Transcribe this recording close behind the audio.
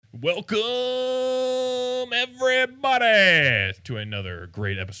Welcome, everybody, to another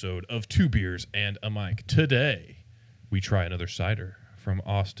great episode of Two Beers and a Mic. Today, we try another cider from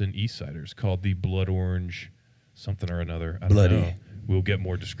Austin Eastciders called the Blood Orange something or another. I don't know. We'll get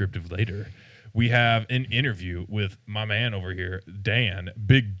more descriptive later. We have an interview with my man over here, Dan,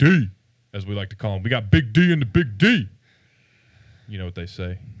 Big D, as we like to call him. We got Big D and the Big D. You know what they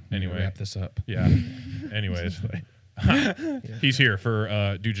say. Anyway. Wrap this up. Yeah. Anyways. He's here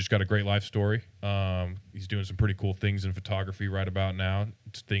for dude just got a great life story. He's doing some pretty cool things in photography right about now.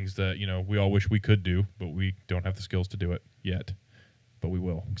 It's things that, you know, we all wish we could do, but we don't have the skills to do it yet. But we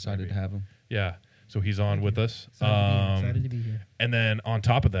will. Excited to have him. Yeah. So he's on with us. Excited to be here. And then on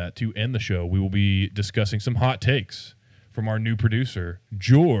top of that, to end the show, we will be discussing some hot takes from our new producer,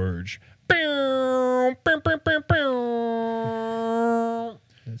 Jorge.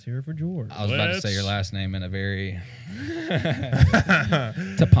 Let's hear it for George. I was about to say your last name in a very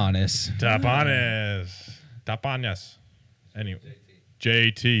Tapanes. Anyway,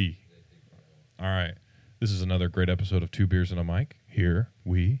 JT. All right. This is another great episode of Two Beers and a Mic. Here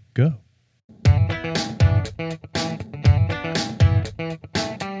we go.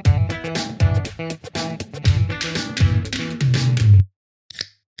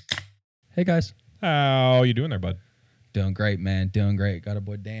 Hey, guys. How you doing there, bud? Doing great, man. Doing great. Got our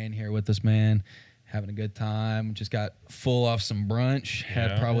boy Dan here with us, man. Having a good time. Just got full off some brunch.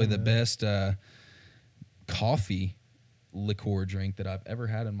 Had probably the best coffee liqueur drink that I've ever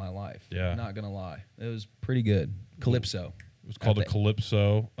had in my life. Yeah. Not going to lie. It was pretty good. Calypso. It was called a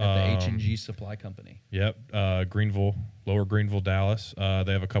Calypso. At the H&G Supply Company. Yep. Greenville, Lower Greenville, Dallas.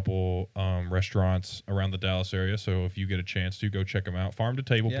 They have a couple restaurants around the Dallas area, so if you get a chance to, go check them out. Farm to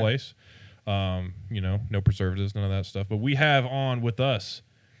table place. You know, no preservatives, none of that stuff. But we have on with us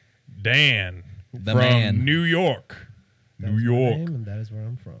Dan from New York. That is my name, and that is where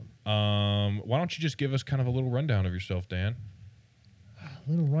I'm from. Why don't you just give us kind of a little rundown of yourself, Dan? A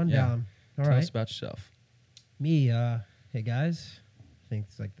little rundown. Yeah. Tell us about yourself. Me, hey guys. I think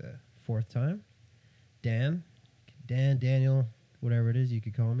it's like the fourth time. Dan, Daniel, whatever it is you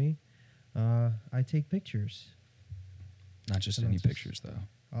could call me. I take pictures. Not just any pictures, though.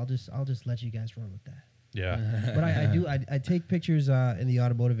 I'll just let you guys run with that. Yeah. But I take pictures in the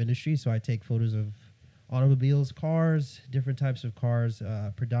automotive industry, so I take photos of automobiles, cars, different types of cars,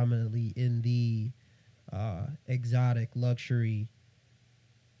 predominantly in the exotic luxury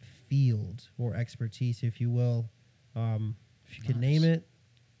field or expertise, if you will. If you could name it,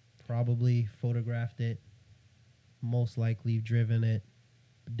 probably photographed it, most likely driven it,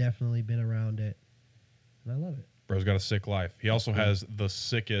 definitely been around it, and I love it. Bro's got a sick life. He also has the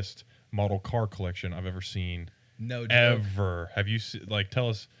sickest model car collection I've ever seen. No joke. Ever. Have you tell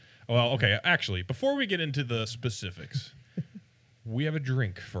us? Well, okay. Actually, before we get into the specifics, we have a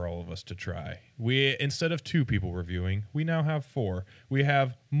drink for all of us to try. We instead of 2 people reviewing, we now have 4. We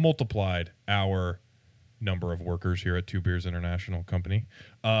have multiplied our number of workers here at Two Beers International Company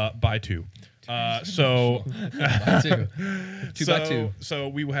by 2. So by 2. 2 by 2. So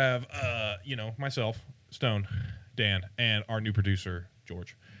we have myself, Stone, Dan, and our new producer,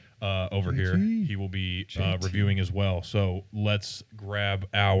 George, over here. He will be reviewing as well. So let's grab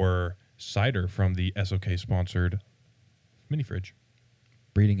our cider from the SOK-sponsored mini fridge.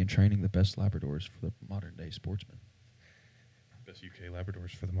 Breeding and training the best Labradors for the modern-day sportsman. Best UK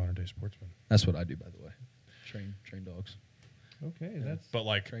Labradors for the modern-day sportsman. That's what I do, by the way. Train dogs. Okay, But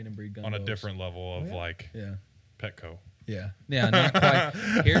like train and breed gun on dogs. a different level of Petco. Yeah, not quite.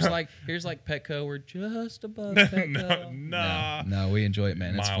 Here's like Petco. We're just above Petco. No, we enjoy it,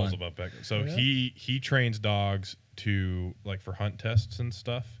 man. It's fun. Miles above Petco. So he trains dogs to for hunt tests and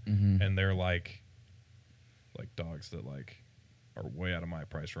stuff, and they're like dogs that are way out of my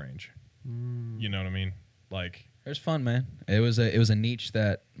price range. You know what I mean? It's fun, man. It was a niche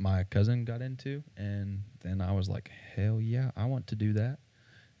that my cousin got into, and then I was like, hell yeah, I want to do that,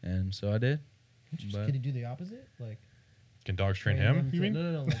 and so I did. Can you do the opposite? Can dogs train him? You mean?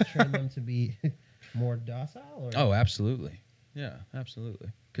 No. Train them to be more docile. Or? Oh, absolutely. Yeah,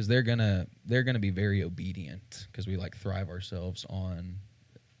 absolutely. Because they're gonna be very obedient. Because we thrive ourselves on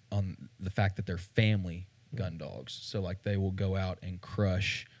the fact that they're family gun dogs. So they will go out and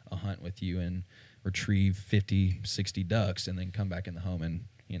crush a hunt with you and retrieve 50, 60 ducks, and then come back in the home and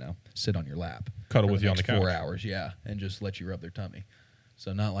sit on your lap, cuddle with you on the couch 4 hours, and just let you rub their tummy.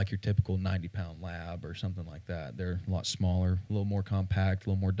 So not like your typical 90-pound lab or something like that. They're a lot smaller, a little more compact, a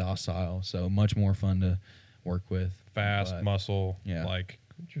little more docile. So much more fun to work with. Fast, muscle,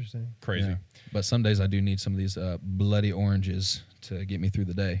 Interesting. Crazy. Yeah. But some days I do need some of these bloody oranges to get me through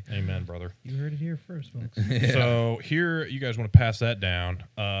the day. Amen, brother. You heard it here first, folks. So here, you guys want to pass that down.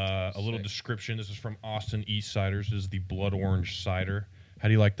 A little Sick. description. This is from Austin Eastciders. This is the blood orange cider. How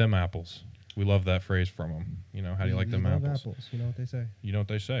do you like them apples? We love that phrase from them. You know, how do you like them love apples? You know what they say. You know what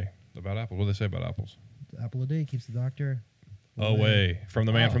they say about apples? What do they say about apples? The apple a day keeps the doctor Away from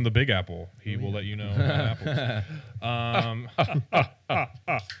the man Oh. from the Big Apple. He Oh, will yeah. let you know about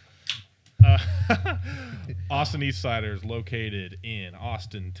apples. Austin Eastciders, located in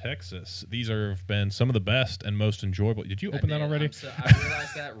Austin, Texas. These have been some of the best and most enjoyable. Did you open that already? I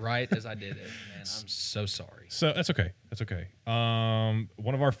realized that right as I did it, man. I'm so sorry. So that's okay. That's okay.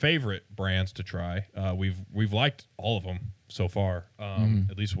 One of our favorite brands to try. We've liked all of them so far.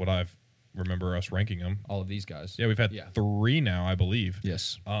 At least what I've remember us ranking them. All of these guys. Yeah, we've had 3 now, I believe.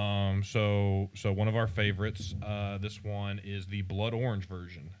 Yes. So one of our favorites. This one is the blood orange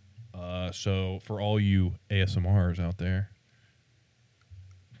version. So for all you ASMRs out there.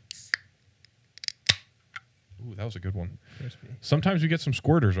 Ooh, that was a good one. Crispy. Sometimes we get some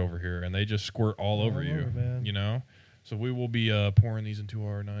squirters over here, and they just squirt all over you. Man. You know? So we will be pouring these into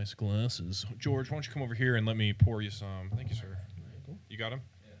our nice glasses. George, why don't you come over here and let me pour you some? Thank you, sir. You got them?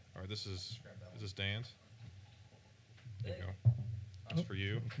 Yeah. All right, this is Dan's? There you go. That's for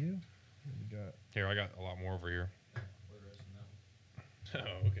you. Thank you. What we got? Here, I got a lot more over here. Oh,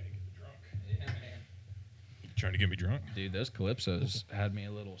 okay. Get me drunk. Yeah, man. Trying to get me drunk? Dude, those calypsos had me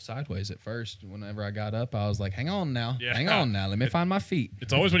a little sideways at first. Whenever I got up, I was like, hang on now. Yeah. Hang on now. Let me find my feet.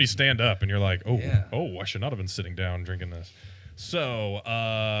 It's always when you stand up and you're like, oh, Yeah. I should not have been sitting down drinking this. So,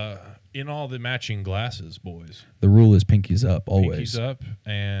 in all the matching glasses, boys. The rule is pinkies up, always. Pinkies up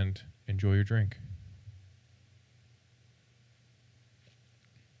and enjoy your drink.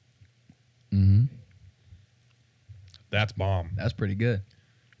 Mm-hmm. That's bomb. That's pretty good.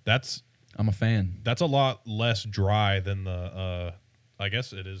 That's I'm a fan. a lot less dry than the I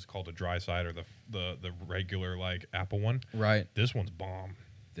guess it is called a dry cider, the regular like apple one. Right. This one's bomb.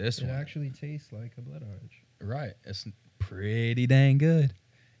 This It one. actually tastes like a blood orange. Right. It's pretty dang good.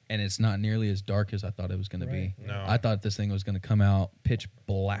 And it's not nearly as dark as I thought it was going to be. Right. No. I thought this thing was going to come out pitch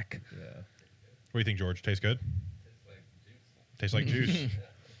black. Yeah. What do you think, George? Tastes good? Tastes like juice.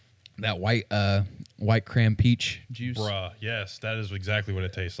 That white cran peach juice. Bruh, yes, that is exactly what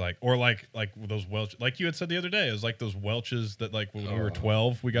it tastes like. Or like those Welch, like you had said the other day, it was like those Welches that like when we were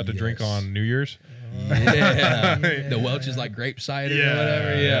 12, we got to drink yes. on New Year's. Yeah. The Welch is like grape cider or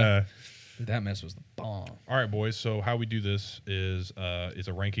whatever. Yeah. That mess was the bomb. All right, boys. So how we do this is it's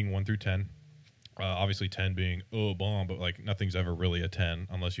a ranking 1 through 10. Obviously 10 being bomb, but like nothing's ever really a 10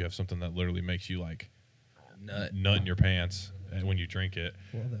 unless you have something that literally makes you like Nut. nut in your pants when you drink it.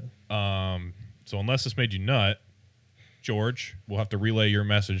 Well then. So unless this made you nut, George, we'll have to relay your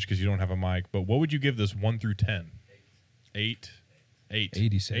message because you don't have a mic. But what would you give this 1 through 10? 8.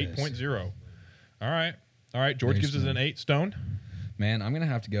 80 says. 8.0. All right. George Very gives us smooth. an 8 stone. Man, I'm going to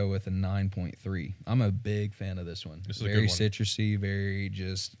have to go with a 9.3. I'm a big fan of this one. This is a very good one. citrusy, very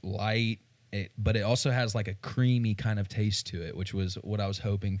just light. But it also has like a creamy kind of taste to it, which was what I was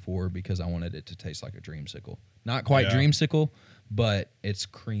hoping for because I wanted it to taste like a dreamsicle. Not quite Yeah. dreamsicle, but it's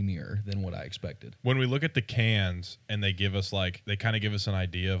creamier than what I expected. When we look at the cans and they give us like, they kind of give us an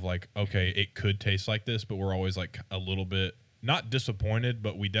idea of like, okay, it could taste like this, but we're always like a little bit, not disappointed,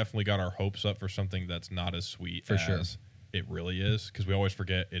 but we definitely got our hopes up for something that's not as sweet For as sure. it really is. Because we always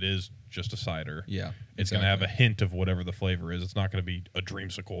forget it is just a cider. Yeah. It's going to have a hint of whatever the flavor is. It's not going to be a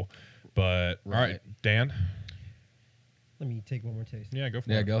dreamsicle. But, all right, Right. Dan? Let me take one more taste. Yeah, go for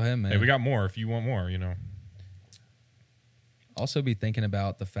Yeah, it. go ahead, man. Hey, we got more if you want more, you know. Also be thinking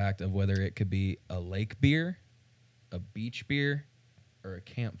about the fact of whether it could be a lake beer, a beach beer, or a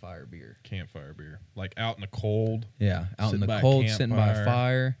campfire beer. Campfire beer. Like out in the cold, Yeah, out in Sitting by the a cold, sitting by a campfire.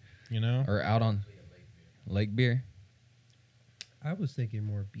 fire, you know? or out on lake beer. I was thinking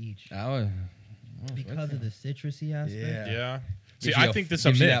more beach I was, because of the citrusy aspect. Yeah. See, Gives you I think this is a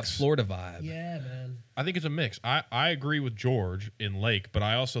gives you that mix. Florida vibe. Yeah, man. I think it's a mix. I agree with George in Lake, but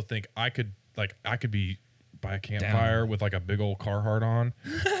I also think I could be by a campfire with like a big old Carhartt on.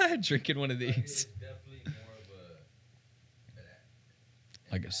 Drinking one of these. Definitely more of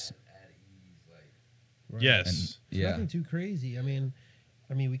a Like a s- at ease, like Right. Yes. It's yeah, nothing too crazy. I mean,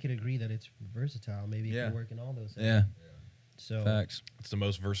 we could agree that it's versatile. Maybe it Yeah. can work in all those things. yeah, So facts. It's the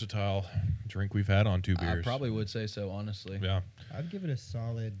most versatile drink we've had on Two I Beers. probably would say so, honestly. Yeah. I'd give it a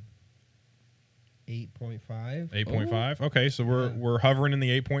solid 8.5. 8.5. Okay, so we're hovering in the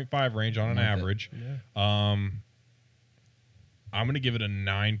 8.5 range on an Like it. average. Yeah. I'm going to give it a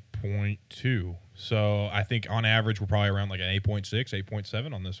 9.2. So I think on average we're probably around like an 8.6,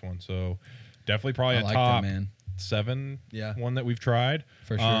 8.7 on this one. So definitely probably I a liked top it, man. 7 Yeah. one that we've tried.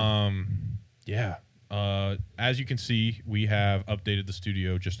 For sure. Yeah. As you can see, we have updated the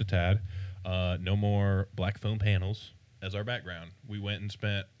studio just a tad. No more black foam panels as our background. We went and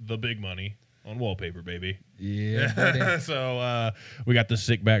spent the big money on wallpaper, baby. Yeah, buddy. So we got the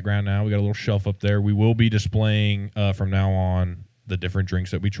sick background now. We got a little shelf up there. We will be displaying from now on the different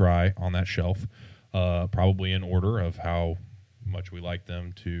drinks that we try on that shelf, probably in order of how much we like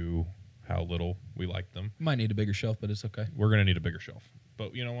them to how little we like them. Might need a bigger shelf, but it's okay. We're going to need a bigger shelf.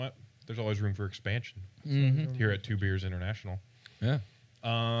 But you know what? There's always room for expansion here at Two Beers International. Yeah.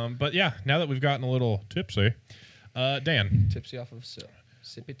 But yeah, now that we've gotten a little tipsy, Dan, Tipsy off of a sip.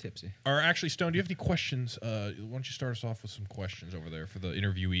 Sippy tipsy. or actually, Stone, do you have any questions? Why don't you start us off with some questions over there for the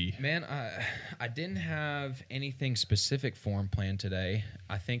interviewee? Man, I didn't have anything specific for him planned today.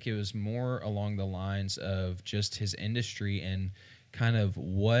 I think it was more along the lines of just his industry and kind of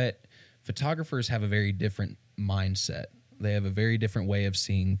what photographers have a very different mindset. They have a very different way of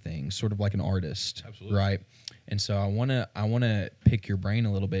seeing things, sort of like an artist. Absolutely. Right? And so I wanna pick your brain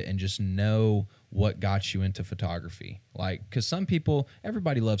a little bit and just know what got you into photography. Like, because some people,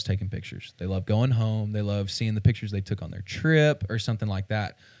 everybody loves taking pictures. They love going home. They love seeing the pictures they took on their trip or something like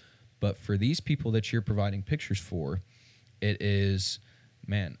that. But for these people that you're providing pictures for, it is,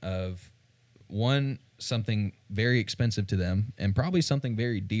 man, of one, something very expensive to them and probably something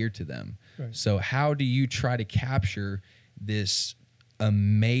very dear to them. Right. So how do you try to capture this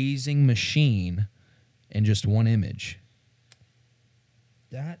amazing machine in just one image?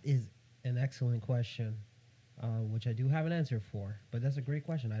 That is an excellent question, which I do have an answer for. But that's a great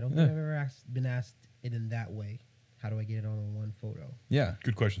question. I don't think I've ever been asked it in that way. How do I get it on one photo? Yeah.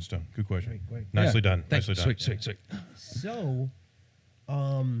 Good question, Stone. Good question. Great. Nicely Yeah. done. Thank Nicely you. done. Sweet. So,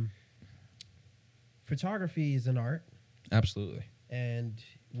 photography is an art, Absolutely. and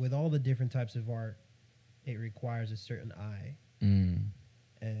with all the different types of art, it requires a certain eye, Mm.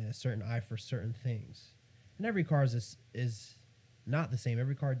 and a certain eye for certain things. And every car is not the same.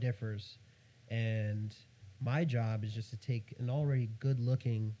 Every car differs, and my job is just to take an already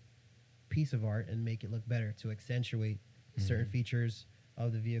good-looking piece of art and make it look better, to accentuate certain features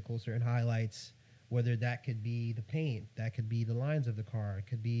of the vehicle, certain highlights, whether that could be the paint, that could be the lines of the car, it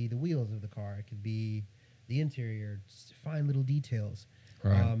could be the wheels of the car, it could be the interior, just fine little details.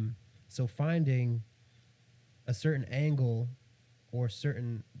 Right. So finding a certain angle or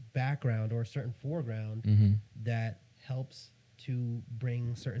certain background or a certain foreground Mm-hmm. that helps to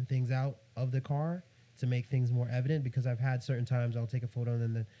bring certain things out of the car to make things more evident, because I've had certain times I'll take a photo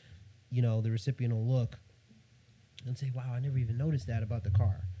and then the recipient will look and say, wow, I never even noticed that about the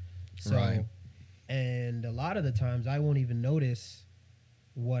car. So, Right. and a lot of the times I won't even notice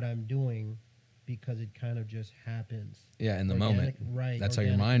what I'm doing because it kind of just happens. Yeah, in the Organic- moment. right, That's how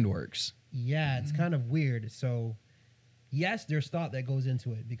your organic. mind works. Yeah, it's kind of weird. So, yes, there's thought that goes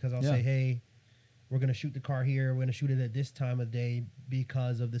into it, because I'll Yeah. say, hey, we're going to shoot the car here. We're going to shoot it at this time of day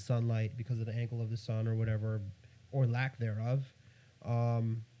because of the sunlight, because of the angle of the sun or whatever, or lack thereof.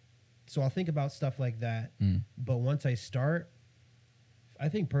 So I'll think about stuff like that. Mm. But once I start, I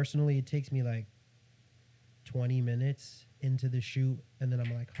think personally it takes me like 20 minutes into the shoot, and then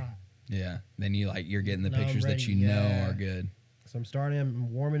I'm like hot. Yeah. Then you're getting the Now I'm pictures that ready, you know yeah. are good. So I'm starting,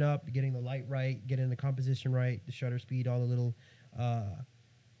 I'm warming up, getting the light right, getting the composition right, the shutter speed, all the little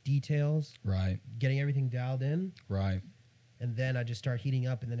details, Right. getting everything dialed in. Right. And then I just start heating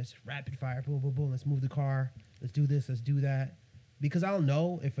up, and then it's rapid fire, boom, boom, boom. Let's move the car. Let's do this. Let's do that. Because I'll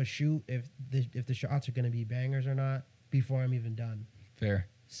know if the shots are going to be bangers or not before I'm even done. Fair.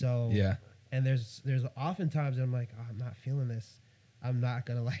 So Yeah. And there's oftentimes I'm like, oh, I'm not feeling this. I'm not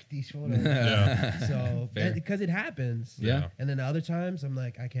gonna like these photos. Yeah. So Fair. because it happens. Yeah. And then the other times I'm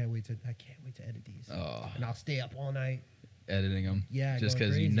like, I can't wait to edit these. Oh, And I'll stay up all night. editing them. Yeah, Just going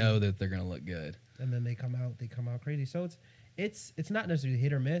because you crazy. know that they're gonna look good. And then they come out crazy. So it's not necessarily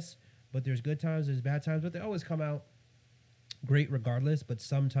hit or miss, but there's good times, there's bad times, but they always come out great regardless. But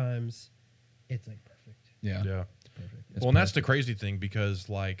sometimes it's like perfect. Yeah. Yeah. It's perfect. It's Well, and that's the perfect. crazy thing, because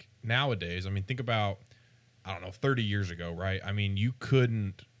like nowadays, I mean, think about, I don't know, 30 years ago, right? I mean, you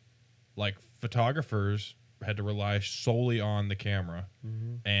couldn't, like, photographers had to rely solely on the camera,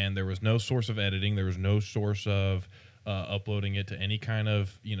 and there was no source of editing. There was no source of uploading it to any kind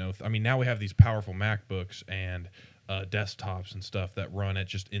of, I mean, now we have these powerful MacBooks and desktops and stuff that run at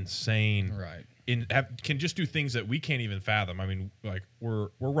just insane, Right. can just do things that we can't even fathom. I mean, like we're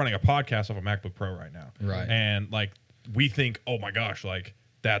running a podcast off a MacBook Pro right now, Right. And like we think, oh my gosh, like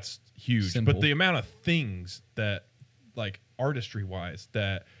that's huge. Simple. But the amount of things that like artistry wise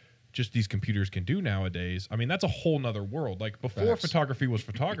that just these computers can do nowadays. I mean, that's a whole nother world. Like before, Facts. photography was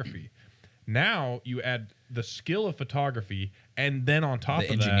photography. Now you add the skill of photography, and then on top The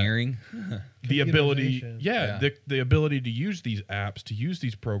of engineering. that, the ability, Computerization. Yeah. the ability to use these apps, to use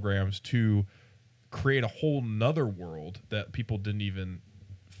these programs to create a whole nother world that people couldn't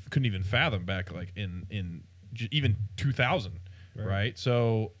even fathom back like in even 2000, right?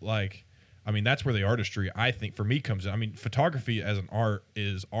 So like, I mean, that's where the artistry, I think, for me comes in. I mean, photography as an art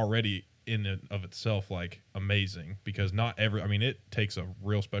is already in and of itself like amazing, because it takes a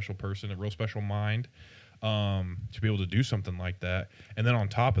real special person, a real special mind, to be able to do something like that. And then on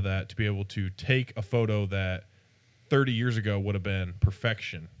top of that, to be able to take a photo that 30 years ago would have been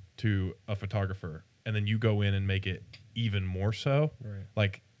perfection to a photographer, and then you go in and make it even more so. Right.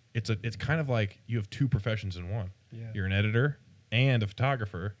 Like it's kind of like you have two professions in one. Yeah. You're an editor and a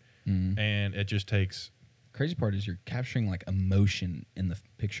photographer, and it just takes. Crazy part is you're capturing like emotion in the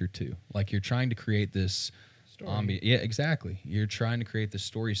picture too. Like you're trying to create this Story. Yeah, exactly. You're trying to create this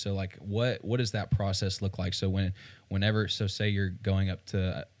story. So like, what does that process look like? So whenever, say you're going up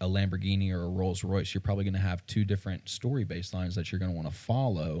to a Lamborghini or a Rolls Royce, you're probably going to have two different story baselines that you're going to want to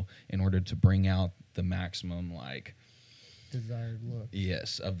follow in order to bring out the maximum like Desired look.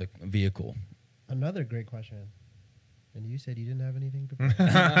 yes of the vehicle. Another great question. And you said you didn't have anything prepared.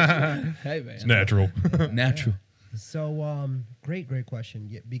 Hey man, It's natural. natural. So, great question.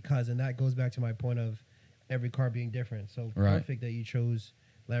 Yeah, because, and that goes back to my point of every car being different. So Right. perfect that you chose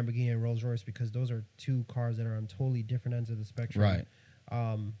Lamborghini and Rolls Royce, because those are two cars that are on totally different ends of the spectrum. Right.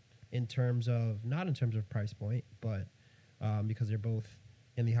 Not in terms of price point, but because they're both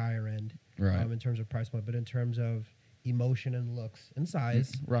in the higher end. Right. In terms of price point, but in terms of emotion and looks and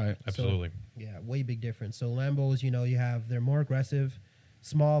size. Right. Absolutely. Yeah, way big difference. So Lambos, they're more aggressive,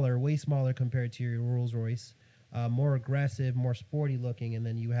 way smaller compared to your Rolls Royce, more aggressive, more sporty looking, and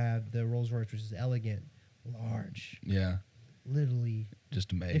then you have the Rolls Royce, which is elegant, large, Yeah. literally.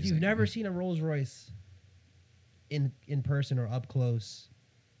 Just amazing. If you've never seen a Rolls Royce in person or up close,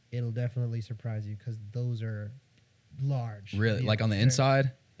 it'll definitely surprise you, because those are large. really like on the They're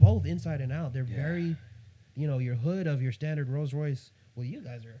inside. both inside and out. They're Yeah. very, your hood of your standard Rolls Royce. Well, you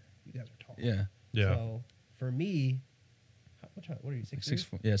guys are tall. Yeah. Yeah. So for me, what are you, 6'3"?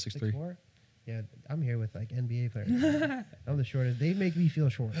 6'4", yeah, 6'3". 6'4"? Yeah, I'm here with like NBA players. I'm the shortest. They make me feel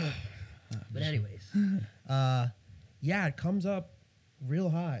short. But anyways, it comes up real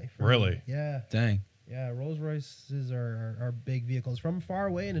high. for me. Really? Yeah. Dang. Yeah, Rolls Royces are big vehicles. From far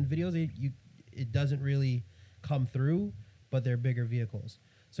away and in videos, it doesn't really come through, but they're bigger vehicles.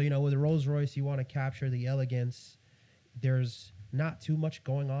 So, with a Rolls Royce, you want to capture the elegance. There's not too much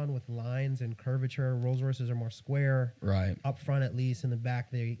going on with lines and curvature. Rolls Royces are more square. Right. Up front, at least. In the back,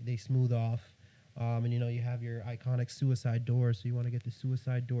 they smooth off. And, you have your iconic suicide door, so you want to get the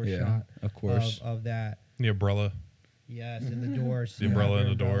suicide door Yeah, shot of course. of that. The umbrella. Yes, and the doors. The you have umbrella your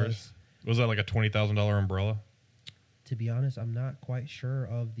and the umbrellas. doors. Was that like a $20,000 umbrella? To be honest, I'm not quite sure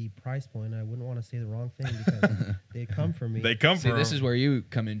of the price point. I wouldn't want to say the wrong thing because they come from me. They come See, from. this is where you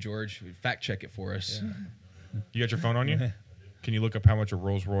come in, George. Fact check it for us. Yeah. You got your phone on you? Can you look up how much a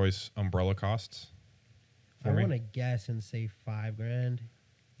Rolls Royce umbrella costs? I For me? want to guess and say $5,000.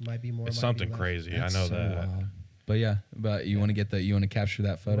 Might be more. It's might be something less. crazy. That's I know so that. wild. But yeah, you want to capture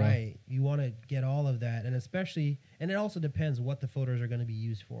that photo. Right. You want to get all of that, and it also depends what the photos are going to be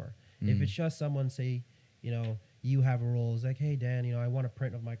used for. If it's just someone, say, you have a role, it's like, hey Dan, I want to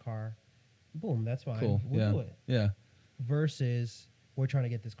print of my car. Boom, that's fine. Cool. We'll do it. Yeah. Versus we're trying to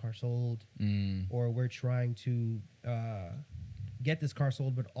get this car sold, or we're trying to get this car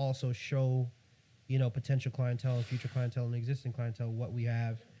sold, but also show, potential clientele and future clientele and existing clientele what we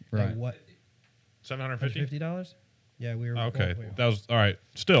have. Right. And what $750? $50? Yeah, we were Okay, way off. that was all right.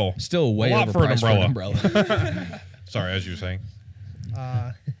 Still, Still way a lot for an overpriced umbrella. Sorry, as you were saying.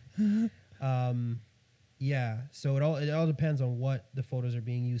 Yeah. So it all depends on what the photos are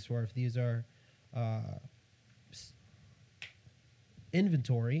being used for. If these are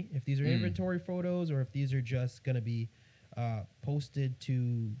inventory, inventory photos, or if these are just going to be posted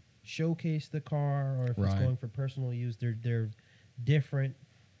to showcase the car, or if it's Right. going for personal use, they're different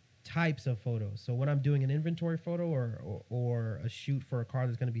types of photos. So when I'm doing an inventory photo or a shoot for a car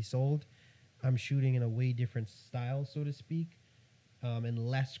that's going to be sold, I'm shooting in a way different style, so to speak, and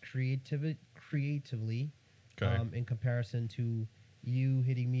less creatively Okay. in comparison to you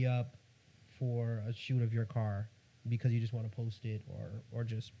hitting me up for a shoot of your car because you just want to post it or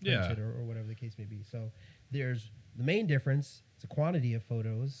just print Yeah. it or whatever the case may be. So there's the main difference. It's a quantity of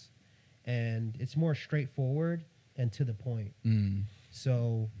photos, and it's more straightforward and to the point.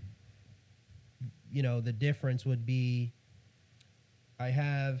 So the difference would be I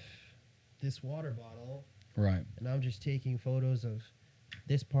have this water bottle, Right. and I'm just taking photos of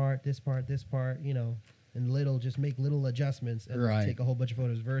this part, and just make little adjustments and Right. take a whole bunch of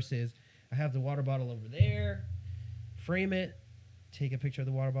photos versus I have the water bottle over there, frame it, take a picture of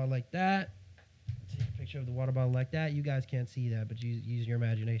the water bottle like that, take a picture of the water bottle like that. You guys can't see that, but use your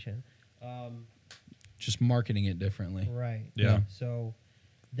imagination. Just marketing it differently. Right. Yeah. So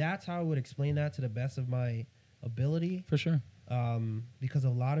that's how I would explain that to the best of my ability. For sure. Because a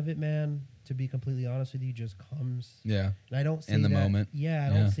lot of it, man, to be completely honest with you, just comes. Yeah. And I don't say In the that, moment. Yeah, I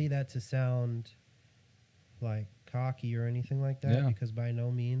Yeah. don't say that to sound like cocky or anything like that, Yeah. because by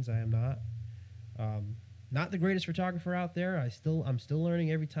no means I am not. Not the greatest photographer out there. I'm still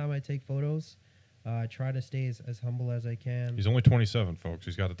learning every time I take photos. I try to stay as humble as I can. He's only 27, folks.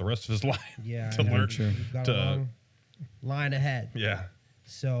 He's got the rest of his life Yeah, to I know. learn. We've got a long line ahead. Yeah.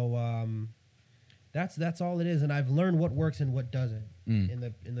 So that's all it is, and I've learned what works and what doesn't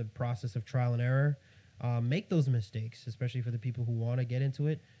in the process of trial and error. Make those mistakes, especially for the people who want to get into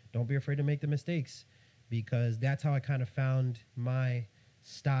it. Don't be afraid to make the mistakes, because that's how I kind of found my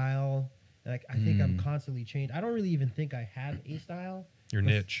style. Like I think I'm constantly changed. I don't really even think I have a style. Your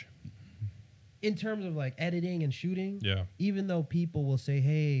niche. In terms of like editing and shooting. Yeah. Even though people will say,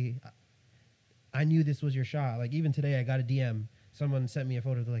 "Hey, I knew this was your shot." Like even today, I got a DM. Someone sent me a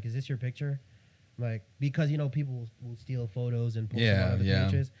photo. They're like, "Is this your picture?" Like, because people will steal photos and post them on other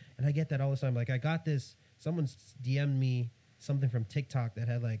pages, and I get that all the time. Like I got this. Someone DM'd me something from TikTok that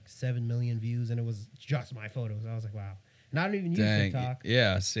had like 7 million views, and it was just my photos. I was like, wow. And I don't even use TikTok.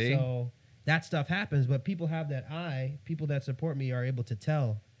 Yeah. See. So that stuff happens, but people have that eye. People that support me are able to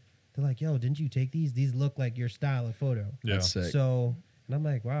tell. They're like, "Yo, didn't you take these? These look like your style of photo." Yeah. That's sick. So, and I'm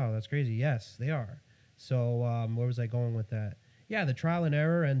like, wow, that's crazy. Yes, they are. So, where was I going with that? Yeah, the trial and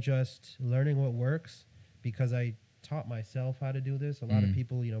error and just learning what works, because I taught myself how to do this. A lot of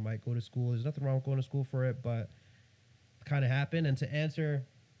people, might go to school. There's nothing wrong with going to school for it, but it kind of happened. And to answer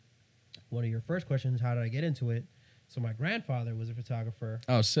one of your first questions, how did I get into it? So my grandfather was a photographer.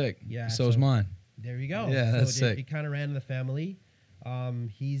 Oh, sick. Yeah, So is so- mine. There you go. Yeah, that's so sick. It kind of ran in the family.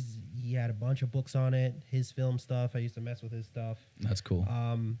 He had a bunch of books on it. His film stuff. I used to mess with his stuff. That's cool.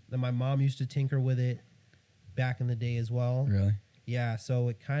 And my mom used to tinker with it back in the day as well. Really? Yeah, so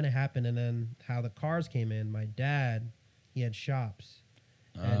it kind of happened, and then how the cars came in. My dad, he had shops,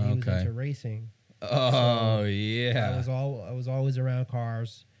 and he was Okay. into racing. Oh, So yeah. I was always around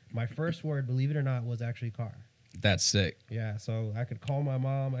cars. My first word, believe it or not, was actually car. That's sick. Yeah, so I could call my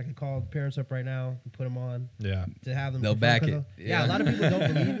mom. I could call the parents up right now and put them on Yeah. to have them. They'll confirm, back 'cause it. Yeah, Yeah. a lot of people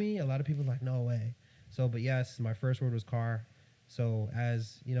don't believe me. A lot of people are like, no way. So, but yes, my first word was car. So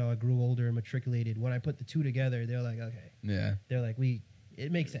as I grew older and matriculated, when I put the two together, they're like, okay. Yeah. They're like,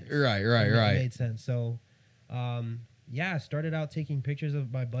 it makes sense. Right. It made sense. So, I started out taking pictures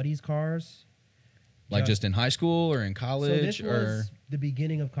of my buddies' cars. Like just in high school or in So college this or was the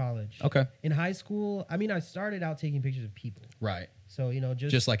beginning of college. okay. In high school, I started out taking pictures of people. Right. So,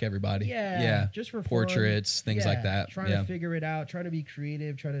 Just like everybody. Yeah, just for fun. Portraits, things like that. Trying to figure it out, trying to be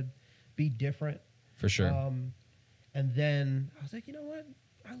creative, trying to be different. For sure. And then I was like, you know what?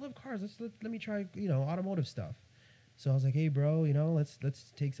 I love cars. Let me try, automotive stuff. So I was like, hey, bro, let's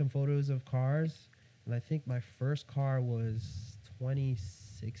take some photos of cars. And I think my first car was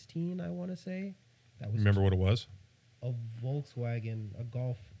 2016, I want to say. That was Remember what it was? a Volkswagen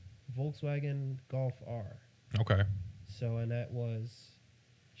Golf R. Okay. So, and that was,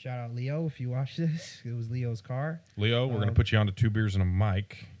 shout out Leo if you watch this. It was Leo's car. Leo, we're going to put you on to 2 beers and a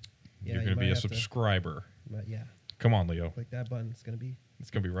mic. Yeah, You're you going to be might a have to- subscriber. But yeah, Come on, Leo. click that button. It's going to be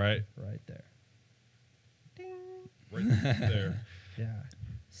It's going to be right there. Ding. there. Yeah.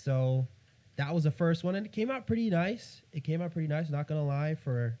 So that was the first one, and it came out pretty nice. Not gonna lie,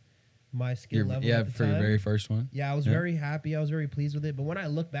 for my skill level. At the for your time. very first one. Yeah, I was very happy. I was very pleased with it. But when I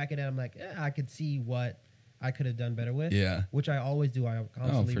look back at it, I'm like, I could see what I could have done better with. Yeah. Which I always do. I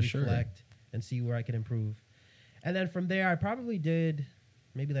constantly for sure. reflect and see where I can improve. And then from there, I probably did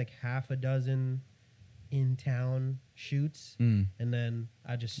maybe like half a dozen in-town shoots, and then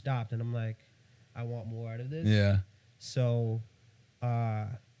I just stopped. And I'm like, I want more out of this. Yeah. So,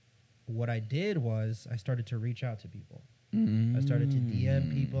 what I did was I started to reach out to people. I started to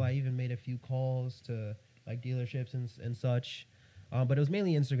DM people. I even made a few calls to like dealerships and such. But it was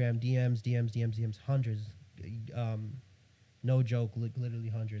mainly Instagram, DMs, hundreds. No joke, literally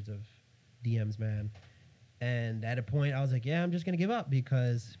hundreds of DMs, man. And at a point, I was like, yeah, I'm just going to give up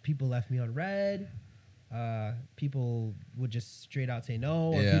because people left me on red. People would just straight out say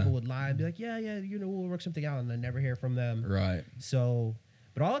no, or Yeah. people would lie and be like, yeah, we'll work something out, and I never hear from them. Right. So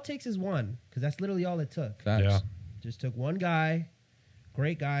But all it takes is one, because that's literally all it took. Facts. Yeah. Just took one guy,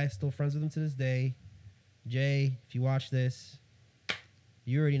 great guy, still friends with him to this day. Jay, if you watch this,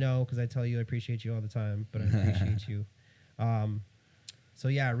 you already know because I tell you I appreciate you all the time, but I appreciate you. So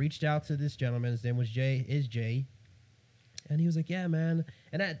yeah, I reached out to this gentleman. His name was Jay. And he was like, yeah, man.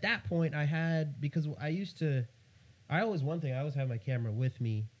 And at that point I always have my camera with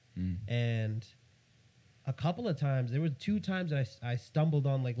me. And a couple of times, there were 2 times I stumbled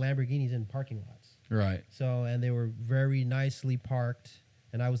on like Lamborghinis in parking lots. Right. So, and they were very nicely parked,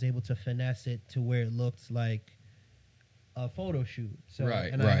 and I was able to finesse it to where it looked like a photo shoot. So,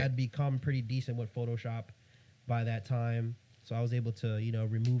 Right, and right. I had become pretty decent with Photoshop by that time. So I was able to,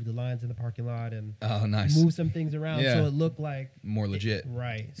 remove the lines in the parking lot and Oh, nice. move some things around Yeah. so it looked like More legit.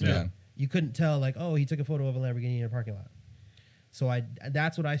 right. So Yeah. you couldn't tell like, oh, he took a photo of a Lamborghini in a parking lot. So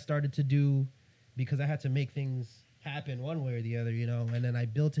that's what I started to do because I had to make things happen one way or the other, and then I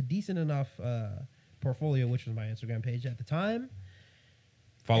built a decent enough portfolio, which was my Instagram page at the time.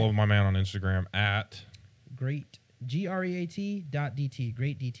 Follow my man on Instagram at Great, GREAT.DT,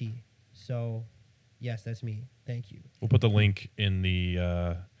 great DT. So, yes, that's me. Thank you. We'll put the link in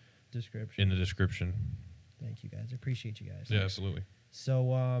the Description. Thank you, guys. I appreciate you guys. Yeah, absolutely.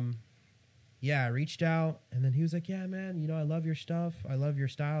 So, yeah, I reached out, and then he was like, yeah, man, I love your stuff. I love your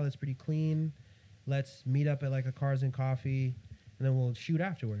style. It's pretty clean. Let's meet up at like a Cars and Coffee, and then we'll shoot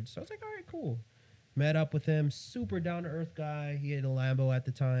afterwards. So I was like, all right, cool. Met up with him. Super down-to-earth guy. He had a Lambo at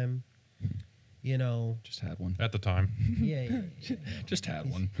the time. Just had one. At the time, Yeah. Just had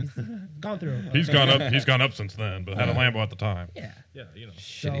one. He's gone through. he's gone up. He's gone up since then, but had a Lambo at the time. Yeah. Yeah,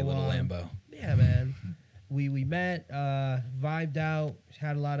 Shitty So, little Lambo. Yeah, man. We met, vibed out,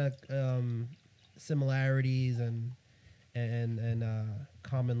 had a lot of similarities and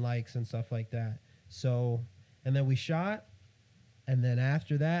common likes and stuff like that. So, and then we shot, and then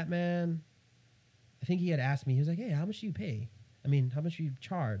after that, man, I think he had asked me. He was like, "Hey, how much do you pay? How much do you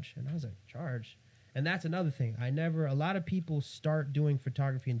charge?" And I was like, "Charge." And that's another thing. A lot of people start doing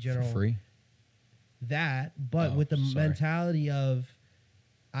photography in general For free? but Oh, with the sorry. mentality of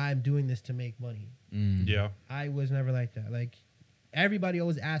I'm doing this to make money. Yeah. I was never like that. Like everybody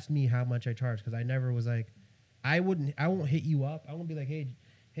always asked me how much I charge because I never was like, I won't hit you up. I won't be like,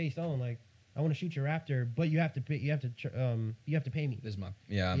 hey, Stone, like I want to shoot your Raptor, but you have to pay. You have to pay me. This is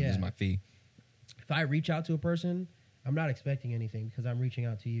my fee. If I reach out to a person, I'm not expecting anything because I'm reaching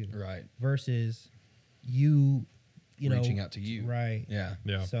out to you. Right. Versus you Reaching out to you. Right. Yeah.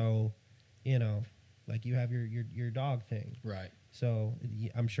 Yeah. So, like you have your dog thing. Right. So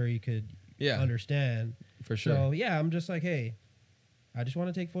I'm sure you could understand. For sure. So yeah, I'm just like, hey, I just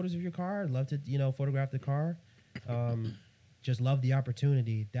want to take photos of your car. I'd love to, photograph the car. Just love the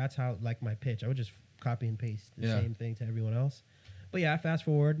opportunity. That's how, like, my pitch. I would just copy and paste the same thing to everyone else. But yeah, fast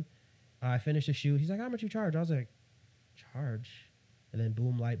forward. I finished the shoot. He's like, how much you charge? I was like, charge? And then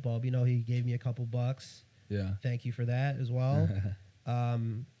boom, light bulb. He gave me a couple bucks. Yeah. Thank you for that as well.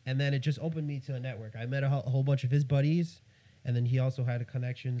 And then it just opened me to a network. I met a whole bunch of his buddies. And then he also had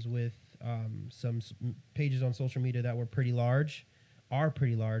connections with some pages on social media that were pretty large,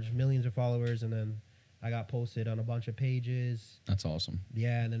 millions of followers. And then I got posted on a bunch of pages. That's awesome.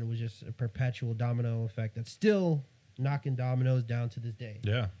 Yeah, and then it was just a perpetual domino effect that's still knocking dominoes down to this day.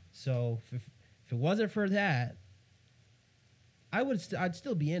 Yeah. So if it wasn't for that, I'd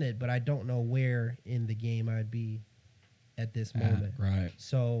still be in it, but I don't know where in the game I'd be at this moment. Right.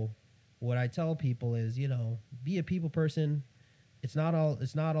 So what I tell people is, be a people person. It's not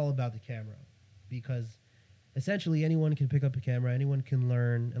all about the camera, because essentially anyone can pick up a camera, anyone can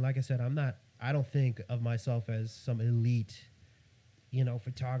learn. And like I said, I don't think of myself as some elite,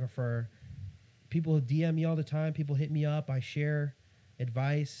 photographer. People DM me all the time. People hit me up. I share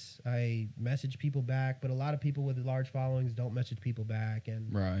advice. I message people back, but a lot of people with large followings don't message people back,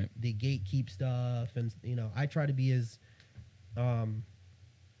 and Right. they gatekeep stuff. And I try to be as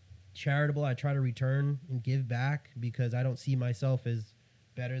charitable. I try to return and give back because I don't see myself as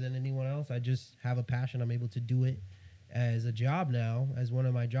better than anyone else. I just have a passion. I'm able to do it as a job now, as one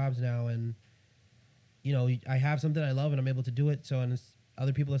of my jobs now, and I have something I love and I'm able to do it. So, and as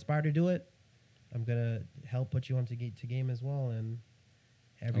other people aspire to do it, I'm gonna help put you onto game as well, and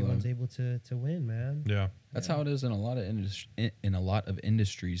everyone's able to win, man. Yeah. That's how it is in a lot of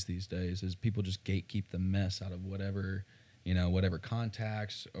industries these days. Is people just gatekeep the mess out of whatever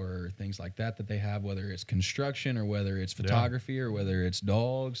contacts or things like that they have, whether it's construction or whether it's photography or whether it's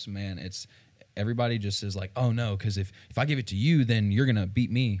dogs. Man, it's everybody just is like, oh no, because if I give it to you, then you're gonna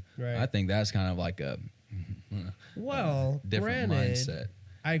beat me. Right. I think that's kind of like a Well, different granted, mindset.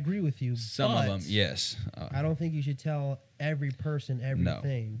 I agree with you. Some of but them, yes. I don't think you should tell every person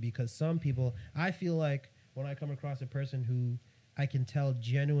everything because some people, I feel like when I come across a person who I can tell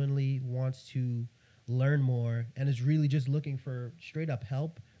genuinely wants to learn more and is really just looking for straight up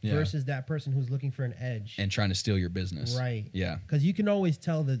help versus that person who's looking for an edge. And trying to steal your business. Right. Yeah. Because you can always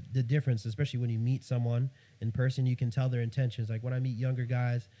tell the difference, especially when you meet someone in person. You can tell their intentions. Like when I meet younger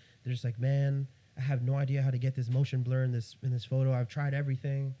guys, they're just like, man, I have no idea how to get this motion blur in this photo. I've tried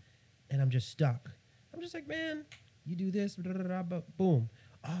everything, and I'm just stuck. I'm just like, man, you do this, but boom.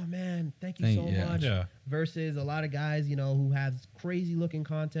 Oh, man, thank you so much. Yeah. Versus a lot of guys, you know, who have crazy looking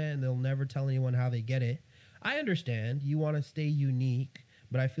content, and they'll never tell anyone how they get it. I understand. You want to stay unique,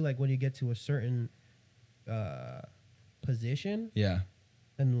 but I feel like when you get to a certain position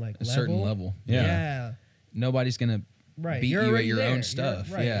and like a certain level. Yeah. Nobody's going to beat you at your own stuff.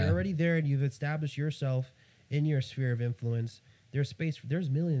 You're already there and you've established yourself in your sphere of influence. There's space. There's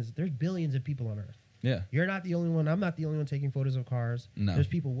millions. There's billions of people on Earth. Yeah. You're not the only one. I'm not the only one taking photos of cars. No. There's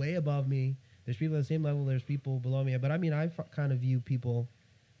people way above me. There's people at the same level. There's people below me. But I mean, kind of view people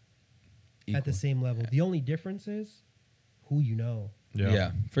at the same level. The only difference is who you know.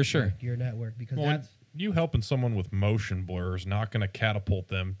 Yeah, for sure. Like your network. Because Well, you helping someone with motion blur is not going to catapult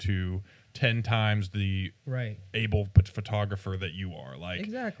them to 10 times the able photographer that you are. Like,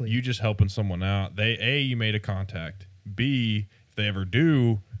 exactly. You just helping someone out. You made a contact. B, if they ever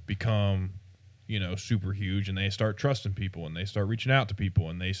do become, super huge and they start trusting people and they start reaching out to people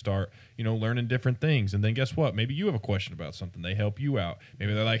and they start, learning different things. And then guess what? Maybe you have a question about something. They help you out.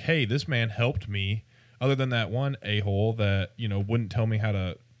 Maybe they're like, hey, this man helped me. Other than that one a-hole that, wouldn't tell me how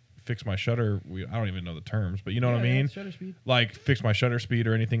to fix my shutter. I don't even know the terms, but you know what I mean? Shutter speed. Like fix my shutter speed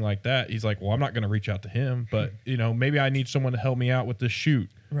or anything like that. He's like, well, I'm not going to reach out to him, but maybe I need someone to help me out with this shoot.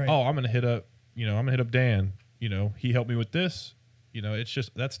 Right. Oh, I'm going to hit up, Dan. He helped me with this. It's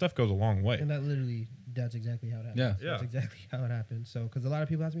just that stuff goes a long way. And that's exactly how it happens. Yeah. That's exactly how it happens. So, because a lot of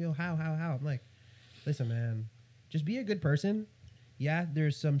people ask me, oh, how? I'm like, listen, man, just be a good person. Yeah,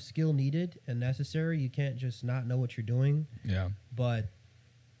 there's some skill needed and necessary. You can't just not know what you're doing. Yeah. But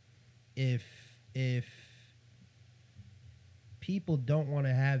if people don't want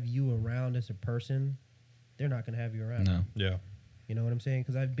to have you around as a person, they're not going to have you around. No. Yeah. You know what I'm saying?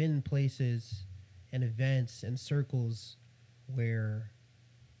 Because I've been in places and events and circles where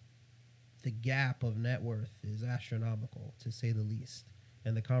the gap of net worth is astronomical, to say the least.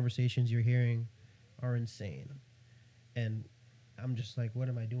 And the conversations you're hearing are insane. And I'm just like, what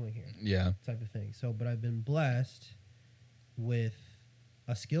am I doing here? Yeah. Type of thing. So, but I've been blessed with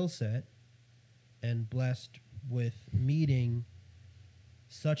a skill set and blessed with meeting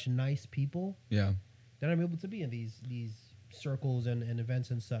such nice people Yeah. that I'm able to be in these circles and events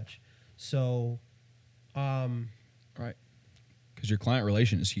and such. So, Right. Because your client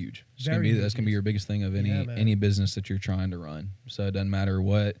relation is huge. That's Very gonna huge. be your biggest thing of Yeah, man. any business that you're trying to run. So it doesn't matter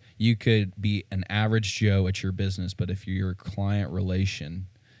what. You could be an average Joe at your business, but if your client relation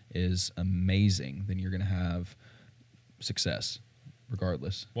is amazing, then you're gonna have success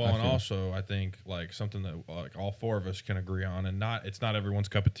regardless. Well, I and feel. also I think like something that like all four of us can agree on, and it's not everyone's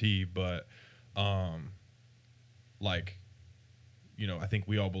cup of tea, but I think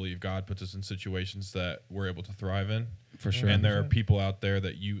we all believe God puts us in situations that we're able to thrive in. For sure. And there are people out there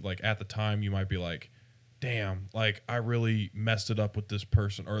that you like at the time you might be like, damn, like I really messed it up with this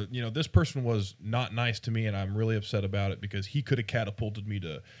person, or this person was not nice to me and I'm really upset about it because he could have catapulted me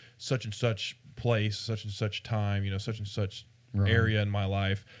to such and such place, such and such time, such and such area in my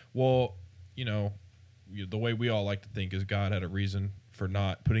life. Well, the way we all like to think is God had a reason for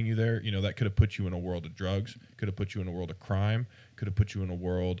not putting you there. That could have put you in a world of drugs, could have put you in a world of crime, could have put you in a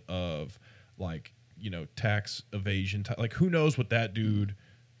world of like, tax evasion. Like who knows what that dude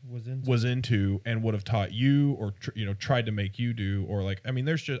was into and would have taught you or, tried to make you do, or like,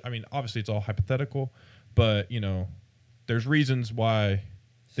 obviously it's all hypothetical, but there's reasons why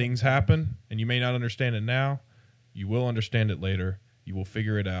things happen and you may not understand it now. You will understand it later. You will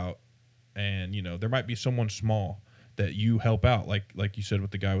figure it out. And, there might be someone small that you help out, like you said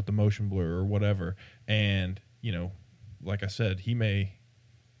with the guy with the motion blur or whatever. And, like I said, he may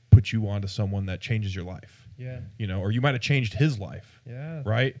put you onto someone that changes your life. yeah. Or you might have changed his life. Yeah.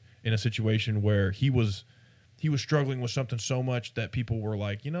 Right? In a situation where he was struggling with something so much that people were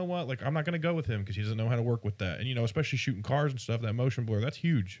like, you know what? Like, I'm not going to go with him because he doesn't know how to work with that. And, especially shooting cars and stuff, that motion blur, that's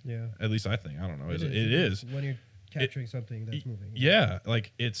huge. Yeah. At least I think. I don't know. It is. When you're capturing something that's moving. Yeah.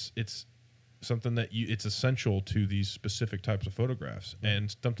 Like, it's something that it's essential to these specific types of photographs,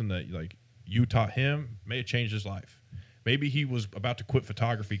 and something that like you taught him may have changed his life. Maybe he was about to quit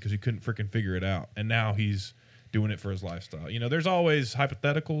photography because he couldn't freaking figure it out, and now he's doing it for his lifestyle. You know, there's always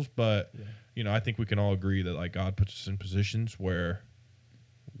hypotheticals, but you know, I think we can all agree that like God puts us in positions where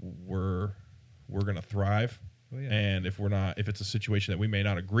we're gonna thrive. Oh, yeah. And if it's a situation that we may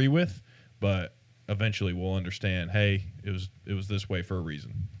not agree with, but eventually we'll understand, hey, it was this way for a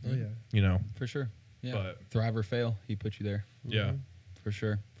reason. Oh yeah. You know? For sure. Yeah. But- Thrive or fail, he put you there. Yeah. For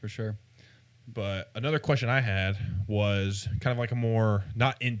sure. For sure. But another question I had was kind of like a more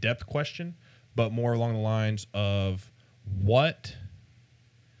not in-depth question, but more along the lines of what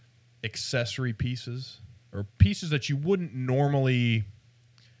accessory pieces or pieces that you wouldn't normally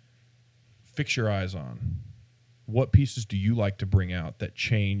fix your eyes on. What pieces do you like to bring out that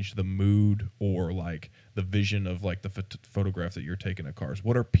change the mood or like the vision of like the photograph that you're taking of cars?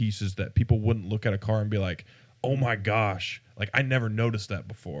 What are pieces that people wouldn't look at a car and be like, oh my gosh, like I never noticed that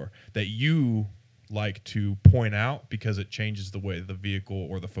before, that you like to point out because it changes the way the vehicle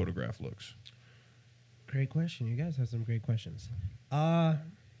or the photograph looks? Great question. You guys have some great questions. There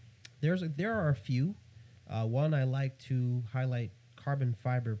are a few. One, I like to highlight carbon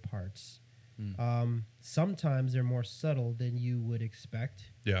fiber parts. Sometimes they're more subtle than you would expect.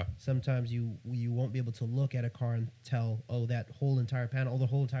 Yeah. Sometimes you won't be able to look at a car and tell, oh, that whole entire panel, or the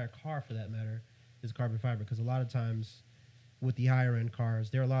whole entire car for that matter, is carbon fiber. Because a lot of times with the higher end cars,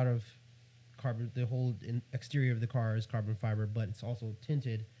 there are a lot of carbon. The whole exterior of the car is carbon fiber, but it's also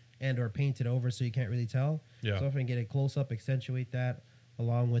tinted and or painted over, so you can't really tell. Yeah. So if I can get a close up, accentuate that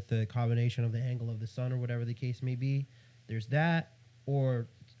along with the combination of the angle of the sun or whatever the case may be. There's that, or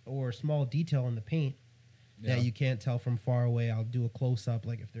small detail in the paint that you can't tell from far away. I'll do a close up,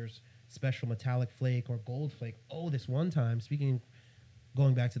 like if there's special metallic flake or gold flake. Oh, this one time,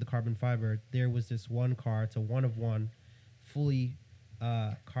 going back to the carbon fiber, there was this one car. It's a one of one, fully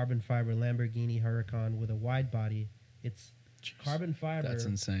carbon fiber Lamborghini Huracan with a wide body. It's carbon fiber. That's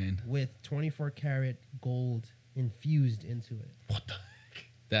insane. With 24 karat gold infused into it. What the heck?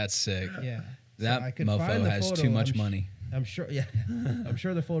 That's sick. Yeah. That So I could find mofo the has photo. too much money. I'm sure. Yeah. I'm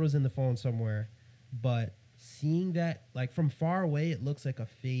sure the photo's in the phone somewhere. But seeing that, like from far away, it looks like a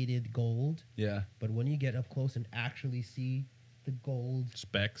faded gold. Yeah. But when you get up close and actually see the gold.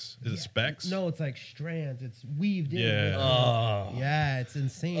 Specs? Is it specs? No, it's like strands. It's weaved in. Yeah. Oh. Yeah, it's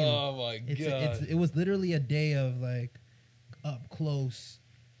insane. Oh my god. It was literally a day of like up close,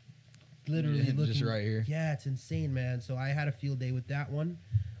 literally Yeah, looking just right here. Yeah, it's insane, man. So I had a field day with that one.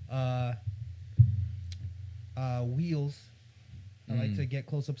 Wheels. I like to get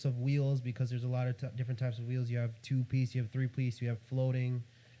close-ups of wheels because there's a lot of different types of wheels. You have 2-piece, you have 3-piece, you have floating,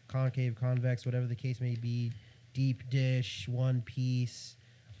 concave, convex, whatever the case may be. Deep dish, 1-piece.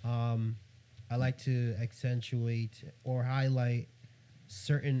 I like to accentuate or highlight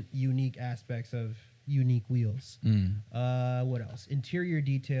certain unique aspects of unique wheels. What else? Interior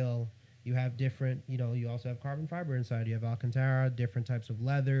detail. You have different, you also have carbon fiber inside. You have Alcantara, different types of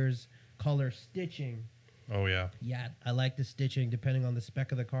leathers, color stitching. Oh, yeah. Yeah, I like the stitching depending on the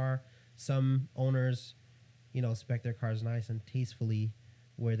spec of the car. Some owners, spec their cars nice and tastefully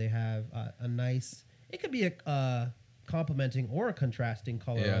where they have a nice, it could be a complementing or a contrasting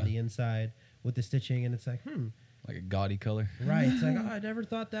color on the inside with the stitching. And it's like, Like a gaudy color. right. It's like, I never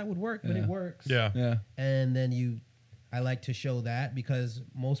thought that would work, but it works. Yeah. Yeah. And then I like to show that because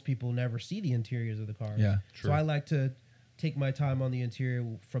most people never see the interiors of the cars. Yeah. True. So I like to take my time on the interior,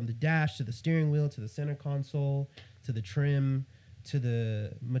 from the dash to the steering wheel to the center console to the trim to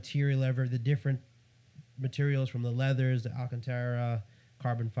the material lever, the different materials from the leathers, the Alcantara,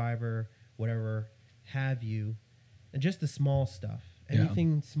 carbon fiber, whatever have you, and just the small stuff.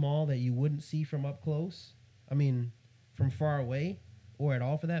 Anything small that you wouldn't see from up close. I mean, from far away or at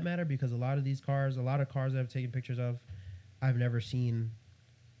all for that matter, because a lot of cars that I've taken pictures of, I've never seen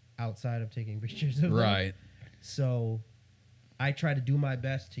outside of taking pictures of them. Right. So I try to do my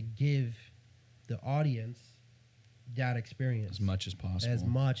best to give the audience that experience. As much as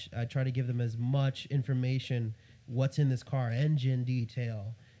possible. I try to give them as much information, what's in this car, engine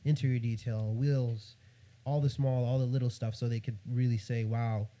detail, interior detail, wheels, all the little stuff, so they could really say,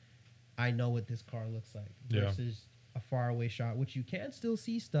 wow, I know what this car looks like, versus a faraway shot, which you can still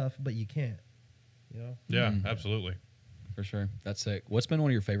see stuff, but you can't. Yeah, absolutely. For sure. That's sick. What's been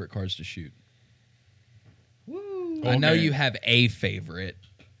one of your favorite cars to shoot? Woo! I know Okay. you have a favorite.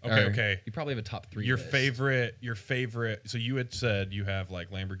 Okay, Or okay. You probably have a top 3 Your list. favorite. So you had said you have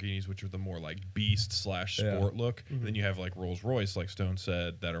like Lamborghinis, which are the more like beast / sport look. Mm-hmm. Then you have like Rolls Royce, like Stone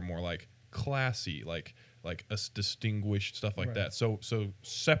said, that are more like classy, like distinguished stuff like Right. that. So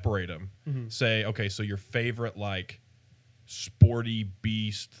separate them. Mm-hmm. Say, okay, so your favorite like sporty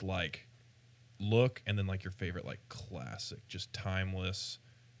beast like look, and then like your favorite like classic, just timeless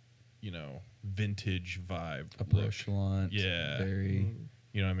vintage vibe Approach look. launch. Yeah. Very.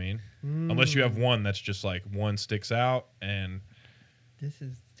 You know what I mean? Unless you have one that's just like one sticks out and This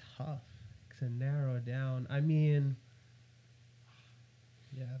is tough to narrow down. I mean,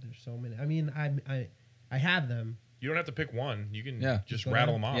 yeah, there's so many. I mean, I have them. you don't have to pick one. You can Yeah. just Go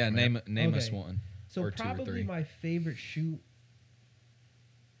rattle down. them off. Yeah, man. name us Okay. one. So Or two or probably three. my favorite shoot.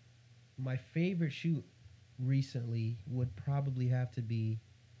 My favorite shoot recently would probably have to be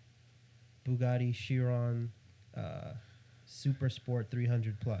Bugatti Chiron Super Sport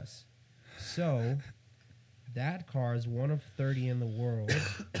 300 Plus. So that car is one of 30 in the world,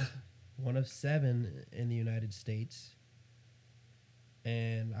 one of 7 in the United States,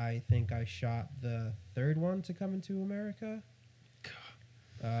 and I think I shot the third one to come into America.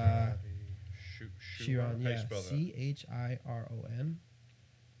 Chiron, How you yeah, spell that? Chiron,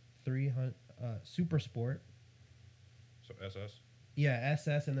 300 Super Sport. So SS. Yeah,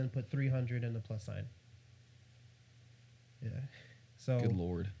 SS, and then put 300 in the plus sign. Yeah. So Good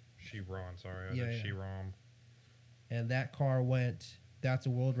lord. Chiron, sorry. I Yeah, said yeah. Chiron. and that car went. That's a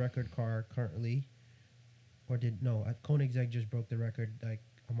world record car currently, or did no? Koenigsegg just broke the record like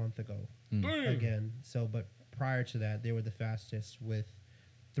a month ago again. So, but prior to that, they were the fastest with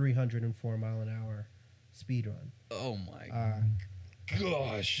 304 mile an hour speed run. Oh my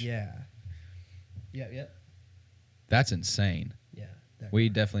Gosh. Yeah. Yeah. That's insane. Yeah. That We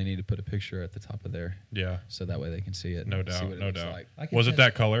car. definitely need to put a picture at the top of there Yeah. so that way they can see it. No and see doubt. what it No looks doubt. like. I can Was it send-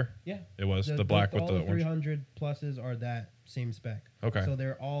 that color? Yeah. It was the black with all the orange. 300 pluses are that same spec. Okay. So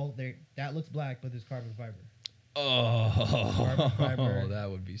they're all they. That looks black, but there's carbon fiber. Oh, Carbon fiber. that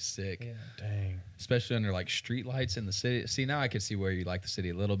would be sick. Yeah. Dang. Especially under like street lights in the city. See, now I can see where you like the city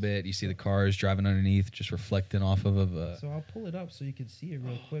a little bit. You see the cars driving underneath, just reflecting off of So I'll pull it up so you can see it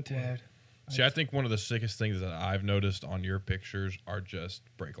real quick. While See, I think one of the sickest things that I've noticed on your pictures are just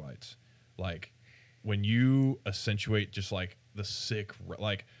brake lights. Like when you accentuate just like the sick,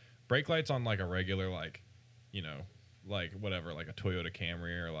 like brake lights on like a regular, like, like whatever, like a Toyota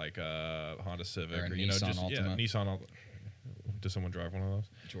Camry or like a Honda Civic Or a or, Nissan just, yeah, Altima. Nissan Altima. Does someone drive one of those?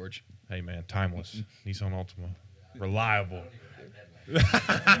 George. Hey man, timeless. Nissan Altima. Reliable.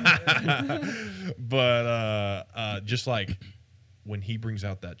 But just like when he brings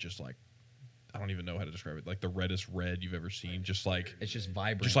out that just like I don't even know how to describe it, like the reddest red you've ever seen, just like It's just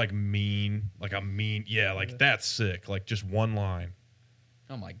vibrant. just like mean, like a mean, yeah, like that's sick. Like just one line,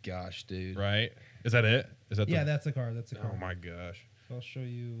 oh my gosh, dude. right? Is that it? Is that yeah, the that's a car. That's a car. Oh my gosh, So I'll show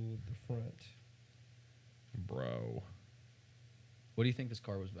you the front. bro. What do you think this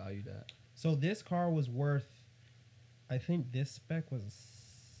car was valued at? So this car was worth, I think this spec was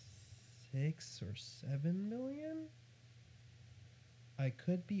 6 or 7 million. I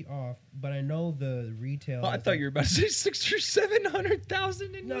could be off, but I know the retail. Oh, I is thought like- you were about to say 600,000 or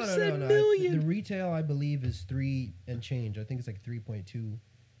 700,000, and No, you no, said no, no. million. The retail, I believe, is 3 and change. I think it's like 3.2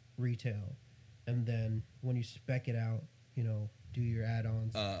 retail, and then when you spec it out, do your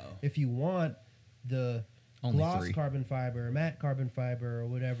add-ons. If you want the Only gloss 3. carbon fiber, matte carbon fiber, or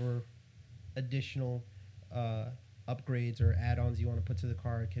whatever additional upgrades or add-ons you want to put to the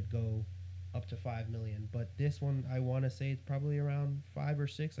car, it could go up to 5 million. But this one, I want to say it's probably around 5 or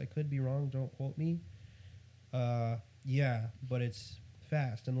 6. I could be wrong. Don't quote me. Yeah, but it's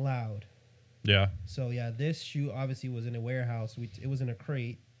fast and loud. Yeah, So yeah, this shoe obviously was in a warehouse. It was in a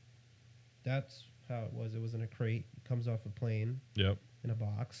crate. That's how it was. It was in a crate. It comes off a plane yep. in a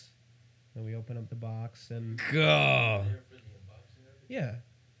box, and we open up the box and God. yeah.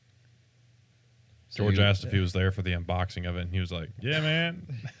 So George you- asked if he was there for the unboxing of it, and he was like, "Yeah, man."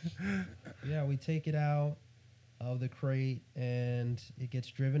 Yeah, we take it out of the crate and it gets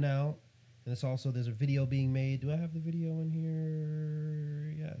driven out. And it's also, there's a video being made. Do I have the video in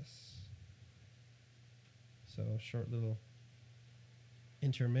here? Yes. So short little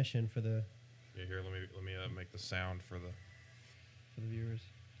intermission for the Yeah, here. Let me make the sound for the. viewers.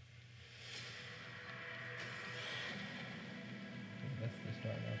 Okay, that's the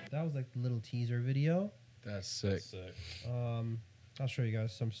start off. That was like the little teaser video. That's sick. Sick. I'll show you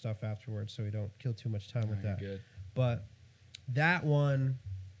guys some stuff afterwards so we don't kill too much time with Very that. good. But that one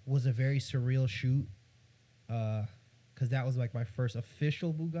was a very surreal shoot because that was like my first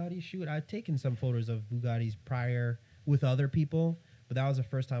official Bugatti shoot. I'd taken some photos of Bugattis prior with other people, but that was the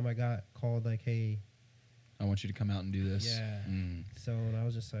first time I got called like, hey. I want you to come out and do this. Yeah. Mm. So and I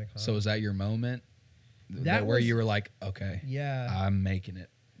was just like, huh? So is that your moment? That Where was- you were like, okay, yeah. I'm making it,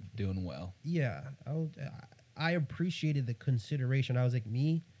 doing well. Yeah, I appreciated the consideration. I was like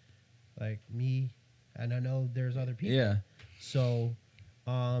me, and I know there's other people. Yeah. So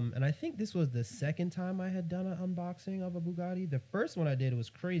And I think this was the second time I had done an unboxing of a Bugatti. The first one I did was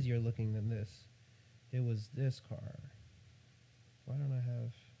crazier looking than this. It was this car. Why don't I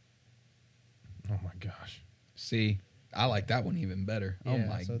have... Oh my gosh. See, I like that one even better. Oh Yeah,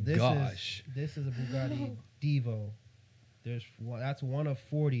 my so this gosh. This is a Bugatti Devo. That's one of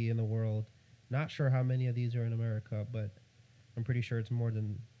 40 in the world. Not sure how many of these are in America, but I'm pretty sure it's more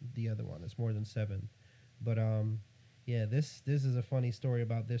than the other one. It's more than 7. But yeah, this is a funny story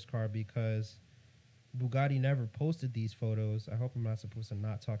about this car because Bugatti never posted these photos. I hope I'm not supposed to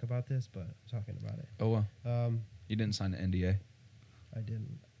not talk about this, but I'm talking about it. Oh, well. You didn't sign an NDA. I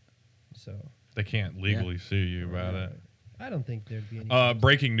didn't. So They can't legally sue you about it. I don't think there'd be any.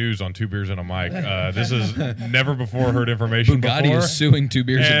 Breaking news on Two Beers and a Mic. This is never before heard information Bugatti before. is suing 2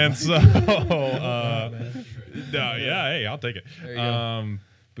 Beers. And so, Man. no, yeah, hey, I'll take it. There you go.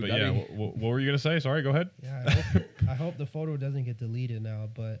 But Bugatti. yeah, what were you gonna say? Sorry, go ahead. Yeah, I hope the photo doesn't get deleted now.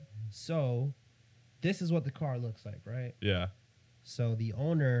 But so, this is what the car looks like, right? Yeah. So the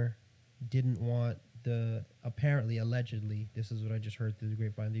owner didn't want allegedly, this is what I just heard through the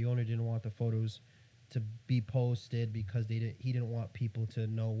grapevine. The owner didn't want the photos to be posted because he didn't want people to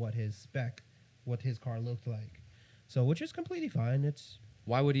know what his car looked like. So, which is completely fine.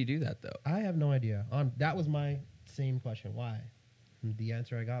 Why would he do that, though? I have no idea. That was my same question. Why? And the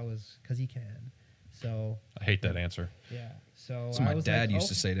answer I got was because he can. So I hate that answer. yeah. So That's what I my was dad like, used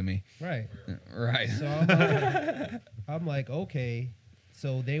to say to me. Right. Right. So I'm like, okay.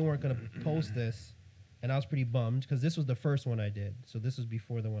 So they weren't gonna post this, and I was pretty bummed because this was the first one I did. So this was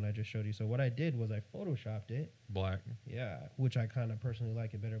before the one I just showed you. So what I did was I photoshopped it. Black. Yeah, which I kind of personally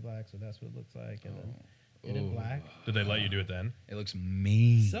like it better black. So that's what it looks like, and then did it black. Did they let you do it then? It looks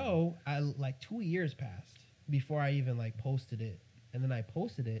mean. So I like 2 years passed before I even like posted it, and then I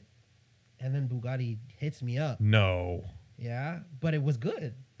posted it, and then Bugatti hits me up. No. Yeah, but it was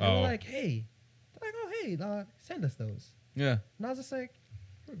good. They Oh. were like, hey, send us those. Yeah. And I was just like,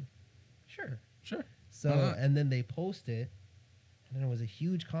 sure. Sure. So, Why not? and then they post it, and then it was a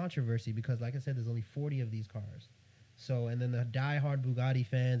huge controversy because, like I said, there's only 40 of these cars. So, and then the diehard Bugatti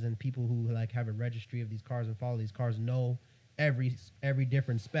fans and people who like have a registry of these cars and follow these cars know every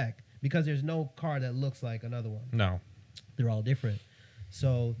different spec because there's no car that looks like another one. No. They're all different.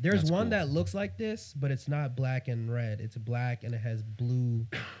 So there's That's one cool. that looks like this, but it's not black and red. It's black and it has blue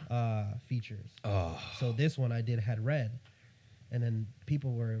features. Oh. So this one I did had red. And then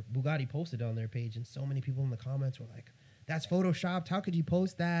Bugatti posted on their page, and so many people in the comments were like, that's photoshopped. How could you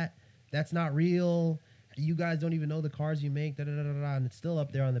post that? That's not real. You guys don't even know the cars you make. Da, da, da, da, da. And it's still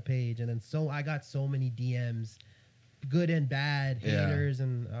up there on the page. And then I got so many DMs, good and bad, Yeah. haters.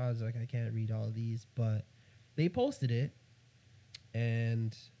 And I was like, I can't read all of these. But they posted it,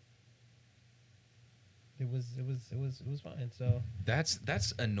 and it was fine. So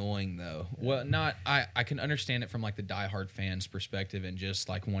That's annoying though. Well, I can understand it from like the diehard fans perspective and just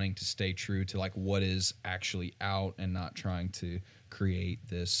like wanting to stay true to like what is actually out and not trying to create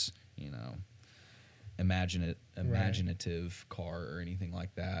this, imaginative car or anything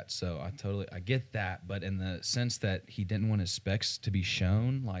like that. So I get that, but in the sense that he didn't want his specs to be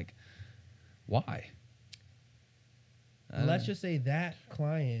shown, like why? let's just say that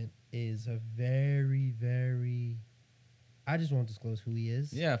client is a very, very. I just won't disclose who he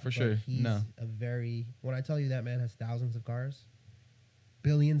is. Yeah, for but sure. He's No. a very. When I tell you that man has thousands of cars,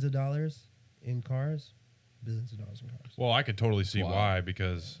 billions of dollars in cars, billions of dollars in cars. Well, I could totally see Wow. why,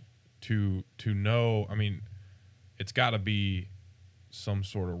 because to know, I mean, it's got to be some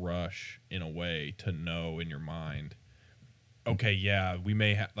sort of rush in a way to know in your mind. Okay, yeah, we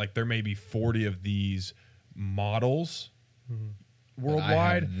may have there may be 40 of these models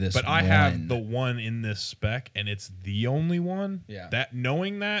worldwide, but I have one. the one in this spec, and it's the only one. Yeah. That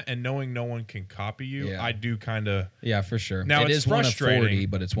knowing and knowing no one can copy you, Yeah. I do kind of. Yeah, for sure. Now, it it's is one of frustrating. 40,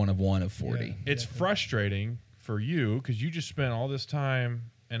 but it's one of 40. Yeah. It's frustrating for you because you just spent all this time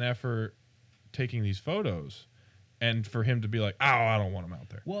and effort taking these photos, and for him to be like, "Oh, I don't want them out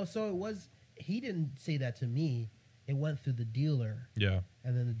there." Well, so it was. He didn't say that to me. It went through the dealer, Yeah.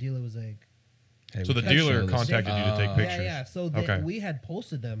 and then the dealer was like, Hey, So we the can't dealer show this. contacted you to take pictures. Yeah, yeah. So Okay. we had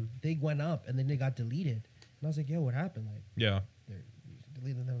posted them. They went up, and then they got deleted. And I was like, "Yo, what happened?" Like, Yeah. they're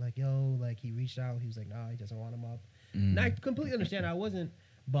deleted. They're like, "Yo, like he reached out. He was like, nah, he doesn't want them up." Mm. And I completely understand. I wasn't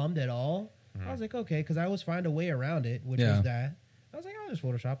bummed at all. I was like, okay, because I always find a way around it, which Yeah. was that. I was like, I'll just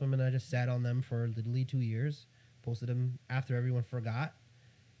Photoshop them, and I just sat on them for literally 2 years. Posted them after everyone forgot,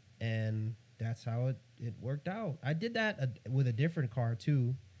 and that's how it worked out. I did that with a different car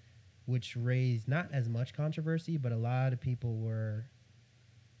too, which raised not as much controversy, but a lot of people were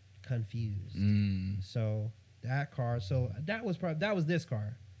confused. Mm. So that car. So that was this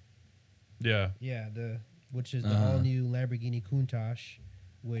car. Yeah. Yeah, which is the all new Lamborghini Countach,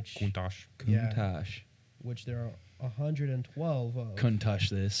 which Countach. Yeah. Countach. which there are 112 of. Couldn't touch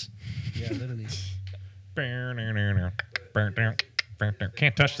this. Yeah, literally.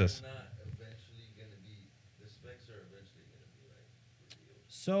 Can't touch this. Not eventually gonna be. The specs are eventually gonna be like revealed.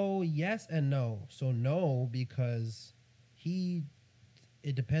 So yes and no. So no, because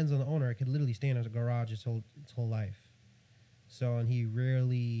it depends on the owner. It could literally stay in a garage its whole life. So, and he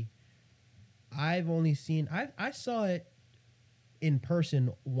rarely. I've only seen. I saw it in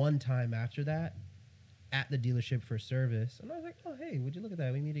person one time after that, at the dealership for service, and I was like, oh hey, would you look at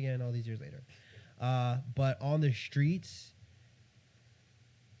that? We meet again all these years later. But on the streets,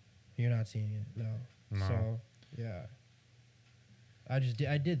 you're not seeing it. No. No. So yeah. I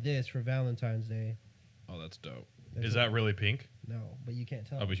did this for Valentine's Day. Oh, that's dope. That's Is it. that really pink? No, but you can't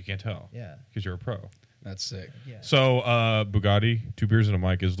tell. Oh, but you can't tell. Yeah. Because you're a pro. That's sick. Yeah. So, Bugatti, Two Beers and a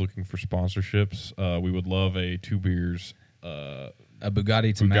Mic is looking for sponsorships. We would love a Two Beers. A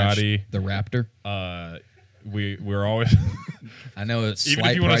Bugatti to match Bugatti. the Raptor. We're always I know it's even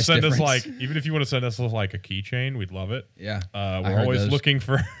slight if you want to price send us difference. even if you want to send us like a keychain, we'd love it. Yeah. I We're heard always those- looking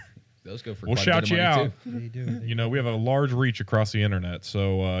for. Those go for We'll quite a shout bit you of money, out. too. They do. You know, we have a large reach across the internet,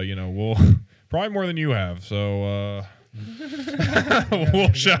 so we'll probably more than you have. So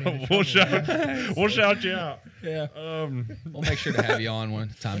we'll shout you out. Yeah. Um, We'll make sure to have you on one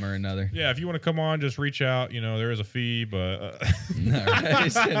time or another. yeah, if you want to come on, just reach out. You know, there is a fee, but No,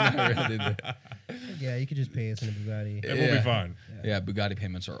 right? Not really. Yeah, you could just pay us in a Bugatti. it will be fine. Yeah, Bugatti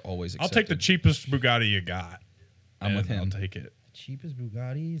payments are always I'll accepted. take the cheapest Bugatti you got. I'm with and him. I'll take it. The cheapest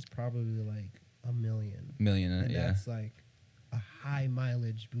Bugatti is probably like $1 million. million in it, And yeah. that's like a high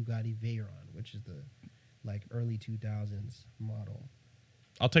mileage Bugatti Veyron, which is the like early 2000s model.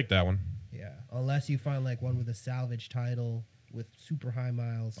 I'll take that one. Yeah, unless you find like one with a salvage title with super high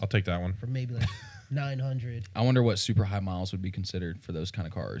miles I'll take that one. for maybe like 900, I wonder what super high miles would be considered for those kind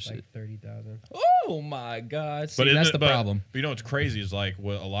of cars. like 30,000. Oh my God! See, But that's isn't the it- problem. But you know what's crazy is like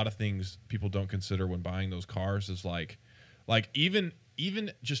what a lot of things people don't consider when buying those cars is like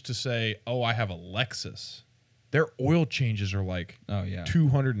even just to say, oh, I have a Lexus, their oil changes are like Oh yeah, The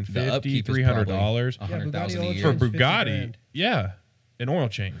 $250, upkeep is $300 probably Yeah, $100,000 Bugatti a oil year. for change. 50 Bugatti. grand. Yeah, an oil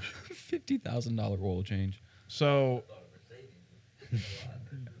change. $50,000 oil change. So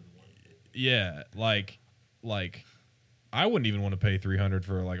yeah, like I wouldn't even want to pay $300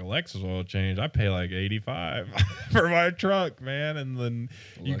 for like a Lexus oil change. I pay like $85 for my truck, man, and then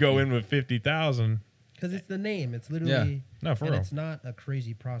you go Lucky. in with $50,000. Because it's the name. It's literally. No, for and real. it's not a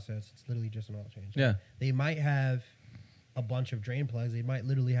crazy process. It's literally just an oil change. Yeah, They might have a bunch of drain plugs. They might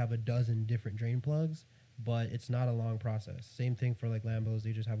literally have a dozen different drain plugs, but it's not a long process. Same thing for like Lambos.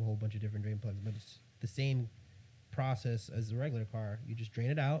 They just have a whole bunch of different drain plugs, but it's the same process as a regular car. You just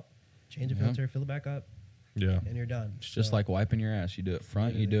drain it out, change the Yeah. filter, fill it back up, Yeah. and you're done. it's just So, like wiping your ass. You do it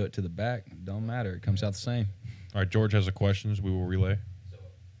front, you do it to the back. Don't matter. It comes out the same. All right, George has a questions. We will relay. So,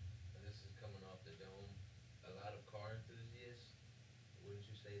 and this is coming off the dome. A lot of car enthusiasts, wouldn't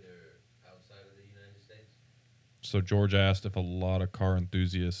you say they're outside of the United States? So George asked if a lot of car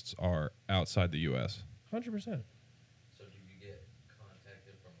enthusiasts are outside the U.S. 100%. So do you get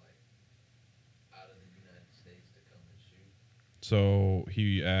contacted from like out of the United States to come and shoot? So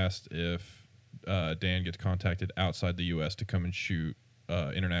he asked if Dan gets contacted outside the U.S. to come and shoot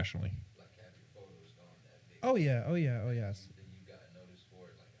internationally. Like have your photos gone that big? Oh yeah. Oh yeah. Oh yes. Then you got noticed for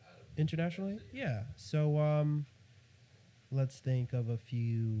it like out of Internationally, yeah. So let's think of a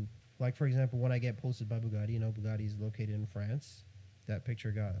few. Like for example, when I get posted by Bugatti, you know, Bugatti is located in France. That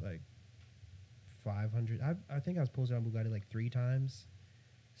picture got like 500. I think I was posted on Bugatti like 3 times.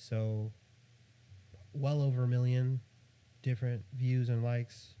 So well over 1 million different views and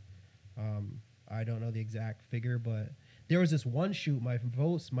likes. I don't know the exact figure, but there was this one shoot, my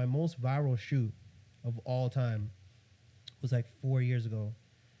most viral shoot of all time was like 4 years ago.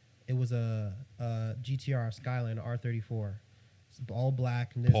 It was a GTR Skyline R34. It's all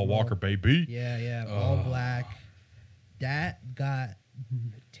black. Paul Walker, baby. Yeah, all black. That got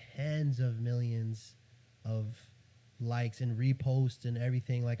tens of millions of likes and reposts and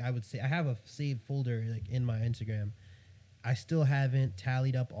everything. Like I would say, I have a saved folder like in my Instagram. I still haven't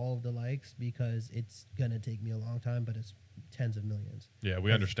tallied up all of the likes because it's gonna take me a long time, but it's tens of millions. Yeah,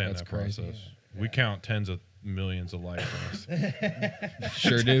 we understand that's that crazy. process. We count tens of millions of likes on us.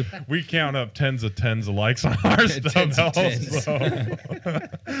 Sure do. We count up tens of likes on our stuff. Tens of tens. also.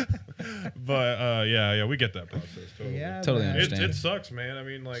 But yeah, we get that process. Totally. Yeah, Totally man. understand. It sucks, man. I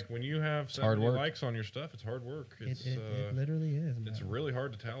mean, like when you have hard 70 work. likes on your stuff, it's hard work. It literally is. Man. It's really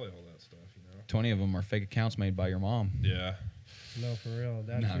hard to tally all that stuff, you know. 20 of them are fake accounts made by your mom. Yeah. No, for real.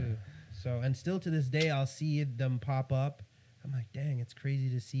 That No. too. So, and still to this day, I'll see them pop up. I'm like, dang, it's crazy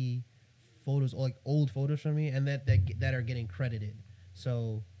to see photos, like old photos from me, and that are getting credited.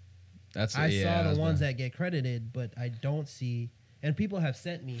 So I saw the ones that get credited, but I don't see. And people have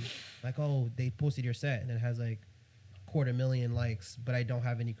sent me like, oh, they posted your set, and it has like 250,000 likes, but I don't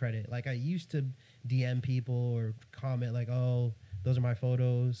have any credit. Like I used to DM people or comment like, oh, those are my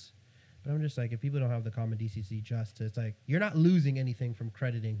photos. But I'm just like, if people don't have the common DCC justice, it's like you're not losing anything from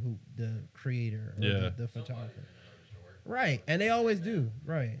crediting who the creator or the photographer. Right, and they always do.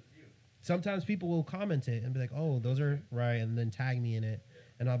 Right. Sometimes people will comment it and be like, oh, those are right, and then tag me in it,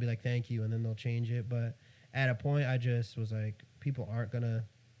 and I'll be like, thank you, and then they'll change it. But at a point, I just was like, people aren't gonna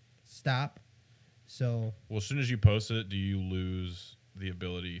stop. So, Well, as soon as you post it, do you lose the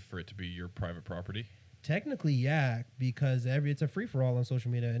ability for it to be your private property? technically, yeah, because it's a free for all on social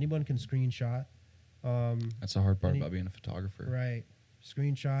media. Anyone can screenshot. That's the hard part about being a photographer. Right.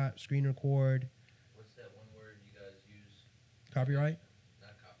 Screenshot, screen record, What's that one word you guys use? copyright,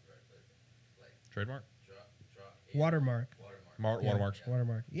 Not copyright, but like Trademark? drop watermark. watermark. Yeah, Watermarks.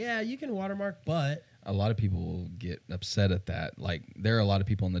 Watermark. Yeah, you can watermark, but A lot of people will get upset at that. Like there are a lot of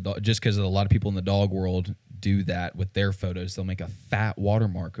people in the dog, just because a lot of people in the dog world do that with their photos. They'll make a fat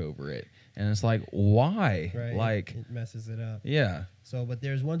watermark over it, and it's like, why? right, Like, it messes it up. yeah, So, but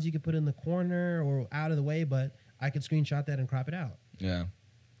there's ones you could put in the corner or out of the way, but I could screenshot that and crop it out. yeah,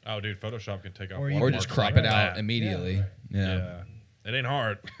 Oh, dude, Photoshop can take out Or you or watermarks just crop like it out that. immediately. Yeah. Yeah. It ain't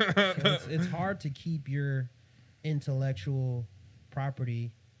hard. So it's hard to keep your intellectual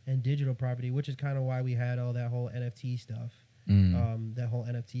property and digital property, which is kind of why we had all that whole NFT stuff, that whole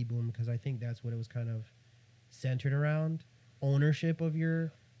NFT boom, because I think that's what it was kind of centered around, ownership of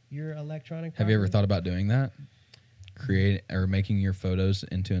your electronic property. Have you ever thought about doing that? Create or making your photos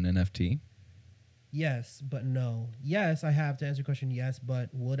into an NFT? Yes, but no. Yes, I have, to answer your question. Yes, but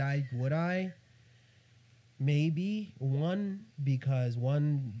would I? Maybe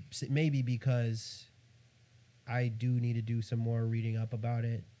because I do need to do some more reading up about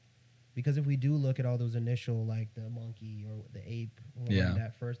it. Because if we do look at all those initial, like the monkey or the ape, or Yeah.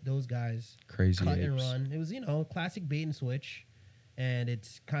 that first, those guys Crazy cut apes. and run. It was, classic bait and switch, and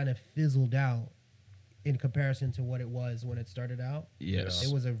it's kind of fizzled out in comparison to what it was when it started out. Yes.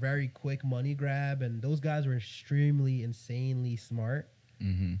 It was a very quick money grab, and those guys were extremely, insanely smart.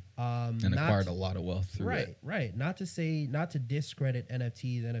 Mm-hmm. And acquired a lot of wealth through it. Right. Not to discredit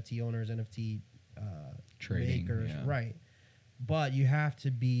NFTs, NFT owners, NFT Trading, makers. yeah. Right. But you have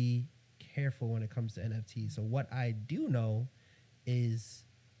to be careful when it comes to NFTs. So what I do know is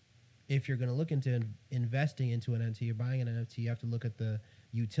if you're going to look into investing into an NFT or buying an NFT, you have to look at the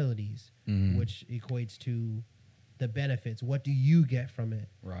utilities, Mhm. which equates to the benefits. What do you get from it?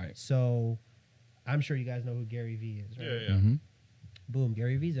 Right. So I'm sure you guys know who Gary Vee is, right? Yeah. Mm-hmm. Boom,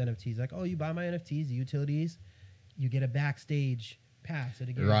 Gary Vee's NFTs. Like, oh, you buy my NFTs, the utilities, you get a backstage pass at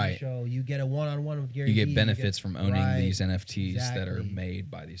a Gary Vee Right. show. You get a one-on-one with Gary You Vee. get benefits from owning Right. these NFTs that are Exactly.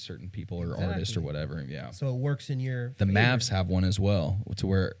 made by these certain people or artists or Exactly. whatever. Yeah. So it works in your The favor. Mavs have one as well, to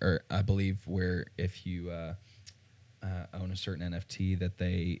where, or I believe, where if you own a certain NFT,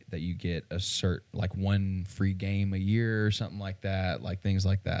 that you get like one free game a year or something like that, like things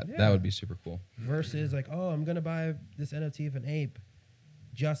like that. Yeah. That would be super cool. Versus like, oh, I'm gonna buy this NFT of an ape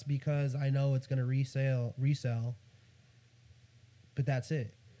just because I know it's gonna resell, but that's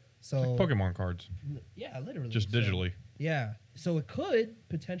it. So Like Pokemon cards, yeah, literally, just So- digitally. Yeah. So it could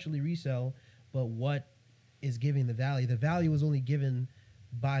potentially resell, but what is giving the value? The value is only given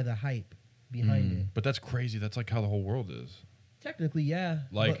by the hype behind it. But that's crazy. That's like how the whole world is. Technically, yeah.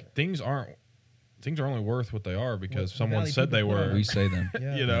 Like things are only worth what they are because What someone value said they people put were. on We say them. but,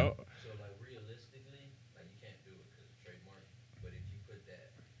 yeah. You know. So like realistically, like you can't do it because of trademark. But if you put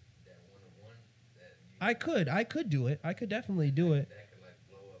that one-on-one, that you I could do it. I could definitely do it. that could like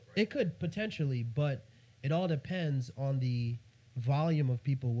blow up. Right? It could potentially, but it all depends on the volume of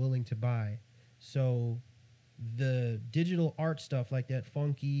people willing to buy. So the digital art stuff, like that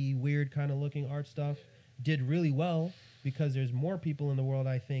funky, weird kind of looking art stuff, did really well because there's more people in the world,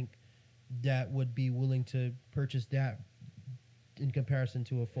 I think, that would be willing to purchase that in comparison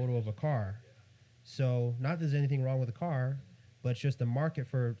to a photo of a car. So not that there's anything wrong with a car, but it's just the market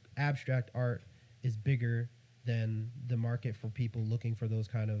for abstract art is bigger than the market for people looking for those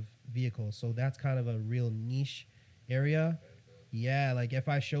kind of vehicles. So that's kind of a real niche area. Yeah, like if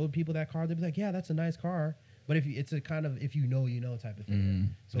I showed people that car, they'd be like, yeah, that's a nice car. But it's a kind of if you know type of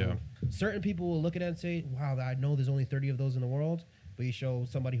thing. So Yeah. certain people will look at it and say, wow, I know there's only 30 of those in the world. But you show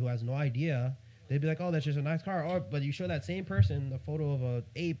somebody who has no idea, they'd be like, oh, that's just a nice car. Or but you show that same person a photo of an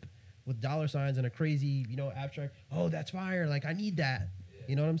ape with dollar signs and a crazy, abstract. Oh, that's fire! Like I need that.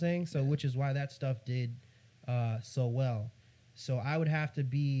 You know what I'm saying? So, which is why that stuff did so well. So I would have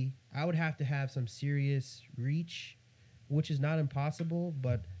to have some serious reach, which is not impossible.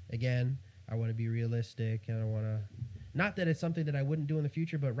 But again, I want to be realistic, and I want to. Not that it's something that I wouldn't do in the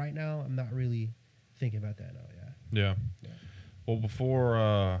future, but right now I'm not really thinking about that now. Yeah. Yeah. Well,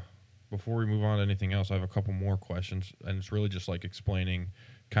 before we move on to anything else, I have a couple more questions, and it's really just like explaining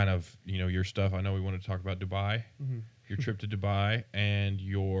kind of your stuff. I know we wanted to talk about Dubai, your trip to Dubai, and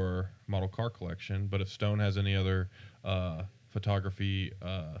your model car collection. But if Stone has any other photography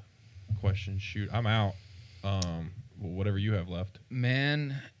questions, shoot, I'm out. Whatever you have left.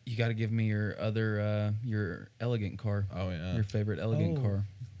 Man, you got to give me your other your elegant car. Oh yeah, Your favorite elegant car.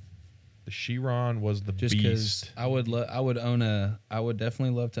 the Chiron was the Just because beast. I would definitely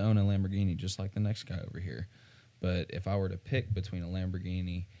love to own a Lamborghini, just like the next guy over here. But if I were to pick between a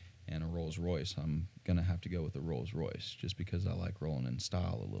Lamborghini and a Rolls Royce, I'm gonna have to go with the Rolls Royce, just because I like rolling in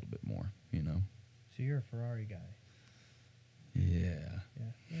style a little bit more. So you're a Ferrari guy. Yeah.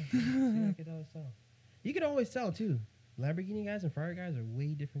 Yeah. See, I could always tell. You could always tell too. Lamborghini guys and Ferrari guys are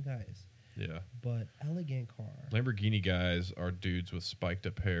way different guys. Yeah. But elegant car. Lamborghini guys are dudes with spiked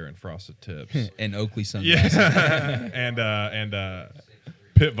up hair and frosted tips. And Oakley sunglasses. Yeah. and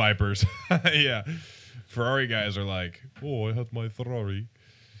pit vipers. Yeah. Ferrari guys are like, oh, I have my Ferrari.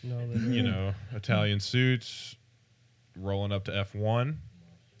 No, literally. Italian suits, rolling up to F1.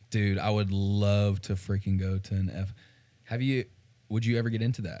 Dude, I would love to freaking go to an F. Would you ever get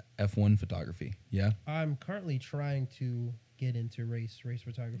into that F1 photography? Yeah. I'm currently trying to get into race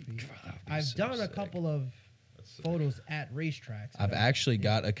photography. That'd be I've so done a sick. couple of photos at racetracks. I've actually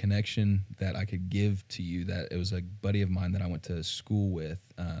got a connection that I could give to you. That it was a buddy of mine that I went to school with.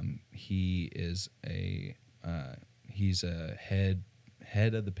 He's a head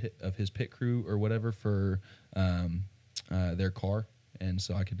of the pit of his pit crew or whatever for their car, and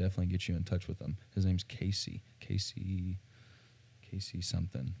so I could definitely get you in touch with him. His name's Casey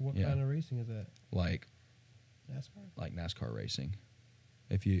something. What Yeah. kind of racing is that? Like NASCAR? NASCAR racing,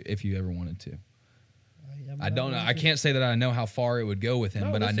 if you ever wanted to. I'm I don't know. not I into- can't say that I know how far it would go with him,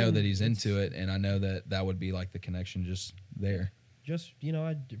 No, but I know listen, that he's it's- into it, and I know that would be like the connection just there. Just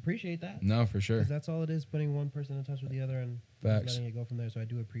I appreciate that. No, for sure. Because that's all it is, putting one person in touch with the other and Facts. letting it go from there. So I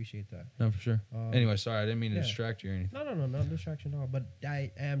do appreciate that. No, for sure. Anyway, sorry, I didn't mean to yeah. distract you or anything. No distraction at all. But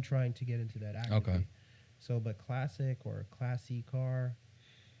I am trying to get into that actively. Okay. So, but classic or classy car,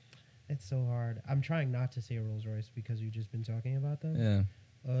 it's so hard. I'm trying not to say Rolls Royce because we've just been talking about them.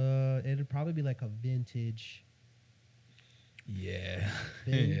 Yeah. It'd probably be like a vintage. Yeah.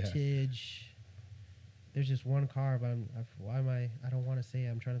 Vintage. There's just one car, but I don't want to say it.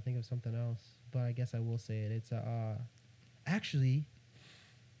 I'm trying to think of something else, but I guess I will say it. It's actually,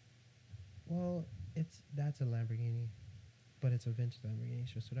 well, that's a Lamborghini, but it's a vintage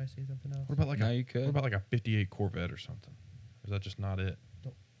Lamborghini. So should I say something else? What about No, you could. What about like a 58 Corvette or something? Or is that just not it?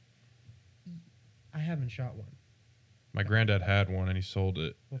 I haven't shot one. My granddad had one and he sold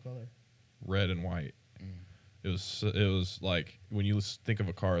it What color? red and white. It was like when you think of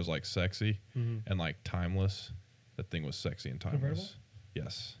a car as like sexy and like timeless, that thing was sexy and timeless. Convertible?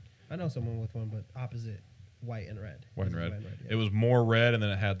 Yes. I know someone with one, but opposite, white and red. White and This is red. yeah. It was more red, and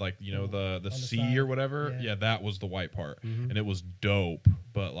then it had like the On the C side. or whatever. Yeah. Yeah, that was the white part, Mhm. and it was dope.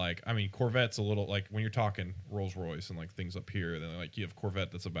 But like, I mean, Corvette's a little like when you're talking Rolls Royce and like things up here. Then like you have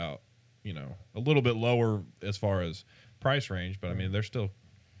Corvette that's about a little bit lower as far as price range, but I mean they're still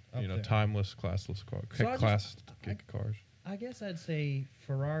Up there. timeless, classless So I cars. I guess I'd say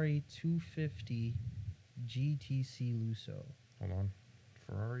Ferrari 250 GTC Lusso. Hold on,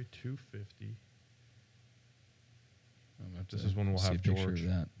 Ferrari 250. I'm gonna have This to is when we'll see have a picture George. of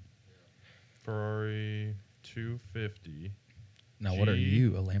that. Ferrari 250. Now, what are G-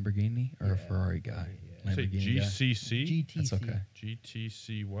 you, a Lamborghini or a Yeah, Ferrari guy? yeah. Say Lamborghini guy? GCC. GTC That's okay.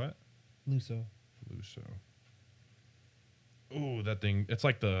 GTC what? Lusso. Lusso. Ooh, that thing. It's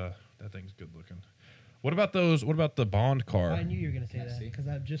like that thing's good looking. What about those? What about the Bond car? I knew you were gonna say Can I that see? because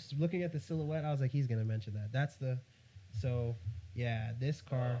I'm just looking at the silhouette. I was like, he's gonna mention that. That's the. So, yeah, this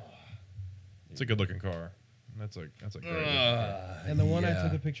car It's a good looking car. That's a great looking car. and the one I yeah.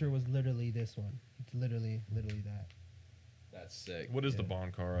 took a picture was literally this one. It's literally that. That's sick. What is the Yeah.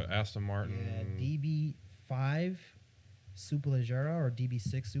 Bond car? Aston Martin. Yeah, DB5 Superleggera or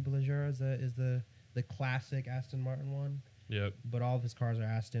DB6 Superleggera is the classic Aston Martin one. Yep. But all of his cars are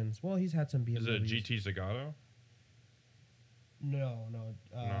Astons. Well, he's had some BMWs. Is it a GT Zagato? No, not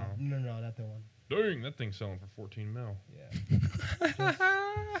that one. Dang, that thing's selling for 14 mil. Yeah.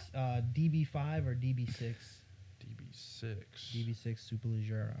 DB5 or DB6. DB6. DB6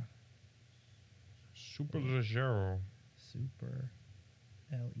 Superleggera. Super Leggero. Super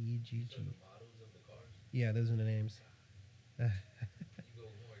LEGG. These are the models of the cars. Yeah, those are the names. You go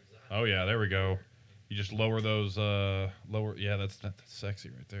more exotic. Oh yeah, there we go. You just lower those yeah, that's sexy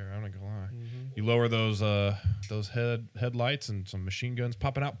right there. I'm not gonna lie. You lower those headlights and some machine guns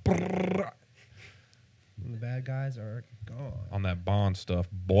popping out And the bad guys are gone. on that Bond stuff,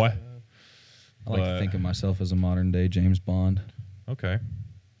 boy. I like to think of myself as a modern day James Bond. Okay.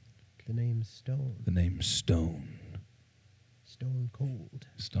 The name's Stone. The name's Stone. Stone Cold.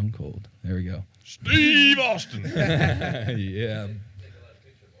 Stone Cold. There we go. Steve Austin. Yeah. Take a lot of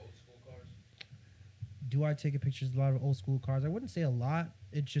pictures of old school cars. Do I take pictures of a lot of old school cars? I wouldn't say a lot.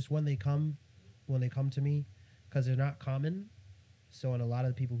 It's just when they come to me, because they're not common. So, and a lot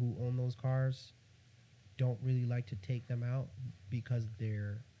of the people who own those cars don't really like to take them out because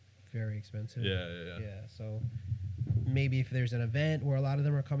they're very expensive. Yeah. So maybe if there's an event where a lot of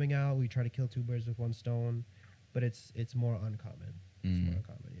them are coming out, we try to kill two birds with one stone. But it's more uncommon. It's more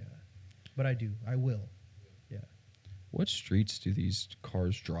uncommon, yeah. But I will. Yeah. What streets do these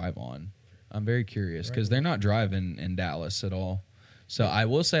cars drive on? I'm very curious because Right. they're not driving in Dallas at all. So I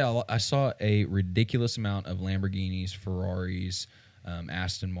will say I saw a ridiculous amount of Lamborghinis, Ferraris,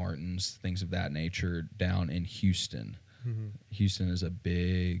 Aston Martins, things of that nature down in Houston. Houston is a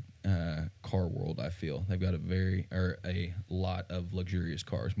big car world, I feel. They've got a lot of luxurious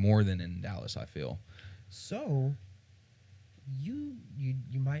cars, more than in Dallas, I feel. So you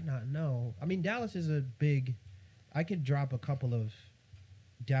might not know. I mean, Dallas is a big. I could drop a couple of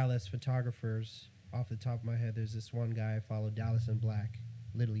Dallas photographers off the top of my head. There's this one guy I follow, Dallas in Black,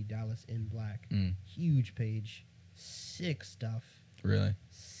 literally Dallas in Black. Huge page, sick stuff, Really?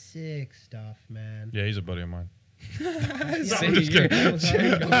 man. Yeah, he's a buddy of mine. I'm just kidding.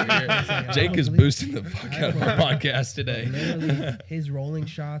 Jake is boosting the fuck out of our podcast today. Literally, his rolling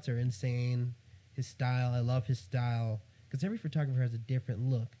shots are insane. His style, I love his style because every photographer has a different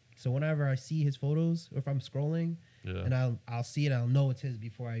look. So whenever I see his photos, or if I'm scrolling, Yeah. and I'll see it, I'll know it's his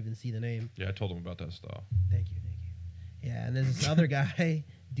before I even see the name. Yeah, I told him about that stuff. Thank you. Yeah, and there's this other guy,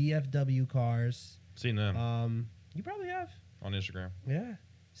 DFW Cars. Seen them You probably have. on Instagram. Yeah.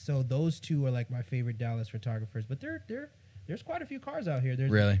 So those two are like my favorite Dallas photographers. But there's quite a few cars out here.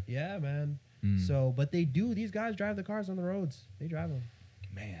 Really? Yeah, man. So, but these guys drive the cars on the roads. They drive them.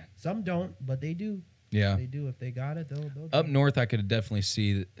 Man. Some don't, but they do. Yeah. They do. If they got it, they'll Up north, I could definitely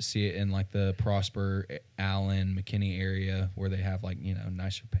see it in like the Prosper, Allen, McKinney area where they have like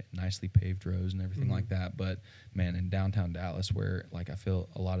nicely paved roads and everything like that. But man, in downtown Dallas, where like I feel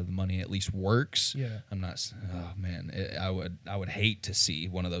a lot of the money at least works. Yeah. I'm not. Oh man, I would hate to see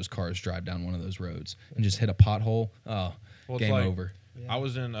one of those cars drive down one of those roads and just hit a pothole. Oh, Well, it's game like- over. Yeah.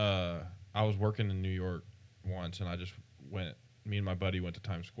 I was working in New York once, and I just went. Me and my buddy went to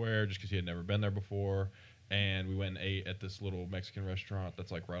Times Square just because he had never been there before, and we went and ate at this little Mexican restaurant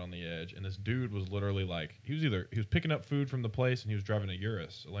that's like right on the edge. And this dude was literally like, he was picking up food from the place, and he was driving a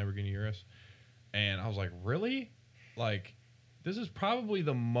Lamborghini Urus, and I was like, really? Like, this is probably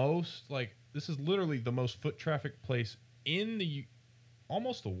this is literally the most foot traffic place in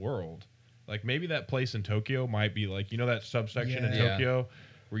almost the world. Like maybe that place in Tokyo might be like, that subsection in Yeah. Tokyo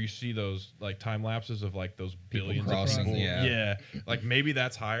where you see those like time lapses of like those billions crossing, of people. yeah. Like maybe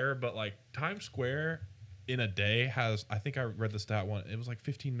that's higher, but like Times Square in a day has, I think I read the stat one, it was like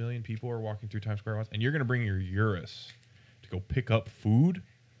 15 million people are walking through Times Square once, and you're going to bring your Urus to go pick up food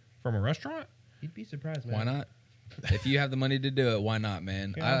from a restaurant? You'd be surprised, man. Why not? If you have the money to do it, why not,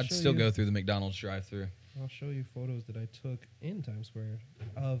 man? Yeah, I'll I'd show still you. go through the McDonald's drive-through. I'll show you photos that I took in Times Square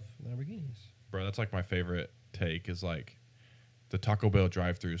of Lamborghinis. Bro, that's like my favorite take is like the Taco Bell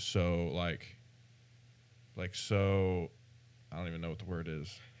drive-thru is so like so, I don't even know what the word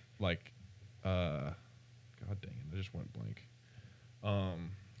is. Like, God dang it, I just went blank. I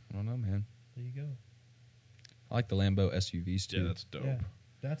don't know, man. There you go. I like the Lambo SUVs too. Yeah, that's dope. Yeah,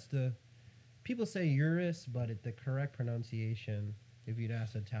 that's the. People say Urus, but the correct pronunciation, if you'd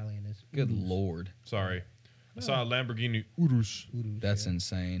ask Italian, is Good Urus. lord, Sorry. I saw a Lamborghini Urus Urus, that's yeah.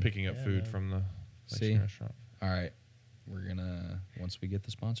 insane. picking up Yeah, food man. from the See? Mexican restaurant. All right, we're gonna once we get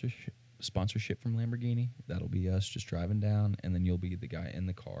the sponsorship from Lamborghini, that'll be us just driving down, and then you'll be the guy in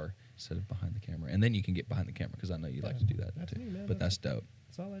the car instead of behind the camera, and then you can get behind the camera because I know you like to do that That's too. me, man. But that's dope.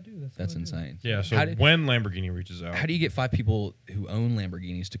 That's all I do. That's all I do. insane. Yeah, so How did- when Lamborghini reaches out, How do you get 5 people who own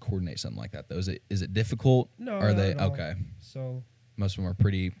Lamborghinis to coordinate something like that? Though, is it difficult? No, Are not they at all. okay? So Most of them are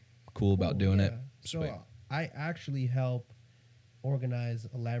pretty cool about doing it. So Sweet. I actually help organize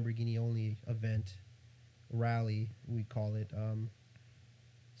a Lamborghini only event, rally we call it.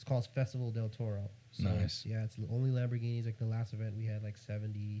 It's called Festival del Toro. So Nice. Yeah, it's only Lamborghinis. Like the last event, we had like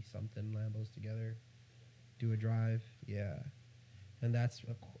 70 something Lambos together. do a drive. Yeah, and that's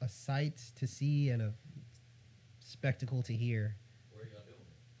a sight to see and a spectacle to hear. Where are y'all doing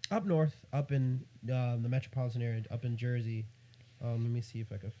it? Up north, up in the metropolitan area, up in Jersey. Let me see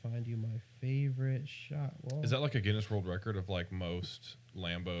if I can find you my favorite shot. Whoa. Is that like a Guinness World Record of like most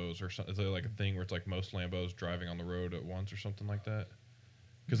Lambos or something? Is there like a thing where it's like most Lambos driving on the road at once or something like that?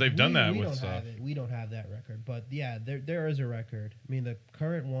 Because they've done that we with don't stuff. Have it. We don't have that record, but yeah, there is a record. I mean, the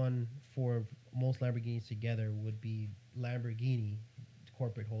current one for most Lamborghinis together would be Lamborghini.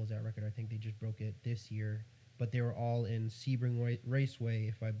 Corporate holds that record. I think they just broke it this year, but they were all in Sebring Raceway,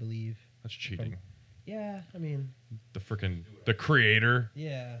 if I believe. That's cheating. Yeah, I mean, The creator.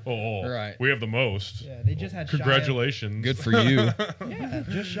 yeah, Oh, Right. We have the most. yeah. They just had Congratulations. Good for you. yeah,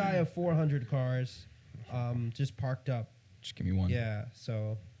 just shy of 400 cars, just parked up. Just give me one. Yeah,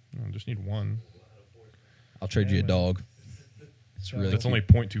 so I just need one. I'll trade you a dog. It's So- really That's cute. only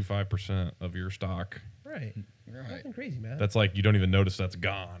 0.25% of your stock. right, Right. nothing crazy, man. That's like you don't even notice that's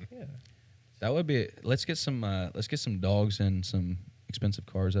gone. yeah. That would be. Let's get some dogs and some expensive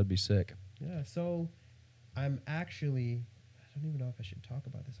cars. That'd be sick. Yeah, so I'm actually, I don't even know if I should talk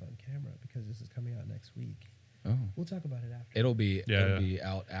about this on camera because this is coming out next week. Oh, We'll talk about it after. it'll be Yeah. be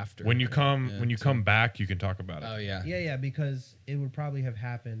out after. When you come Yeah, so- come back, you can talk about Oh it yeah. Yeah, because it would probably have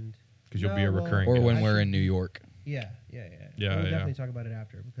happened. because you'll be a No, well- recurring. Or guest. when I we're should- in New York, Yeah. Yeah, We'll yeah. definitely talk about it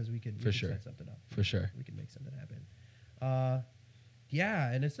after because we could For sure. set something up. for sure. We can make something happen.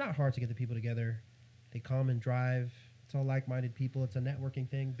 Yeah, and it's not hard to get the people together. They come and drive. It's all like-minded people. It's a networking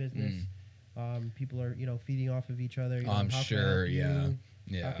thing, business. People are, feeding off of each other. You know, I'm how can I sure, help you?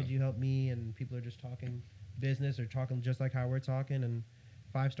 yeah. How Yeah. could you help me? And people are just talking business or talking just like how we're talking. And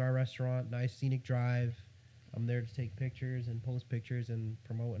 5-star restaurant, nice scenic drive. I'm there to take pictures and post pictures and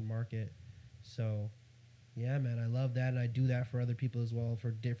promote and market. So, yeah, man, I love that. And I do that for other people as well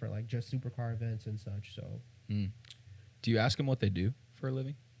for different, like just supercar events and such. So, Do you ask them what they do for a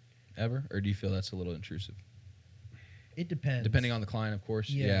living, ever, or do you feel that's a little intrusive? it depends. Depending on the client, of course.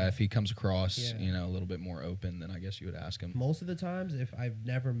 Yeah. Yeah. If he comes across, Yeah. a little bit more open, then I guess you would ask him. Most of the times, if I've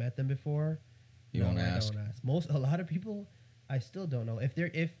never met them before, You won't ask. I don't ask. A lot of people, I still don't know if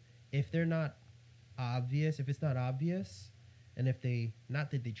they're not obvious. If it's not obvious, and if they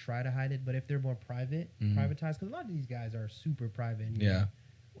not that they try to hide it, but if they're more private, Mhm. privatized, because a lot of these guys are super private. And Yeah.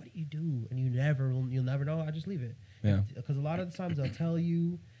 what do you do? And you'll never know. I just leave it. Yeah. Because a lot of the times they'll tell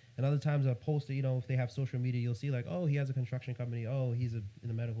you, and other times they'll post it. If they have social media, you'll see like, oh, he has a construction company. Oh, he's in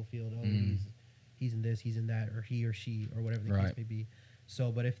the medical field. Oh, he's in this, he's in that, or he or she, or whatever the Right. case may be.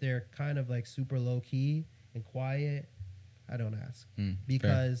 So, but if they're kind of like super low key and quiet, I don't ask Fair.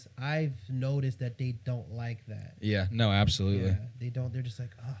 because I've noticed that they don't like that. Yeah. No, absolutely. Yeah, they don't. They're just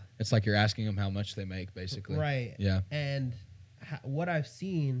like, oh, It's like you're asking them how much they make, basically. right. Yeah. And what I've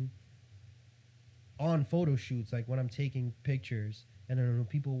seen on photo shoots, like when I'm taking pictures, and then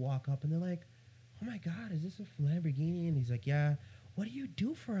people walk up and they're like, "Oh my God, is this a Lamborghini?" And he's like, "Yeah." What do you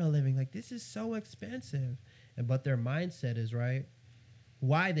do for a living? Like, this is so expensive. But their mindset is right.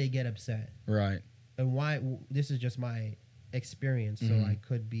 Why they get upset Right. and why this is just my experience, so it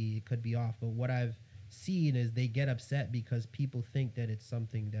could be off. But what I've seen is they get upset because people think that it's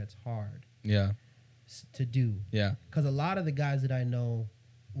something that's hard Yeah. to do. Yeah. Because a lot of the guys that I know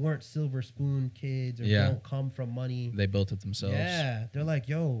weren't silver spoon kids or Yeah. don't come from money. They built it themselves. Yeah, they're like,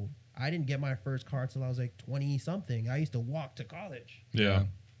 yo, I didn't get my first car till I was like 20 something. I used to walk to college. Yeah.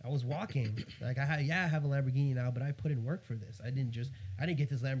 I was walking. Like I have a Lamborghini now, but I put in work for this. I didn't get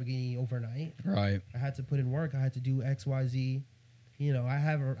this Lamborghini overnight. Right. I had to put in work. I had to do X, Y, Z.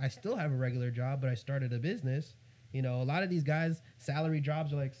 I still have a regular job, but I started a business. A lot of these guys' salary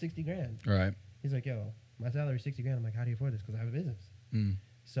jobs are like 60 grand. Right. He's like, yo, my salary is 60 grand. I'm like, how do you afford this? Because I have a business. Mm.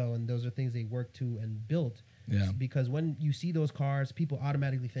 So, and those are things they work to and built. Yeah. Because when you see those cars, people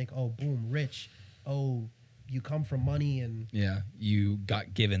automatically think, oh, boom, rich. Oh, you come from money and Yeah. You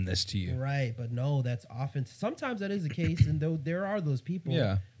got given this to you. right. But no, that's often, sometimes that is the case. And though there are those people.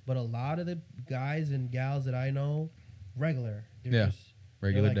 Yeah. But a lot of the guys and gals that I know, regular. They're Yeah. just,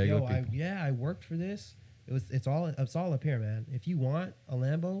 Regular, they're like, degular yo, people. I worked for this. It's all up here, man. If you want a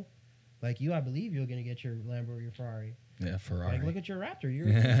Lambo, like you, I believe you're gonna get your Lambo or your Ferrari. Yeah. Ferrari. Like, look at your Raptor.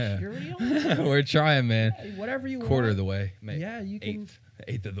 Yeah. You're already on it. We're trying, man. Yeah, whatever you Quarter want. of the way. Mate. Yeah, you can.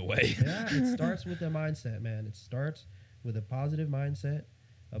 Eighth of the way. Yeah, it starts with the mindset, man. It starts with a positive mindset,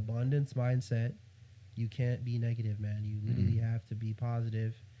 abundance mindset. You can't be negative, man. You literally have to be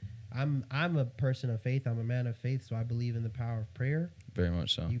positive. I'm a person of faith. I'm a man of faith, so I believe in the power of prayer. Very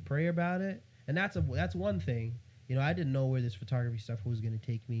much so. You pray about it, and that's one thing. I didn't know where this photography stuff was going to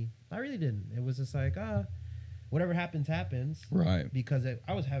take me. I really didn't. It was just like, whatever happens, happens. Right. Because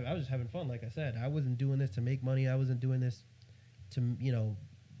I was just having fun. Like I said, I wasn't doing this to make money. I wasn't doing this to,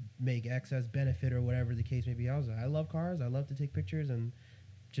 make excess benefit or whatever the case may be. I love cars. I love to take pictures and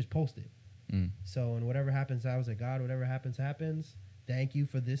just post it. So, and whatever happens, I was like, God, whatever happens, happens. Thank you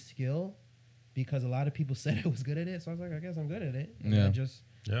for this skill, because a lot of people said I was good at it. So I was like, I guess I'm good at it. And I just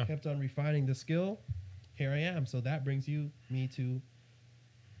kept on refining the skill. Here I am. So that brings me to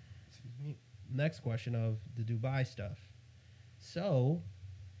next question of the Dubai stuff. So,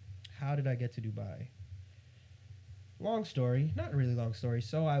 how did I get to Dubai? Long story, not really long story.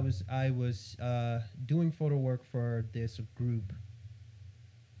 So I was doing photo work for this group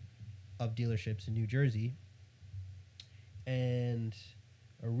of dealerships in New Jersey, and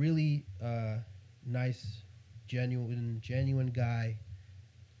a really nice, genuine guy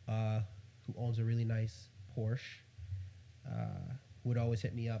who owns a really nice Porsche would always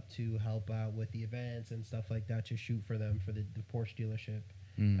hit me up to help out with the events and stuff like that, to shoot for them for the Porsche dealership,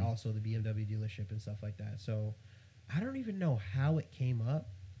 also the BMW dealership and stuff like that. So I don't even know how it came up.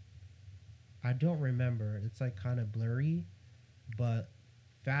 I don't remember. It's like kind of blurry, but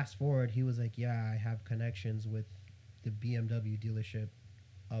fast forward, he was like, yeah, I have connections with the BMW dealership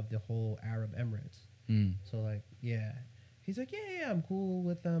of the whole Arab Emirates. So like, yeah. He's like, yeah, I'm cool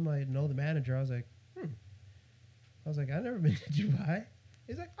with them. I know the manager. I was like, I've never been to Dubai.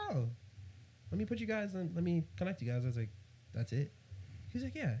 He's like, oh, let me put you guys on, let me connect you guys. I was like, that's it? He's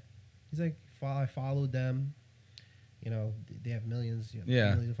like, yeah. He's like, I followed them. They have millions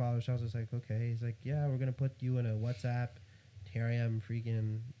of followers. So I was just like, okay. He's like, yeah, we're going to put you in a WhatsApp. Here I am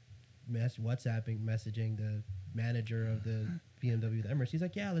freaking messaging the manager of the BMW, the Emirates. He's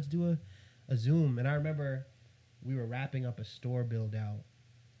like, yeah, let's do a Zoom. And I remember we were wrapping up a store build out,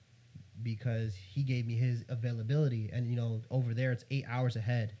 because he gave me his availability. And, over there it's 8 hours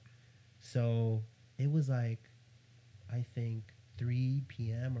ahead. So it was like, I think 3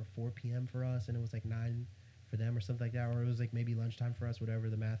 p.m. or 4 p.m. for us. And it was like 9 for them or something like that. Or it was like maybe lunchtime for us, whatever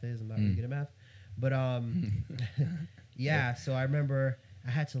the math is. I'm not really good at math. But yeah, so I remember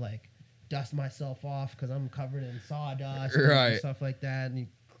I had to like dust myself off because I'm covered in sawdust and stuff like that. And he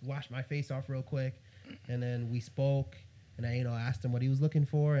washed my face off real quick. And then we spoke, and I, asked him what he was looking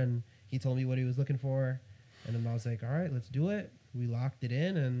for, and he told me what he was looking for. And then I was like, all right, let's do it. We locked it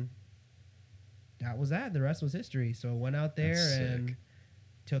in, and that was that. The rest was history. So I went out there and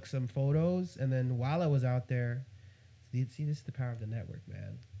took some photos. And then while I was out there, see, this is the power of the network,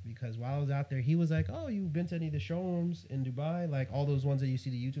 man. Because while I was out there, he was like, oh, you've been to any of the showrooms in Dubai? Like all those ones that you see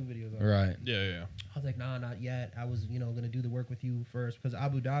the YouTube videos on. Right. Yeah. I was like, nah, not yet. I was, going to do the work with you first. Because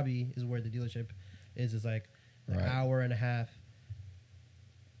Abu Dhabi is where the dealership is. It's like an hour and a half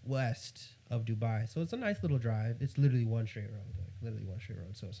west of Dubai. So it's a nice little drive. It's literally one straight road.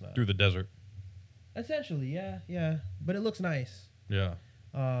 So it's not. Through the desert. Essentially, yeah. But it looks nice. Yeah.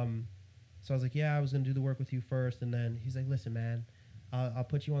 So I was like, yeah, I was going to do the work with you first. And then he's like, listen, man, I'll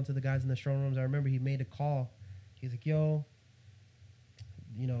put you onto the guys in the showrooms. I remember he made a call. He's like, yo,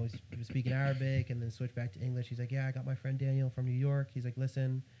 he was speaking Arabic and then switched back to English. He's like, yeah, I got my friend Daniel from New York. He's like,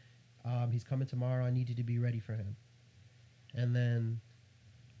 listen, he's coming tomorrow. I need you to be ready for him. And then,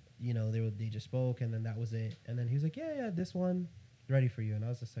 they just spoke, and then that was it. And then he was like, yeah, this one, ready for you. And I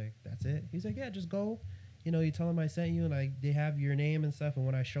was just like, that's it? He's like, yeah, just go. You tell them I sent you, and they have your name and stuff. And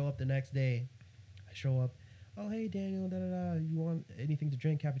when I show up the next day, oh, hey, Daniel, da-da-da, you want anything to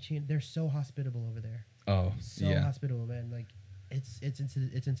drink, cappuccino? They're so hospitable over there. Oh, so hospitable, man. Like, it's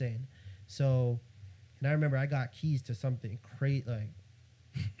insane. So, and I remember I got keys to something great, like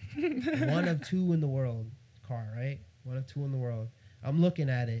one of two in the world car, right? One of two in the world. I'm looking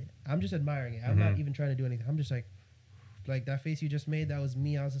at it. I'm just admiring it. I'm not even trying to do anything. I'm just like that face you just made, that was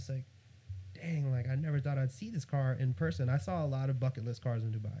me. I was just like, dang, like I never thought I'd see this car in person. I saw a lot of bucket list cars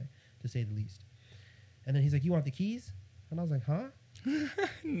in Dubai, to say the least. And then he's like, you want the keys? And I was like, huh?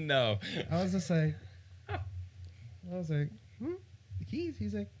 No. I was just like, the keys?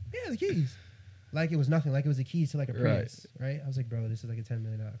 He's like, yeah, the keys. Like it was nothing. Like it was the keys to like a Prius, right? I was like, bro, this is like a $10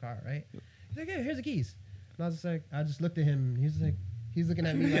 million car, right? He's like, yeah, here's the keys. And I was just like, I just looked at him. He's like, he's looking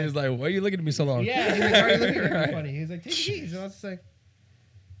at me like. He's like, why are you looking at me so long? Yeah, he's like, why are you looking at me funny? He's like, take the keys. And I was just like,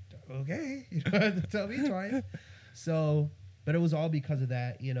 okay. You don't have to tell me twice. So, but it was all because of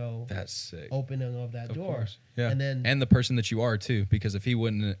that, That's sick. Opening of that door. Course. Yeah. And the person that you are too, because if he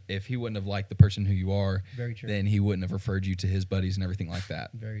wouldn't have liked the person who you are, very true, then he wouldn't have referred you to his buddies and everything like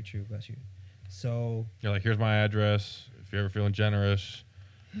that. Very true, bless you. So you're like, here's my address. If you're ever feeling generous,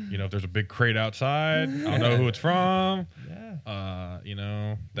 if there's a big crate outside, I'll know who it's from. Yeah.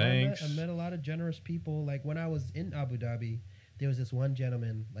 Thanks. I met a lot of generous people. Like when I was in Abu Dhabi, there was this one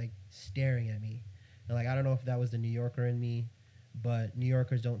gentleman like staring at me. And like I don't know if that was the New Yorker in me, but New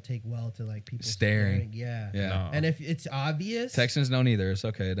Yorkers don't take well to like people Staring. Yeah. Yeah. No. And if it's obvious, Texans don't either. It's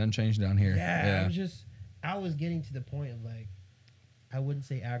okay. It doesn't change down here. yeah. I was getting to the point of like, I wouldn't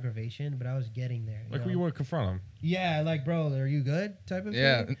say aggravation, but I was getting there. Like, know? you want to confront him. Yeah, like, bro, are you good? Type of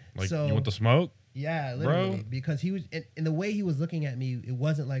Yeah. thing. Like, So- you want the smoke? Yeah, Bro. literally. Because he was, and the way he was looking at me, it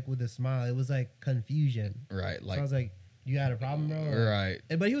wasn't like with a smile. It was like confusion. Right. So Like, I was like, you had a problem, bro? right.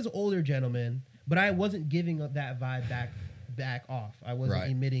 But he was an older gentleman, but I wasn't giving up that vibe back off. I wasn't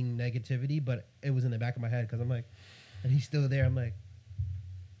Right. emitting negativity, but it was in the back of my head because I'm like, and he's still there. I'm like,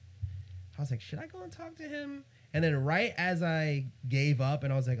 I was like, should I go and talk to him? And then right as I gave up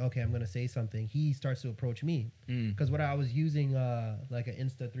and I was like, okay, I'm going to say something, he starts to approach me. Because what I was using like an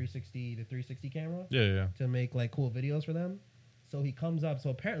Insta 360 to 360 camera Yeah. to make like cool videos for them. So he comes up. So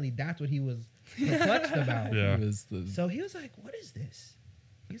apparently that's what he was perplexed about. Yeah. It was the- So he was like, what is this?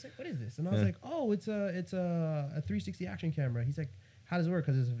 He was like, what is this? And I was Yeah. like, oh, it's a 360 action camera. He's like, how does it work?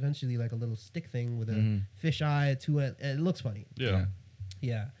 Because it's eventually like a little stick thing with a Mhm. fish eye to it. And it looks funny. Yeah.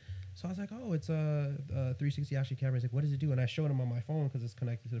 Yeah. So I was like, oh, it's a 360 action camera. He's like, what does it do? And I showed him on my phone because it's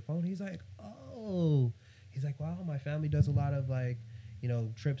connected to the phone. He's like, oh. He's like, wow, my family does a lot of like, you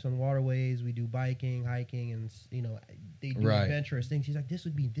know, trips on waterways. We do biking, hiking, and you know, they do Right. adventurous things. He's like, this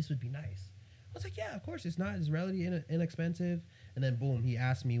would be nice. I was like, yeah, of course, it's not. It's relatively inexpensive. And then boom, he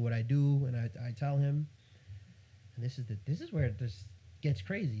asked me what I do, and I tell him. And this is where this gets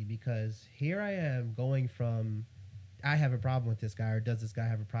crazy because here I am going from, I have a problem with this guy, or does this guy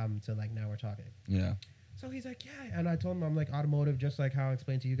have a problem, to like now we're talking. Yeah. So he's like, yeah. And I told him I'm like automotive, just like how I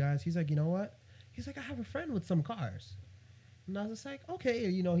explained to you guys. He's like, you know what? He's like, I have a friend with some cars. And I was just like, okay.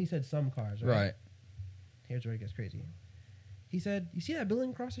 You know, he said some cars, right? Right. Here's where it gets crazy. He said, you see that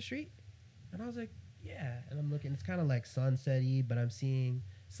building across the street? And I was like, yeah. And I'm looking, it's kind of like sunset-y, but I'm seeing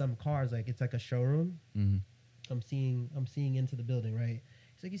some cars, like it's like a showroom. Mm-hmm. I'm seeing into the building, right?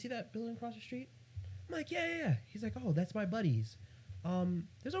 He's like, you see that building across the street? I'm like, yeah. He's like, oh, that's my buddy's.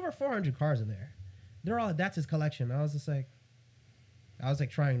 There's over 400 cars in there. That's his collection. I was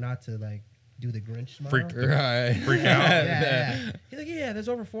trying not to like do the Grinch smile. Freak Right. Freak out. Yeah. He's like, yeah, there's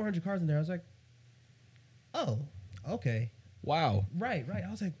over 400 cars in there. I was like, oh, okay. Wow. Right. I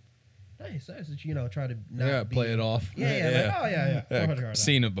was like, nice. You know, try to not be, play it off. Yeah. Like, oh, yeah. 400 cars.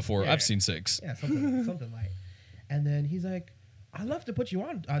 Seen it before. Yeah, I've yeah. seen 6. Yeah, something like. And then he's like, I'd love to put you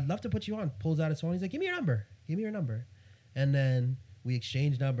on. Pulls out his phone. He's like, give me your number. And then we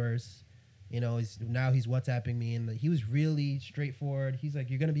exchanged numbers. You know, he's WhatsApping me, and he was really straightforward. He's like,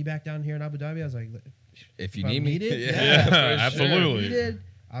 you're going to be back down here in Abu Dhabi? I was like, If you if I'm need me. needed, Yeah, for absolutely. needed,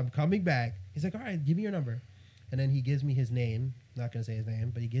 I'm coming back. He's like, all right, give me your number. And then he gives me his name. Not going to say his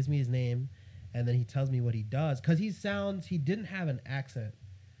name, but he gives me his name. And then he tells me what he does. Because he didn't have an accent,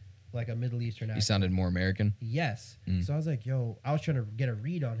 like a Middle Eastern accent. He sounded more American. Yes. Mm. So I was like, yo, I was trying to get a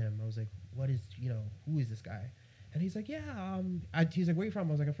read on him. I was like, who is this guy? And he's like, yeah, he's like, where you from?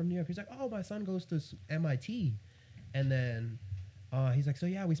 I was like, I'm from New York. He's like, oh, my son goes to MIT. And then he's like, so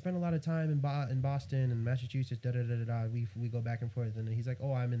yeah, we spend a lot of time in Boston and Massachusetts, da-da-da-da-da. We go back and forth. And then he's like,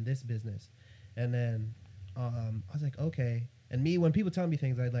 oh, I'm in this business. And then I was like, okay. And me, when people tell me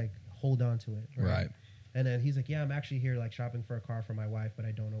things, I like hold on to it. Right. And then he's like, yeah, I'm actually here like shopping for a car for my wife, but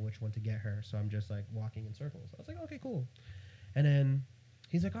I don't know which one to get her. So I'm just like walking in circles. I was like, okay, cool. And then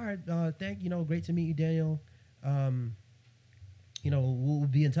he's like, all right, great to meet you, Daniel. We'll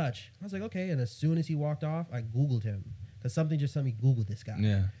be in touch. I was like, okay. And as soon as he walked off, I Googled him because something just told me Google this guy.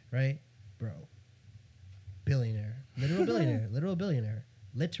 Yeah. Right? Bro. Billionaire. Literal billionaire.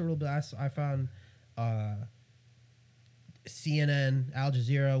 I found CNN, Al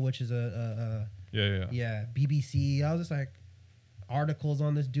Jazeera, which is Yeah. BBC. I was just like, articles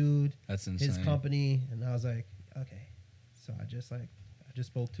on this dude, That's insane. his company, and I was like, okay. So I just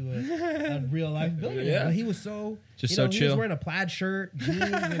spoke to a real life billionaire. Yeah. But he was so Just he so was chill. wearing a plaid shirt, jeans,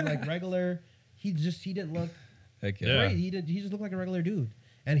 and like regular. He didn't look Heck Yeah. yeah. great. He just looked like a regular dude,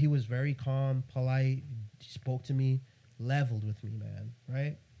 and he was very calm, polite. He spoke to me, leveled with me, man.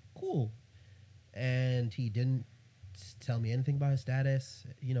 Right? Cool. And he didn't tell me anything about his status.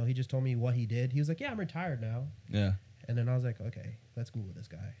 You know, he just told me what he did. He was like, yeah, I'm retired now. Yeah. And then I was like, okay, let's Google this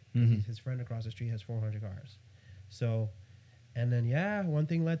guy. 'Cause Mhm. his friend across the street has 400 cars. So, and then, yeah, one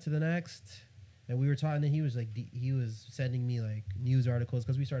thing led to the next. And we were talking, and he was like, he was sending me like news articles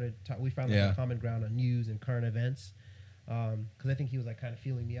because we found like Yeah. a common ground on news and current events. Because I think he was like kind of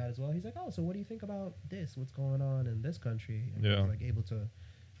feeling me out as well. He's like, oh, so what do you think about this? What's going on in this country? And I Yeah. was like able to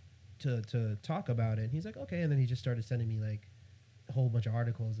talk about it. And he's like, okay. And then he just started sending me like a whole bunch of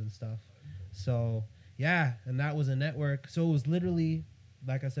articles and stuff. So yeah, and that was a network. So it was literally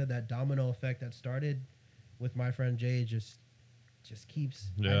like I said, that domino effect that started with my friend Jay just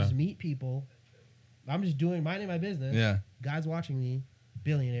keeps. I Yeah. just meet people. I'm just minding my business. Yeah. Guys watching me,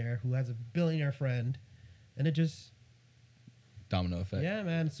 billionaire who has a billionaire friend, and it just Domino effect. yeah,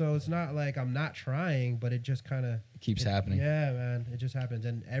 man. So it's not like I'm not trying, but it just kind of Keeps happening. Yeah, man. It just happens,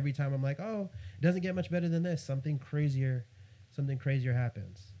 and every time I'm like, oh, it doesn't get much better than this. Something crazier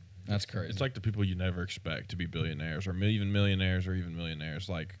happens. That's crazy. It's like the people you never expect to be billionaires or even millionaires or even millionaires.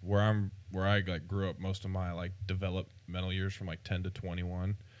 Like where I like grew up, most of my like developmental years from like 10 to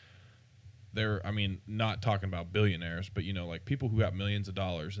 21. I mean, not talking about billionaires, but you know, like people who got millions of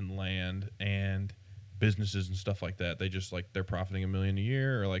dollars in land and businesses and stuff like that. They just like they're profiting $1 million a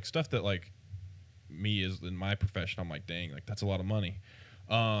year or like stuff that like me is in my profession. I'm like, dang, like that's a lot of money.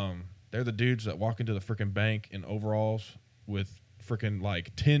 They're the dudes that walk into the freaking bank in overalls with freaking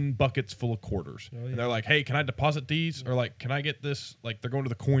like 10 buckets full of quarters. Oh, yeah. And they're like, hey, can I deposit these? Or like, can I get this? Like they're going to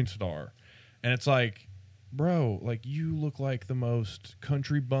the Coinstar. And it's like, bro, like you look like the most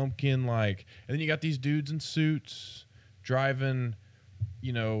country bumpkin, like, and then you got these dudes in suits driving,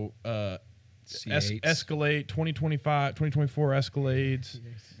 you know, C8s. Escalade 2024 Escalades,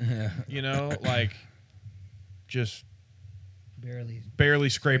 Yeah. you know, like just Barely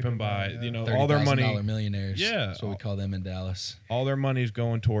scraping by, yeah. you know, all their money, $30,000 millionaires. Yeah. That's what we call them in Dallas. all their money's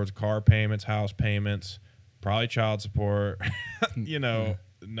going towards car payments, house payments, probably child support, you know,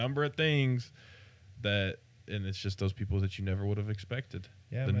 a number of things that, and it's just those people that you never would have expected.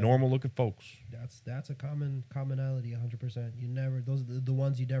 Yeah, the man. normal looking folks. That's a commonality, 100%. You never those are the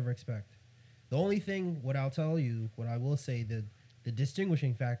ones you never expect. The only thing, what I will say, the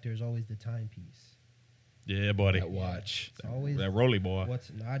distinguishing factor is always the timepiece. Yeah, buddy. That watch. It's always That Rolly boy.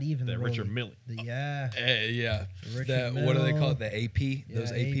 what's not even That the Richard Rollie. Millie. Yeah. Richard That, what do they call Mill. it? The AP? Yeah,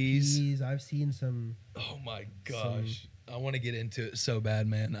 Those APs? I've seen some. Oh my gosh. I want to get into it so bad,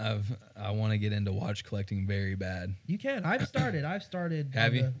 man. I want to get into watch collecting very bad. You can. I've started.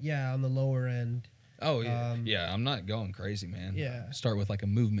 Have you? On the lower end. Oh yeah. Um, I'm not going crazy, man. Yeah. Start with like a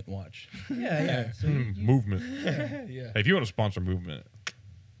movement watch. Yeah. So you, Movement. Yeah. Hey, if you want to sponsor Movement,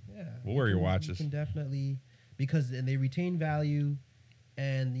 yeah. We'll wear your You watches. can definitely, because and they retain value,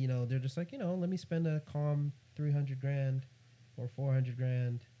 and you know they're just like, you know, let me spend a calm $300,000 or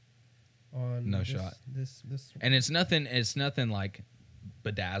 $400,000 on No this, shot. This And it's nothing like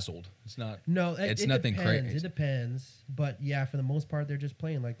bedazzled. It's not. no, it's it nothing depends. crazy. It depends, but yeah, for the most part, they're just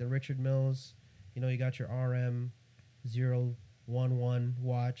plain like the Richard Mills. You know, you got your RM 011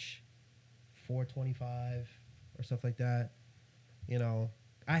 watch, 425 or stuff like that. You know,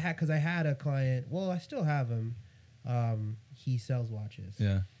 I had a client. Well, I still have him. He sells watches.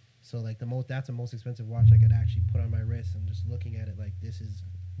 Yeah. So like that's the most expensive watch I could actually put on my wrist. I'm just looking at it like this is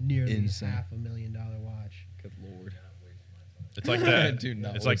nearly Insane. $500,000 watch. Good lord. it's like that. Dude,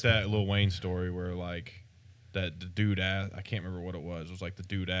 not it's like waste that Lil Wayne story where like that the dude asked. I can't remember what it was. It was like the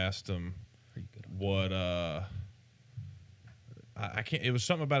dude asked him Pretty good. what I can't. It was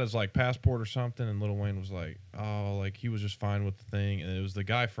something about his like passport or something, and Lil Wayne was like, "Oh, like he was just fine with the thing." And it was the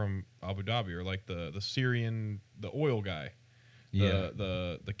guy from Abu Dhabi, or like the Syrian, the oil guy, Yeah.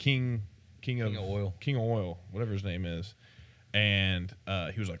 the king of oil, whatever his name is. And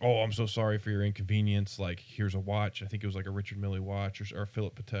he was like, "Oh, I'm so sorry for your inconvenience. Like, here's a watch. I think it was like a Richard Mille watch or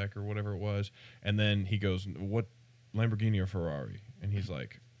Philip Patek or whatever it was." And then he goes, "What, Lamborghini or Ferrari?" And he's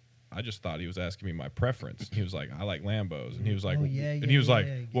like, I just thought he was asking me my preference. He was like, I like Lambos. And he was like, Oh, yeah, and yeah, he was yeah, like,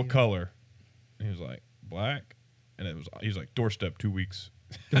 yeah, what yeah. color? And he was like, black. And he was like, doorstep 2 weeks.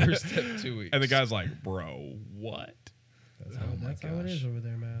 Doorstep 2 weeks. And the guy's like, bro, what? That's, Oh how, my that's how it gosh. is over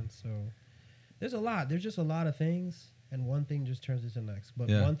there, man. So there's a lot. There's just a lot of things, and one thing just turns into the next. But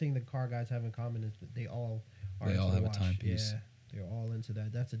Yeah. one thing the car guys have in common is that they all are They into all the have a watch. timepiece. Yeah, they're all into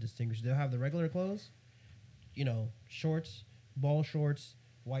that. That's a distinguished. They'll have the regular clothes, you know, shorts, ball shorts,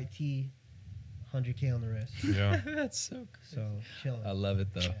 white tee, 100K on the wrist. Yeah, That's so cool. So chilling. I love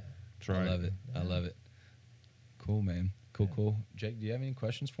it though. Yeah. that's right. I love it. I love it. Cool, man. Cool. Jake, do you have any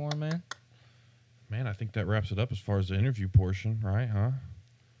questions for him, man? Man, I think that wraps it up as far as the interview portion, right? Huh?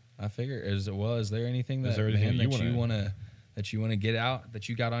 I figure is there anything Is that there anything man, that you that you wanna get out, that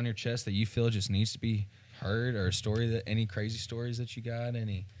you got on your chest that you feel just needs to be heard, or a story that any crazy stories that you got?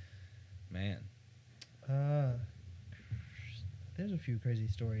 Any man. There's a few crazy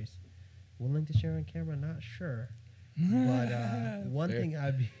stories. Willing to share on camera? Not sure. But one Fair. thing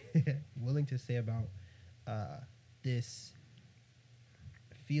I'd be willing to say about this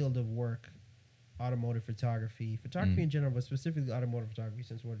field of work, automotive photography in general, but specifically automotive photography,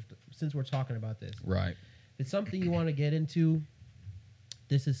 since we're talking about this. Right. If it's something you want to get into,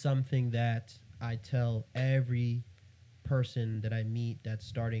 this is something that I tell every person that I meet that's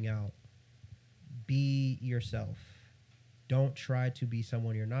starting out, be yourself. Don't try to be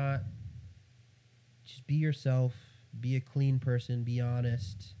someone you're not. Just be yourself. Be a clean person. Be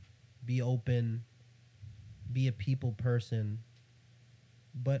honest. Be open. Be a people person.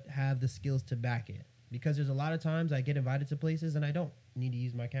 But have the skills to back it. Because there's a lot of times I get invited to places and I don't need to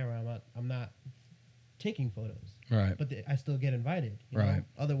use my camera. I'm not taking photos. Right. But I still get invited. You Right. know?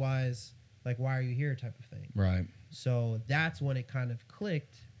 Otherwise, like, why are you here type of thing. Right. So that's when it kind of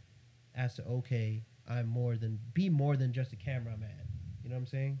clicked as to, okay, be more than just a cameraman. You know what I'm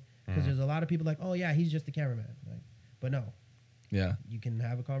saying? Because there's a lot of people like, oh yeah, he's just a cameraman. Like, but no, Yeah. you can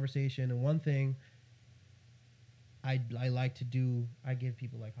have a conversation. And one thing I like to do, I give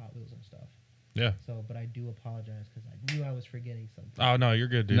people like Hot Wheels and stuff. Yeah. So, but I do apologize because I knew I was forgetting something. Oh no, you're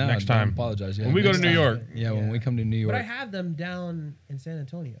good, dude. No, Next don't time. apologize. Yeah. When we go Next to New time. York. Yeah, when we come to New York. But I have them down in San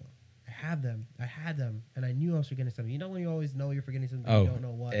Antonio. I had them, and I knew I was forgetting something. You know when you always know you're forgetting something, you don't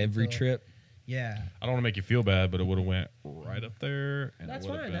know what. Every until- trip. Yeah. I don't want to make you feel bad, but it would have went right up there, and That's it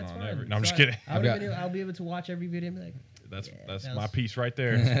would have fine. been That's on fine. every. No, I'm So just kidding. I'll be able to watch every video and be like, That's yeah, that's that my was- piece right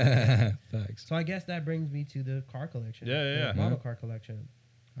there. Thanks. so I guess that brings me to the car collection. Yeah. The model car collection.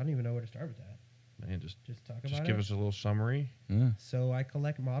 I don't even know where to start with that. Man, just Talk about just it. give us a little summary. Yeah. So I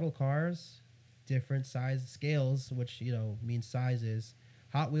collect model cars, different size scales, which, means sizes.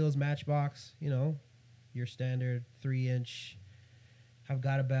 Hot Wheels, Matchbox, your standard 3-inch. I've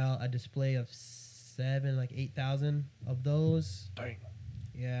got about a display of 8,000 of those. Dang.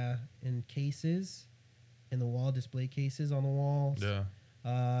 Yeah, in cases, in the wall, display cases on the walls. Yeah.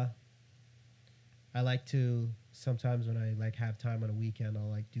 I like to, sometimes when I have time on a weekend,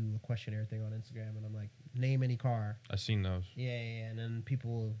 I'll do a questionnaire thing on Instagram, and I'm like, name any car. I've seen those. Yeah, and then people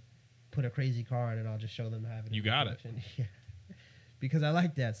will put a crazy car, and then I'll just show them having it. You in the got it. collection. Yeah. Because I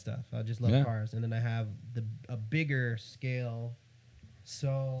like that stuff. I just love Yeah. cars. And then I have a bigger scale.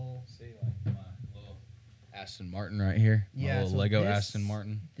 So See, like my little Aston Martin right here. My Yeah, little so Lego this- Aston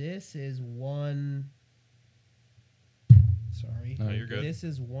Martin. this is one. Sorry. No, you're good. This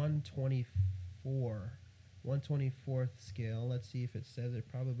is 124. 124th scale. Let's see if it says it.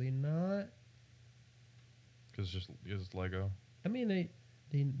 Probably not. Because it's Lego. I mean, they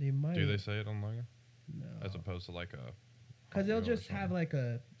might. Do they say it on Lego No. as opposed to like a? Because they'll Hot Wheel or just have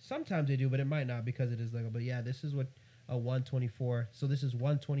something? sometimes they do, but it might not because it is Lego. But yeah, this is what a 124. So this is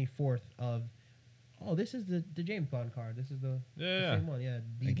 124th of. Oh, this is the James Bond car. This is the same one. Yeah,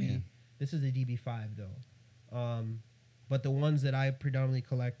 DB. Again. This is the DB5 though. But the ones that I predominantly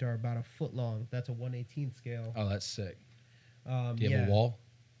collect are about a foot long. That's a 1/18 scale. Oh, that's sick. Do Do you have a wall?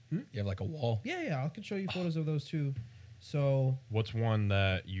 Hmm? You have like a wall? Yeah, I can show you photos of those too. So What's one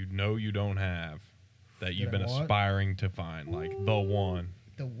that you don't have that you've That I been want? aspiring to find? Like the one.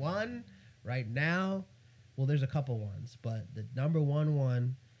 the one right now, well, there's a couple ones, but the number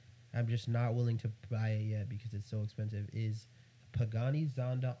one, I'm just not willing to buy it yet because it's so expensive, is Pagani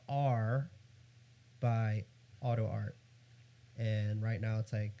Zonda R by Auto Art. And right now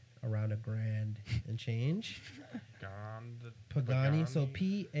it's like around $1,000 and change. Pagani, so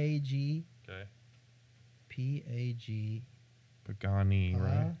P-A-G, Okay. P-A-G, Pagani,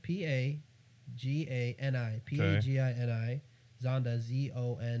 right? P-A-G-A-N-I, P-A-G-I-N-I, Zonda,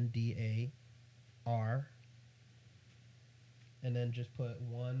 Z-O-N-D-A-R, and then just put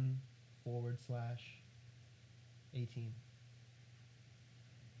 1/18.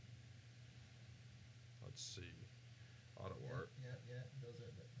 Let's see. Auto art. Yeah,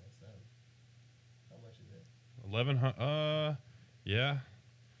 that's them. How much is it? 1100. Yeah.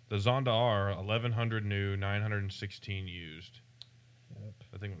 The Zonda R, 1100 new, 916 used. Yep.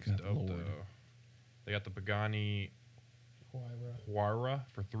 I think it's Good dope Lord. though. They got the Pagani Huayra. Huayra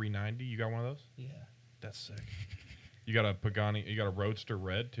for 390. You got one of those? Yeah. That's sick. You got a Pagani. You got a Roadster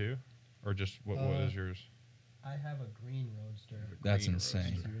red too, or just what is yours? I have a green Roadster. That's Green insane.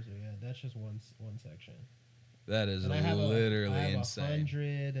 Roadster. Seriously, yeah, that's just one section. That is And I have literally I have insane.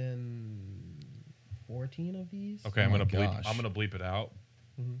 114 of these. Okay, Oh I'm my gonna bleep. gosh. I'm gonna bleep it out.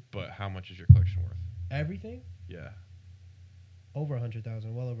 Mhm. But how much is your collection worth? Everything Yeah. over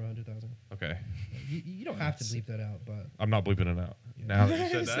 100,000, well over 100,000. Okay. You don't have to bleep that out, but I'm not bleeping it out. Yeah. Now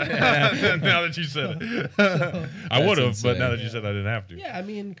that you said that. Now that you said it. I would have, but now that you said I didn't have to. yeah, I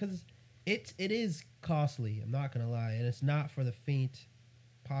mean, because it is costly. I'm not gonna lie, and it's not for the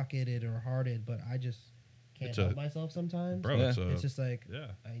faint-pocketed or hearted. But I just can't It's help myself sometimes. Bro, Yeah. It's just like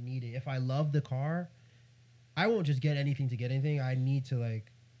yeah. I need it. If I love the car, I won't just get anything to get anything. I need to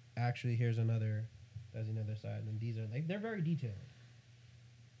actually. There's another side, and these are they're very detailed.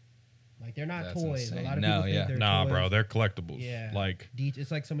 Like they're not That's toys. insane. A lot of No, people think yeah. they're Nah, toys. bro, they're collectibles. Yeah. Like, It's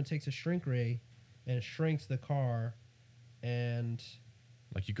like someone takes a shrink ray and shrinks the car and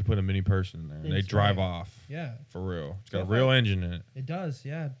Like you could put a mini person in there, and they It's drive right. off yeah, for real. It's So got a if real I- engine in it. it does.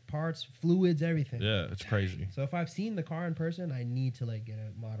 Yeah, parts, fluids, everything. Yeah, it's crazy. So if I've seen the car in person, I need to like get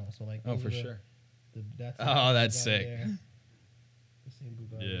a model. So like, Oh, those for are the- sure. that's Oh, that's Bugatti sick. there. The same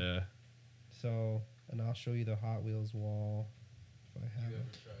Bugatti. Yeah. So, and I'll show you the Hot Wheels wall if I have You it. ever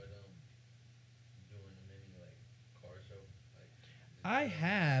tried doing a mini like car show? Like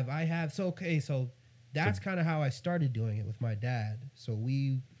I have. So okay, so that's kind of how I started doing it with my dad. So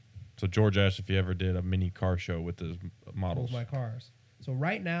we So George asked if he ever did a mini car show with his with models. my cars. So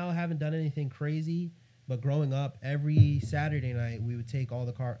right now, I haven't done anything crazy. But growing up, every Saturday night we would take all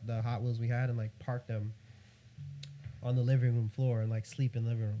the Hot Wheels we had and like park them on the living room floor and like sleep in the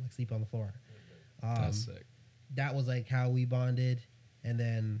living room, like sleep on the floor. That's sick. That was like how we bonded, and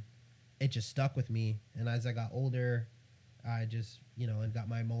then it just stuck with me. And as I got older, I just and got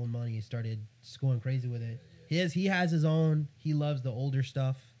my own money and started just going crazy with it. He has his own. He loves the older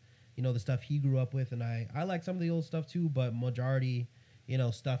stuff, the stuff he grew up with, and I like some of the old stuff too, but majority,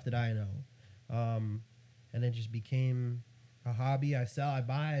 stuff that I know. And it just became a hobby. I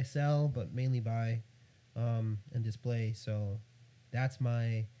buy, I sell, but mainly buy and display. So that's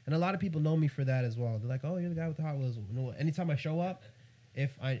and a lot of people know me for that as well. They're like, oh, you're the guy with the Hot Wheels. Anytime I show up,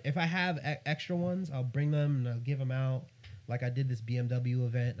 if I have extra ones, I'll bring them and I'll give them out. Like I did this BMW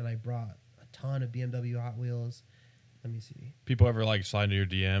event and I brought a ton of BMW Hot Wheels. Let me see. People ever like slide into your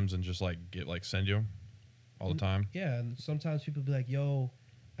DMs and just like send you 'em all the time? Yeah, and sometimes people be like, yo,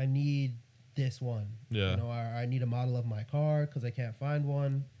 I need this one. Yeah. Or I need a model of my car because I can't find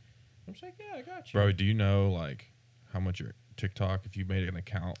one. I'm just like, yeah, I got you. Bro, do you know like how much your TikTok, if you made an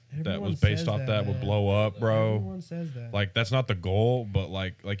account that Everyone was based says off that, would man. blow up, bro? Everyone says that. Like that's not the goal, but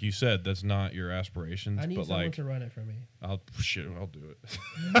like you said, that's not your aspirations. I need but someone like, to run it for me. I'll do it,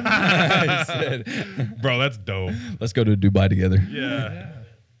 He said, bro. That's dope. let's go to Dubai together. Yeah.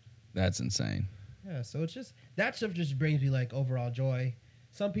 That's insane. Yeah, so it's just that stuff just brings me like overall joy.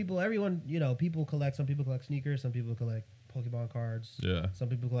 Some people, people collect. Some people collect sneakers. Some people collect Pokemon cards. Yeah. Some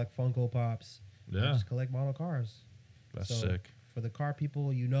people collect Funko Pops. I Yeah. just collect model cars. That's So, sick. For the car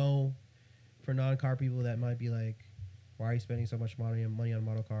people, for non-car people, that might be like, why are you spending so much money on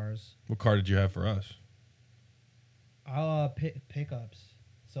model cars? What car did you have for us? Pickups.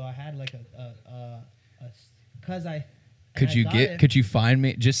 So I had like because I. Could you find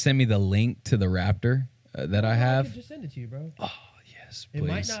me? Just send me the link to the Raptor that I I have. could just send it to you, bro. Oh yes, It please.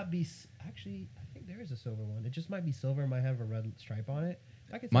 might not be actually. I think there is a silver one. It just might be silver. It might have a red stripe on it.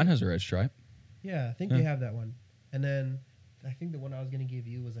 Mine has a red stripe. Yeah, I think Yeah. they have that one. And then I think the one I was gonna give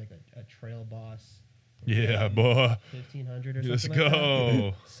you was like a Trail Boss. Yeah, boy. 1500 or Let's something like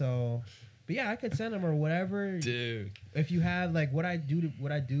go. that. So, but yeah, I could send them or whatever. Dude. If you have like what I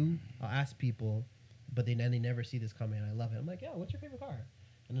do, I'll ask people, but they never see this coming. I love it. I'm like, yeah, what's your favorite car?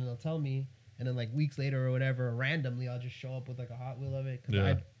 And then they'll tell me, and then like weeks later or whatever, randomly I'll just show up with like a Hot Wheel of it because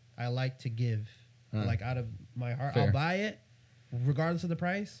Yeah. I like to give, Huh. like out of my heart. Fair. I'll buy it, regardless of the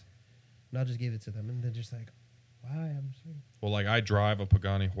price, and I'll just give it to them, and they're just like, why? I'm just like, Well, like I drive a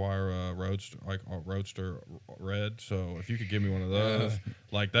Pagani Huayra Roadster, like a Roadster Red. So if you could give me one of those,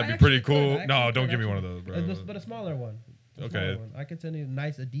 like that'd I be pretty actually could. cool. I No, actually don't could, give me one actually. of those, bro. But a smaller one. A Okay. smaller one. I could send you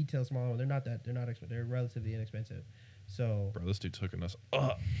a detailed smaller one. They're not expensive. They're relatively inexpensive. So Bro, this dude's hooking us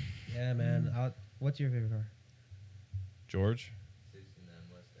up. yeah, man. What's your favorite car? George, 69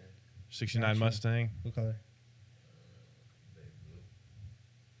 Mustang, 69 Gotcha. Mustang. What color? baby blue.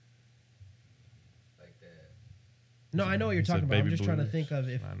 Like that. No, I know what you're He said talking about. I'm baby just trying to blue think of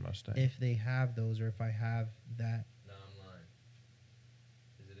 69 Mustang. if they have those or if I have that. No, I'm lying.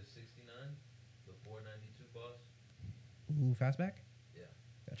 Is it a 69? The 492 boss? Ooh, fastback. Yeah.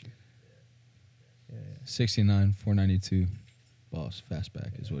 Got you. Yeah. Yeah. 69 492 boss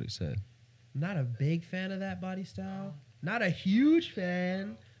fastback is what he said. Not a big fan of that body style. Not a huge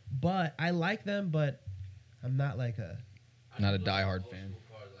fan, but I like them. But I'm not like a. Not a just like diehard old fan. school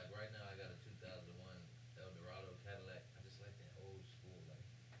cars. Like right now, I got a 2001 Eldorado Cadillac. I just like that old school,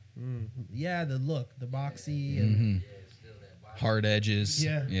 like Yeah, the look, the boxy, and Mhm. yeah, it's still that body. Hard edges.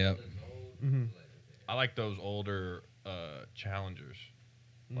 Yeah. Yep. Looks old. Mhm. Like, okay. I like those older Challengers,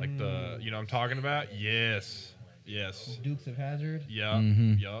 like the you know what I'm talking about. Yes, yes, Dukes of Hazzard. yup,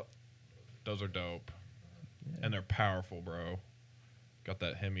 Mhm. yup. Those are dope, and they're powerful, bro. Got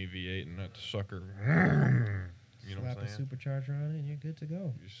that Hemi V8 and that sucker. You know Slap what I'm a saying? supercharger on it, and you're good to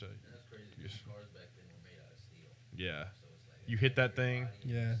go. You say, And that's crazy. Yes. Because cars back then were made out of steel. yeah, So it's like You hit that thing? body,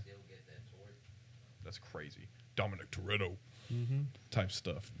 you Yeah. Still get that torque. that's crazy. Dominic Toretto Mm-hmm. type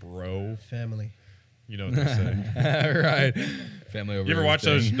stuff, bro. Family. You know what they say. Right. Family over You ever watch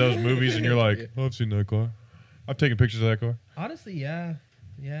everything. those movies and you're like, oh, I've seen that car. I've taken pictures of that car. Honestly, yeah.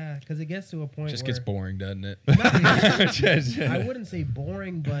 Yeah, because it gets to a point Just where gets boring, doesn't it? I wouldn't say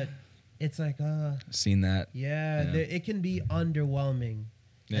boring, but it's like, Seen that. yeah. Yeah. It can be underwhelming.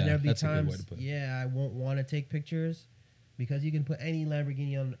 Yeah, And there'll be that's a good way times, to put it. yeah, I won't want to take pictures because you can put any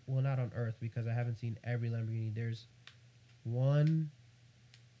Lamborghini on, well, not on Earth because I haven't seen every Lamborghini. There's one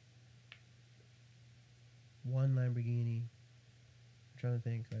Lamborghini. I'm trying to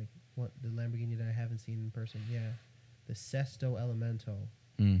think, like, what the Lamborghini that I haven't seen in person. Yeah, the Sesto Elemento.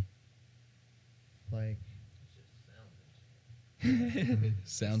 Mm. Like,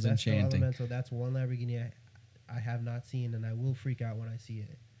 Sounds Sesto enchanting. Elemento, that's one Lamborghini I have not seen, and I will freak out when I see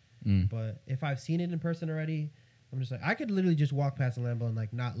it. Mm. But if I've seen it in person already, I'm just like, I could literally just walk past a Lambo and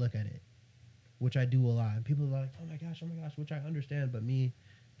like not look at it, which I do a lot. And people are like, oh my gosh, which I understand. But me,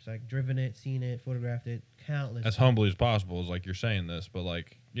 it's like driven it, seen it, photographed it, countless. As humbly as possible is like you're saying this, but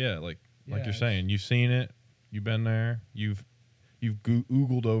like, yeah, like Yeah, you're saying, you've seen it, you've been there, you've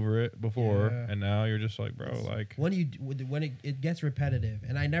oogled over it before, Yeah. and now you're just like, bro, It's- like, when it gets repetitive,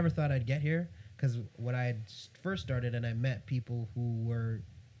 and I never thought I'd get here because when I had first started and I met people who were,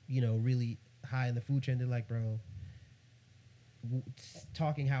 really high in the food chain, they're like, bro,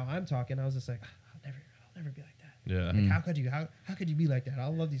 talking how I'm talking, I was just like, I'll never be like that. yeah. Like, Mm. how could you be like that?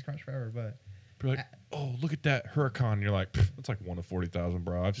 I'll love these cars forever, but You're like, oh, look at that Huracan. And you're like, that's like 1 of 40,000,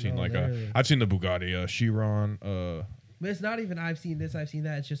 bro. I've seen No, literally. I've seen the Bugatti Chiron. But it's not even I've seen this, I've seen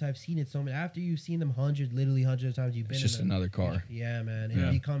that. It's just I've seen it so many. After you've seen them literally hundreds of times, you've been It's just in them. another car. Yeah, man. It Yeah.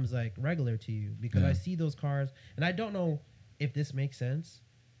 becomes like regular to you because Yeah. I see those cars, and I don't know if this makes sense,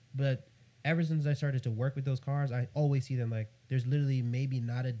 but ever since I started to work with those cars, I always see them. Like, there's literally maybe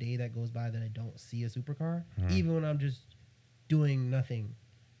not a day that goes by that I don't see a supercar, even when I'm just doing nothing.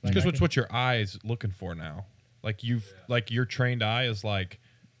 Like, Because I what's can- what your eye is looking for now. Like like your trained eye is like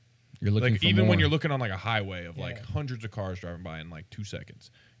You're looking for even more. when you're looking on like a highway of like Yeah. hundreds of cars driving by in like 2 seconds,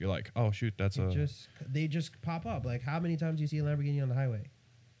 you're like, oh shoot, that's they just pop up. Like, how many times do you see a Lamborghini on the highway?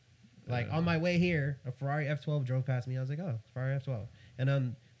 Like, on my way here, a Ferrari F12 drove past me. I was like, oh, Ferrari F12. And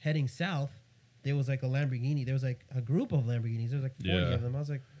I'm heading south. There was like a Lamborghini. There was like a group of Lamborghinis. There was like 40 Yeah. of them. I was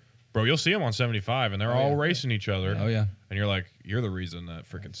like, bro. You'll see them on 75, and they're Oh, all yeah. racing each other. Oh yeah. And you're like, you're the reason that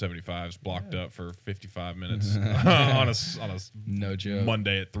freaking 75's blocked Yeah. up for 55 minutes on a No joke.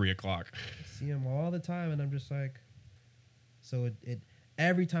 Monday at 3:00. see them all the time, and I'm just like, so it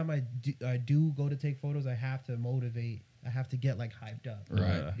every time I do go to take photos, I have to motivate. I have to get like hyped up,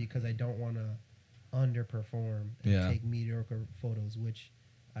 Right. Because I don't want to underperform and Yeah. take mediocre photos, which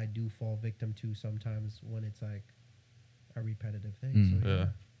I do fall victim to sometimes when it's like a repetitive thing. Mm. So Yeah.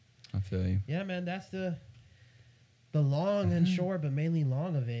 I feel you. yeah, man, that's the long and short, but mainly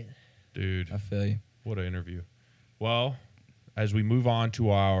long of it. Dude, I feel you. what an interview. Well, as we move on to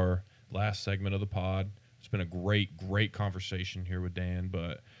our last segment of the pod, it's been a great conversation here with Dan.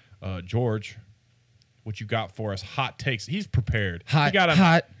 But George, what you got for us? Hot takes. He's prepared. He Hot. got a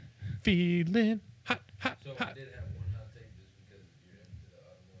Hot. feeling hot. So I did have one hot take just because you're into the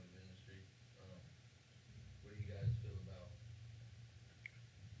automotive industry. What do you guys feel about?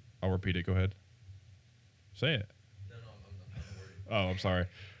 I'll repeat it. Go ahead. Say it. No, I'm not worried Oh, I'm sorry.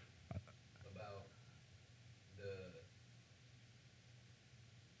 about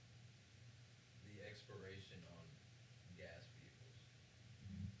the expiration on gas vehicles.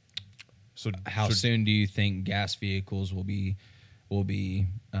 So How so soon do you think gas vehicles will be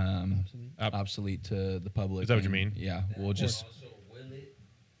Absolutely. obsolete to the public? Is that what you And, mean? Yeah, That we'll just also will it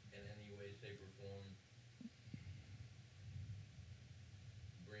in any way, shape, or form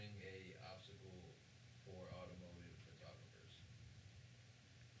bring a obstacle for automotive photographers?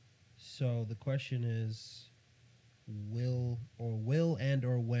 So the question is, will or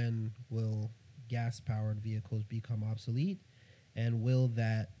when will gas-powered vehicles become obsolete, and will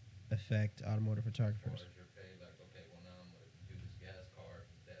that affect automotive As far photographers? as your pay, like, okay, well now I'm gonna do this gas car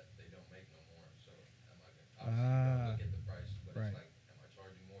that they don't make no more. So am I gonna obviously don't look at the price, but right. it's like, am I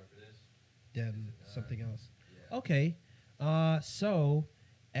charging more for this? Then Is it not? something else. Yeah. Okay, so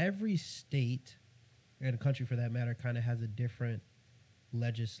every state and country, for that matter, kind of has a different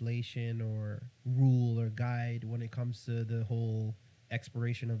legislation or rule or guide when it comes to the whole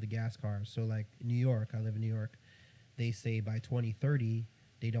expiration of the gas cars. So, like New York, I live in New York. They say by 2030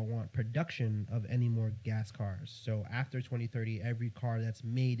 they don't want production of any more gas cars. So after 2030, every car that's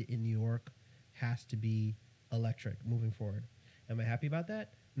made in New York has to be electric moving forward. Am I happy about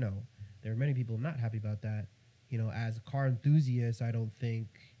that? No. There are many people not happy about that. You know, as car enthusiasts, I don't think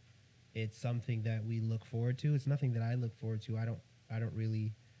it's something that we look forward to. It's nothing that I look forward to. I don't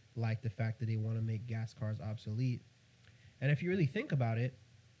really like the fact that they want to make gas cars obsolete. And if you really think about it,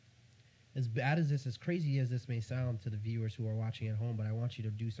 as bad as this, as crazy as this may sound to the viewers who are watching at home, but I want you to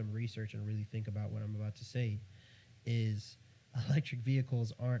do some research and really think about what I'm about to say, is electric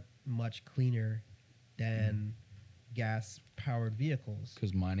vehicles aren't much cleaner than gas-powered vehicles.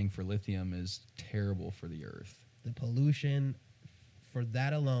 Because mining for lithium is terrible for the earth. The pollution for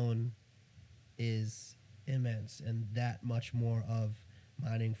that alone is immense, and that much more of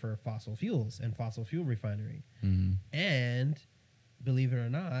mining for fossil fuels and fossil fuel refinery. Mm-hmm. And believe it or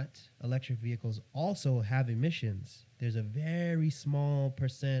not, electric vehicles also have emissions. There's a very small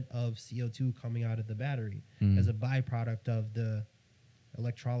percent of CO2 coming out of the battery as a byproduct of the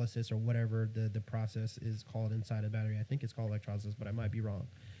electrolysis or whatever the process is called inside a battery. I think it's called electrolysis, but I might be wrong.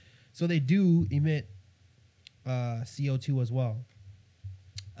 So they do emit CO2 as well.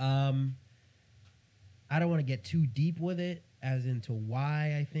 I don't want to get too deep with it as into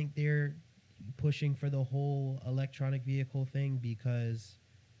why I think they're pushing for the whole electronic vehicle thing, because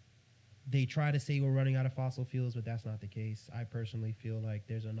they try to say we're running out of fossil fuels, but that's not the case. I personally feel like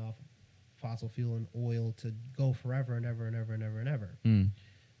there's enough fossil fuel and oil to go forever and ever and ever and ever and ever.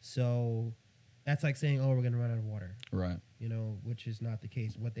 So that's like saying, oh, we're going to run out of water. Right. You know, which is not the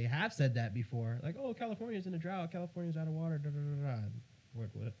case. What they have said that before, like, oh, California's in a drought, California's out of water, da da da da. What,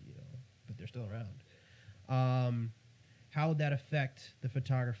 you know, but they're still around. How would that affect the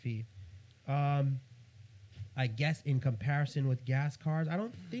photography? I guess in comparison with gas cars, I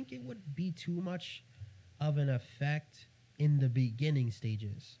don't think it would be too much of an effect in the beginning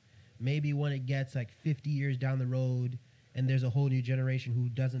stages. Maybe when it gets like 50 years down the road and there's a whole new generation who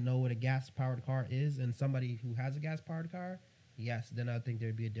doesn't know what a gas-powered car is, and somebody who has a gas-powered car, yes, then I think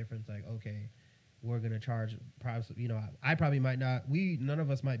there'd be a difference. Like, okay, we're going to charge, you know, I probably might not, none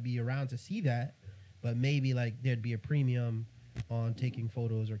of us might be around to see that, but maybe like there'd be a premium on taking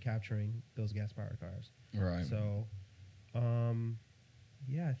photos or capturing those gas-powered cars. Right. So,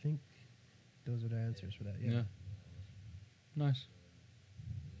 yeah, I think those are the answers for that. Yeah. Nice.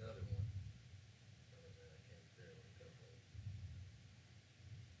 Another one. Oh, man, I can't figure out what it comes from.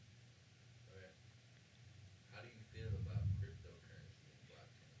 Okay. How do you feel about cryptocurrency and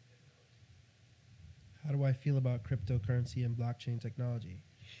blockchain technology? How do I feel about cryptocurrency and blockchain technology?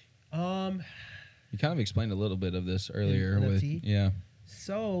 You kind of explained a little bit of this earlier. With NFT? Yeah.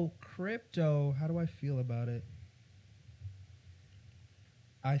 So crypto, how do I feel about it?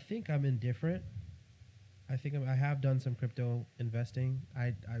 I think I'm indifferent. I think I have done some crypto investing.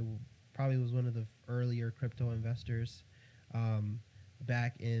 I probably was one of the earlier crypto investors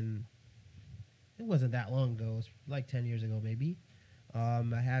back in, it wasn't that long ago. It was like 10 years ago maybe. I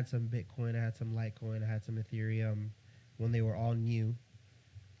had some Bitcoin, I had some Litecoin, I had some Ethereum when they were all new.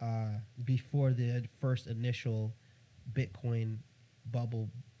 Before the first initial Bitcoin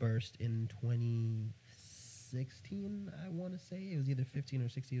bubble burst in 2016, I want to say. It was either 15 or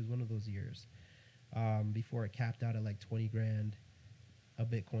 16. It was one of those years. Before it capped out at like 20 grand a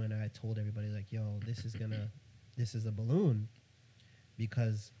Bitcoin, I told everybody like, yo, this is a balloon,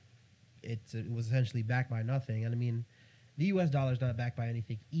 because it was essentially backed by nothing. And I mean, the US dollar is not backed by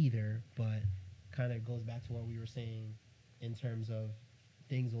anything either, but kind of goes back to what we were saying in terms of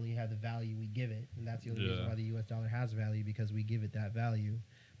things only have the value we give it, and that's the only reason why the US dollar has value, because we give it that value.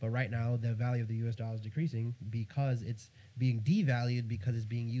 But right now, the value of the US dollar is decreasing because it's being devalued, because it's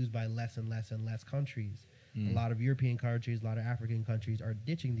being used by less and less and less countries. A lot of European countries, a lot of African countries are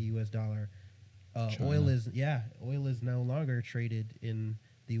ditching the US dollar. Oil is no longer traded in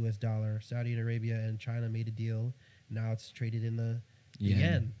the US dollar. Saudi Arabia and China made a deal. Now it's traded in the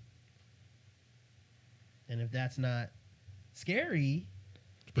yen. And if that's not scary,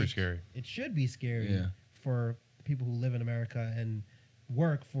 It's pretty scary. It should be scary for people who live in America and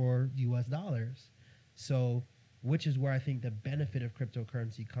work for US dollars. So, which is where I think the benefit of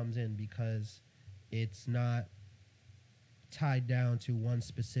cryptocurrency comes in, because it's not tied down to one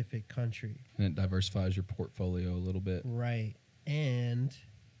specific country. And it diversifies your portfolio a little bit. Right. And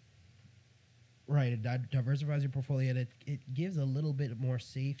it diversifies your portfolio, and it gives a little bit more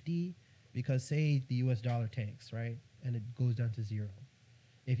safety, because say the US dollar tanks, right? And it goes down to zero.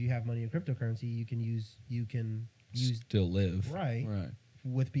 If you have money in cryptocurrency, you can use still live. Right.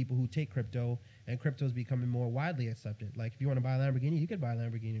 With people who take crypto, and crypto is becoming more widely accepted. Like if you want to buy a Lamborghini, you could buy a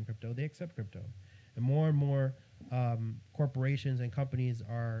Lamborghini in crypto. They accept crypto. And more corporations and companies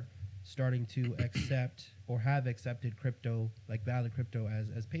are starting to accept or have accepted crypto, like valid crypto,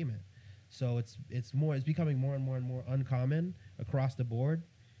 as payment. So it's becoming more and more and more uncommon across the board.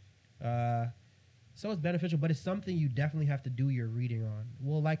 So it's beneficial, but it's something you definitely have to do your reading on.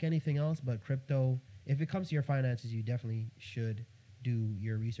 Well, like anything else, but crypto, if it comes to your finances, you definitely should do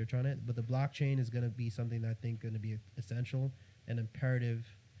your research on it. But the blockchain is going to be something that I think going to be essential and imperative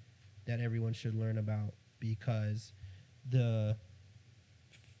that everyone should learn about because the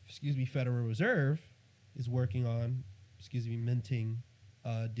Federal Reserve is working on minting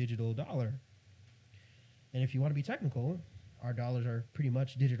a digital dollar. And if you want to be technical, our dollars are pretty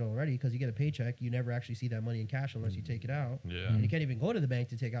much digital already because you get a paycheck. You never actually see that money in cash unless you take it out. Yeah. And you can't even go to the bank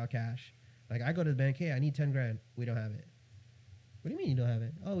to take out cash. Like I go to the bank, hey, I need 10 grand. We don't have it. What do you mean you don't have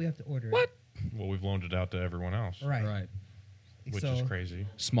it? Oh, we have to order it. Well, we've loaned it out to everyone else, Right. which is crazy.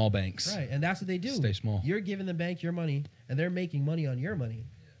 Small banks. Right, and that's what they do. Stay small. You're giving the bank your money, and they're making money on your money.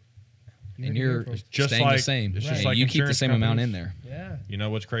 And you're Just staying like- the same. it's just And like you keep the insurance same amount companies. in there. Yeah. You know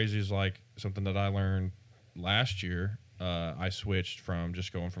what's crazy is like something that I learned last year. I switched from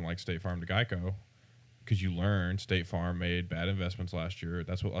just going from like State Farm to Geico because you learn State Farm made bad investments last year.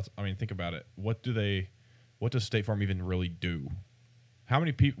 I mean, think about it. What does State Farm even really do? How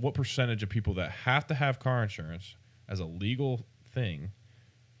many people? What percentage of people that have to have car insurance as a legal thing,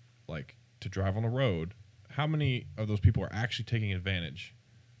 like to drive on the road? How many of those people are actually taking advantage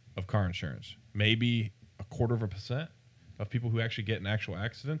of car insurance? Maybe 0.25% of people who actually get in actual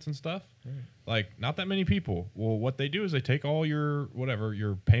accidents and stuff. Right. Like, not that many people. Well, what they do is they take all your, whatever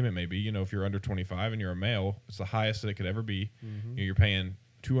your payment may be. You know, if you're under 25 and you're a male, it's the highest that it could ever be. Mm-hmm. You know, you're paying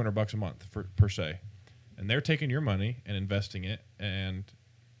 $200 a month per se. And they're taking your money and investing it. And,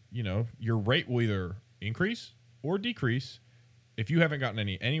 you know, your rate will either increase or decrease if you haven't gotten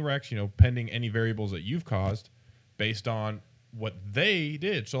any wrecks, you know, pending any variables that you've caused based on what they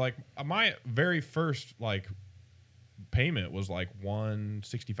did. So, like, my very first, like, payment was like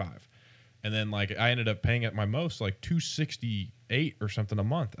 $165, and then like I ended up paying at my most like $268 or something a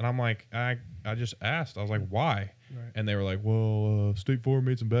month, and I'm like, I just asked, I was like, why? Right. And they were like, well, State Farm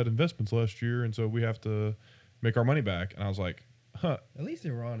made some bad investments last year, and so we have to make our money back. And I was like, huh, At least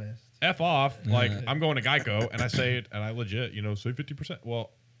they were honest. F off. Like, I'm going to Geico, and I saved, and I legit, you know, save 50%.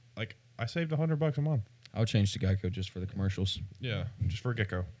 Well, like, I saved $100 a month. I'll change to Geico just for the commercials. Yeah, just for a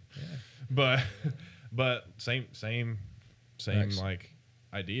gecko. Yeah. But same Facts. like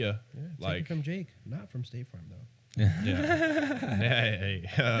idea. Yeah. Take Like, it from Jake, not from State Farm though. yeah. Hey,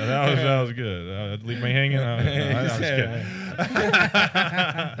 that was good. Leave me hanging. I'm just kidding.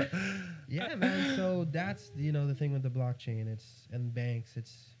 Yeah, man. So that's the thing with the blockchain. And banks.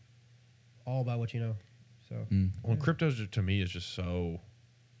 It's all about what you know. So Well, crypto to me is just so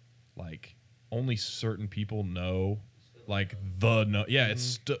like only certain people know. Like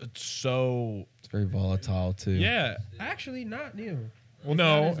it's so It's very volatile too. yeah. actually, not new. Well, It's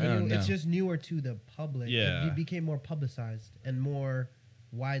no, not as new. no. It's just newer to the public. Yeah. It became more publicized and more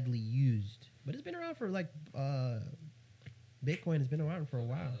widely used. But it's been around for like Bitcoin has been around for a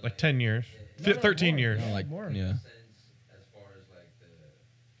while. like 10 years, No, 13 more. years. No, like More. yeah. Sense as far as like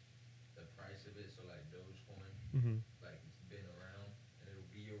the price of it, so like Dogecoin, Mm-hmm. like it's been around and it'll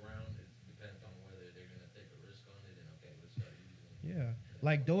be around. It depends on whether they're gonna take a risk on it and okay, let's start using it. Yeah.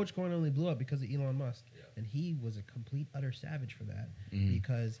 Like Dogecoin only blew up because of Elon Musk. Yeah. And he was a complete utter savage for that Mhm.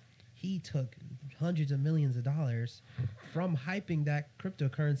 because he took hundreds of millions of dollars from hyping that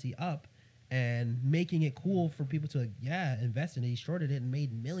cryptocurrency up and making it cool for people to invest in it. He shorted it and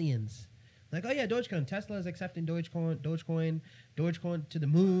made millions. Like, oh yeah, Dogecoin. Tesla is accepting Dogecoin to the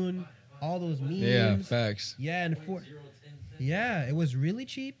moon. All those memes. Yeah, facts. Yeah, and it was really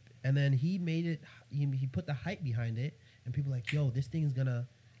cheap. And then he made it. He put the hype behind it, and people were like, yo, this thing's gonna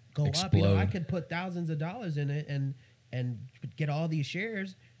go up. You know, I Explode. could put thousands of dollars in it and get all these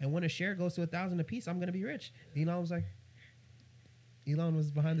shares. And when a share goes to 1,000 a piece, I'm gonna be rich. Elon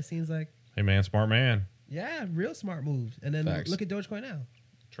was behind the scenes like, Hey man, smart man. yeah, real smart moves. And then Facts. look at Dogecoin now,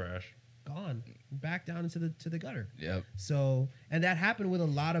 Trash. gone, back down into the gutter. Yep. So, and that happened with a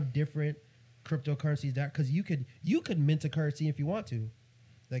lot of different cryptocurrencies. That because you could mint a currency if you want to.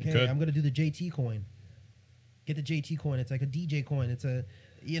 Like, You hey, could. I'm gonna do the JT coin. Get the JT coin. It's like a DJ coin. It's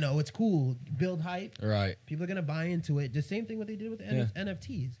it's cool. Build hype. Right. People are gonna buy into it. The same thing what they did with the Yeah.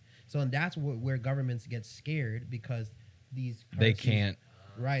 NFTs. So, and that's where governments get scared because these They currencies- can't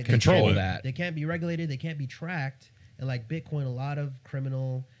right Control it. that. They can't be regulated. They can't be tracked. And like Bitcoin, a lot of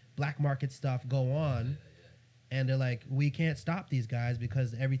criminal black market stuff go on. And they're like, we can't stop these guys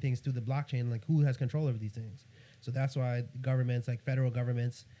because everything's through the blockchain. Like, who has control over these things? So that's why governments, like federal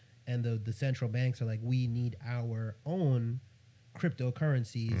governments and the central banks are like, we need our own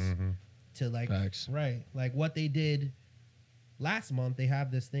cryptocurrencies Mhm. to like, Facts. right. Like what they did last month, they have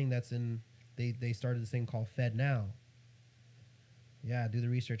this thing they started this thing called Fed Now. Yeah, do the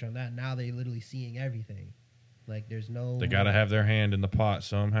research on that. Now they're literally seeing everything. Like there's no. They got to have their hand in the pot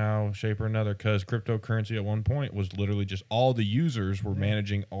somehow, shape or another, because cryptocurrency at one point was literally just all the users were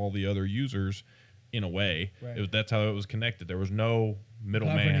managing all the other users, in a way. Right. That's how it was connected. There was no Governing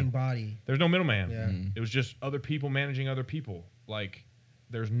middleman. body. There's no middleman. Yeah. Mm. It was just other people managing other people. Like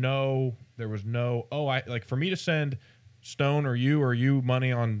there was no like for me to send Stone or you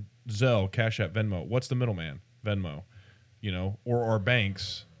money on Zelle, Cash App, Venmo. What's the middleman? Venmo, or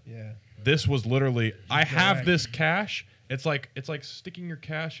banks. Yeah. This was literally I have direct. this cash. It's like sticking your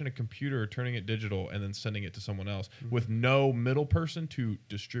cash in a computer, turning it digital, and then sending it to someone else with no middle person to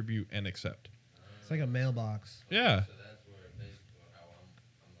distribute and accept. It's like a mailbox. Yeah. So that's where basically how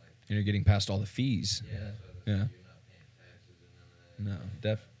I'm like, And you're getting past all the fees. yeah, so that's Yeah. you're not paying taxes and none of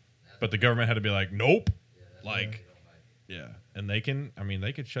that. No, But the government had to be like, nope. Yeah, that's Like, why they don't like it. yeah. And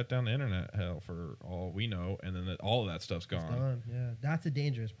they could shut down the internet, hell, for all we know, and then all of that stuff's It's gone. gone. Yeah. That's the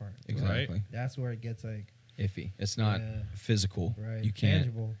dangerous part. exactly. That's where it gets like Iffy. It's not Yeah. physical. right. You can't.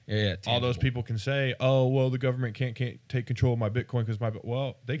 Tangible. Yeah. All those tangible. people can say, oh, well, the government can't take control of my Bitcoin because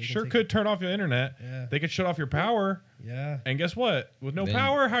well, they can sure take could turn off your internet. Yeah. They could shut off your power. Yeah. And guess what? With no Then-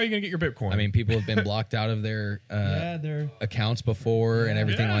 power, how are you going to get your Bitcoin? I mean, people have been blocked out of their Yeah, they're accounts before and Yeah.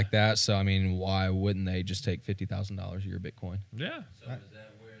 everything Yeah. like that. So I mean, why wouldn't they just take $50,000 of your Bitcoin? yeah. So I- is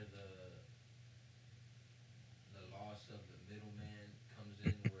that where the loss of the middleman comes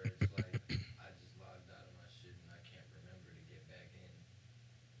in, where it's like I just logged out of my shit and I can't remember to get back in.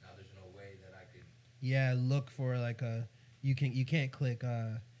 Now there's no way that I could look for like you can't click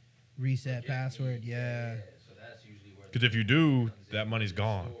reset forget password. me. Yeah. So that's usually where 'Cause the if you do, comes in that with money's the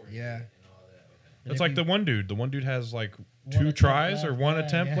gone. storage Yeah. and all that. Okay. And That's if like you- the one dude. The one dude has like one two attempt tries or left, one yeah,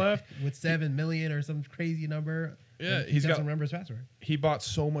 attempt yeah. left. with 7 million or some crazy number. Yeah, and he he's doesn't got- remember his password. He bought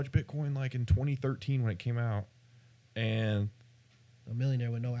so much Bitcoin like in 2013 when it came out. And A millionaire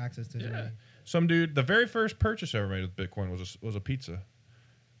with no access to his yeah, money. some dude, the very first purchase ever made with Bitcoin was a pizza.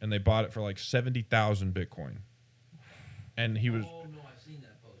 And they bought it for like 70,000 Bitcoin. And he was Oh no, I've seen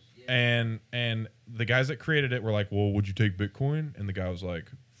that post. Yeah. and the guys that created it were like, "Well, would you take Bitcoin?" And the guy was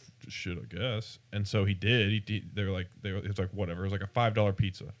like, "Shit, I guess." And so he did. They were like, it was like whatever. It was like a $5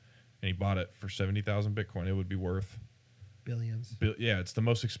 pizza, and he bought it for 70,000 Bitcoin. It would be worth, Billions. yeah, it's the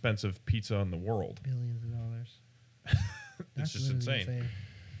most expensive pizza in the world. Billions of dollars. It's just literally insane.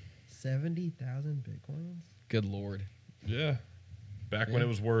 70,000 Bitcoins? Good Lord. Yeah, back when Yeah. it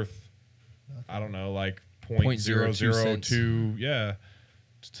was worth, Nothing. I don't know, like 0.02 0.002, yeah,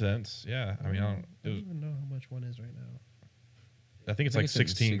 cents. Yeah, I mean, I it don't was, even know how much one is right now. I think it's I like think it's in the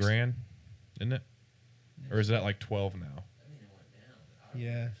 16 six- grand, isn't it? Or is that like 12 now? I mean, it went down. But I Yeah.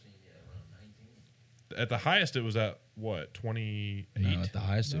 remember seeing it around 19. At the highest, it was at what, 28? No, at the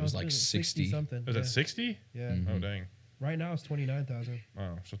highest, No, it was it's like been 60. something. Was yeah. it 60? Yeah. Mhm. Oh, dang. Right now it's 29,000.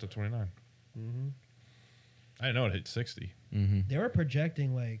 Oh, so it's at 29. Mm-hmm. I didn't know it hit 60. Mm-hmm. They were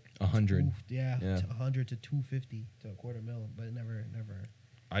projecting like 100. Yeah, Yeah. 100 to 250 to a quarter mil, but it never.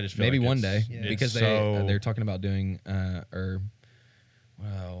 I just feel Maybe like one it's- day Yeah. it's because so- they're talking about doing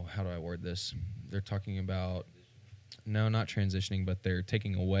well, how do I word this? They're talking about not transitioning, but they're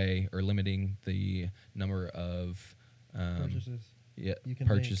taking away or limiting the number of Purchases. yeah, you can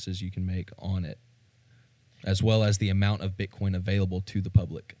purchases you can make on it, as well as the amount of Bitcoin available to the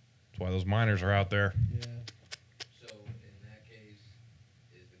public. That's why those miners are out there. Yeah. So in that case,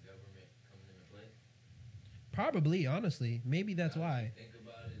 is the government coming into play? Probably, honestly. Maybe that's Now that why. you think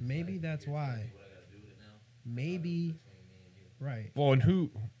about it, it's Maybe like, that's you're telling why. me what I gotta do with it now? Maybe. Between me and you. Right. Well, and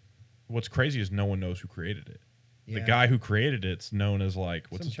what's crazy is no one knows who created it. The Yeah. guy who created it's known as like,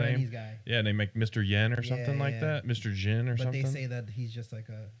 what's Some his Chinese name? guy. Yeah, and they make Mr. Yen or Yeah, something like yeah. that. Mr. Jin or But something. they say that he's just like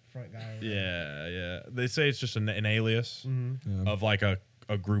a front guy. or whatever. Yeah, yeah. They say it's just an alias Mhm. of like a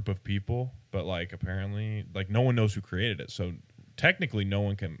group of people, but like apparently like no one knows who created it. So technically no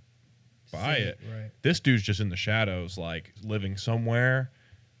one can buy See it. Right. This dude's just in the shadows, like living somewhere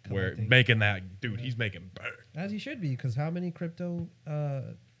where Collecting. making that dude, Yeah. he's making bank. As he should be, because how many crypto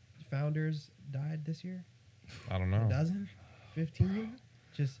founders died this year? I don't A know. dozen? 15?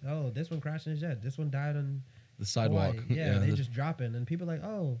 Just, this one crashed in his jet. This one died on The sidewalk. Hawaii. Yeah, they the- just drop in. And people are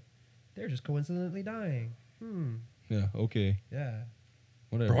like, they're just coincidentally dying. yeah. Okay. Yeah.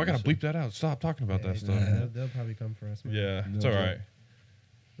 Whatever. Bro, I gotta So- bleep that out. Stop talking about that stuff. Yeah, they'll probably come for us, man. Yeah, No it's all joke. right.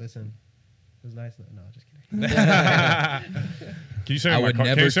 Listen, it was nice. No, just kidding. Can you send I me my would car?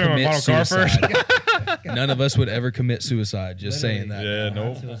 Can never you send me my commit model car first? suicide. None of us would ever commit suicide. Just Literally. saying that. Yeah, I'm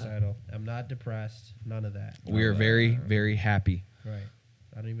nope. not suicidal. I'm not depressed. None of that. We are very, very happy. Right.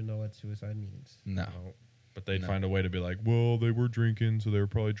 I don't even know what suicide means. No. No. But they'd No. find a way to be like, well, they were drinking, so they were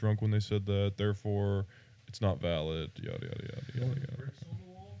probably drunk when they said that. Therefore, it's not valid. Yada yada yada yada yada. Bricks on the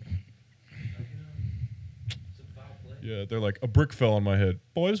wall? It's a foul play. Yeah, they're like, a brick fell on my head.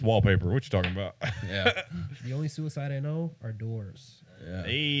 Boy, it's wallpaper. What you talking about? Yeah. The only suicide I know are doors. Yeah.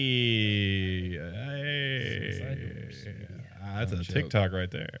 Hey. Suicide doors, maybe. That's No a joke. TikTok right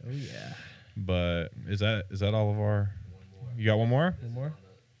there. Oh yeah. But is that all of our? One more. You got one more? This is more? on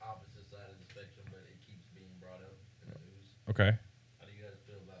the opposite side of the spectrum, but it keeps being brought up in the news. Okay. How do you guys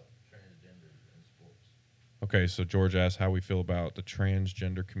feel about transgender in sports? Okay. So George asked how we feel about the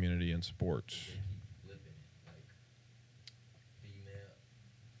transgender community in sports. They keep flipping it. Like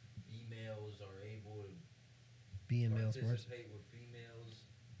females are able to Be in male sports. participate with females,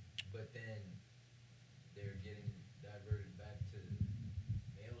 but then they're getting diverted back to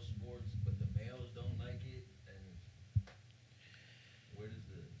male sports, but the males don't like it. And where does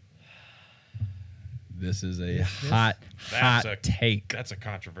the This is a This- hot That's a- take. That's a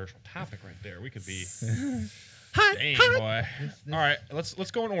controversial topic right there. We could be. Hot, Dang, hot. boy. This- All right.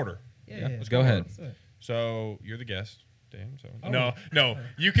 Let's go in order. Yeah. Let's go ahead. Let's do it. So you're the guest. Damn. So Oh. no.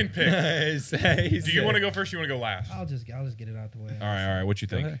 You can pick. Do you want to go first? Or you want to go last? I'll just get it out the way. All right. What you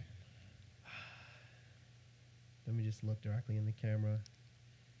Go think? ahead. Let me just look directly in the camera.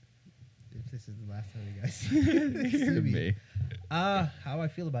 If this is the last time you guys see Hear me. me. How I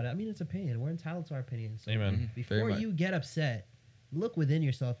feel about it. I mean, it's opinion. We're entitled to our opinion. So Amen. Very before much. you get upset, look within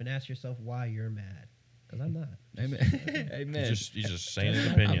yourself and ask yourself why you're mad. Because I'm not. Amen. Amen. He's just saying his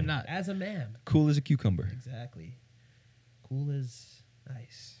I'm opinion. I'm not. As a man. Cool as a cucumber. Exactly. Cool is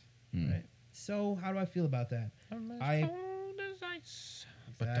nice. Mm. Right. So how do I feel about that?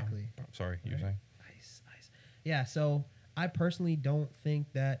 Exactly. Sorry, you were Right. saying. Nice. Yeah, so I personally don't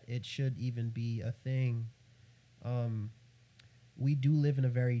think that it should even be a thing. We do live in a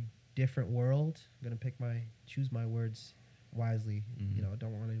very different world. I'm gonna choose my words wisely. Mhm. You know,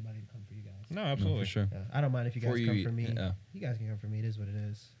 don't want anybody to come for you guys. No, No, absolutely. for sure. Yeah, I don't mind if you guys Before come you- for me. yeah. You guys can come for me. It is what it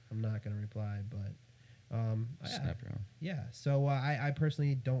is. I'm not gonna reply, but Snap your own. yeah. So I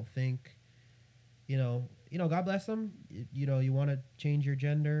personally don't think, you know, God bless them. You know, you want to change your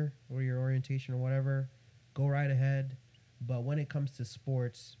gender or your orientation or whatever, go right ahead. But when it comes to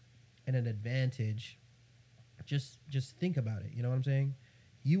sports and an advantage, just think about it. You know what I'm saying?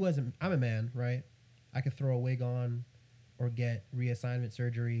 I'm a man, right? I could throw a wig on or get reassignment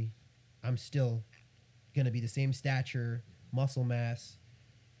surgery. I'm still gonna be the same stature, muscle mass,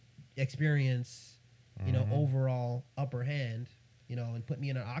 experience, you know, Mhm. overall upper hand, you know, and put me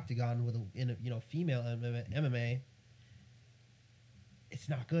in an octagon with a female MMA. It's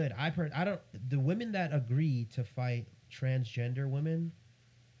not good. The women that agree to fight transgender women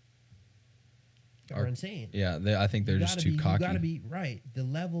are insane. Yeah, I think they're You just gotta too be, cocky. You gotta be right. The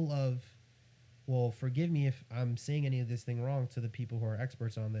level of, well, forgive me if I'm saying any of this thing wrong to the people who are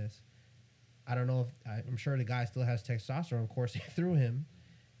experts on this. I don't know if I'm sure the guy still has testosterone coursing through him,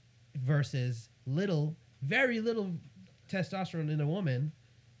 versus very little testosterone in a woman,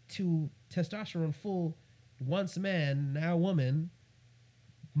 to testosterone full, once man now woman,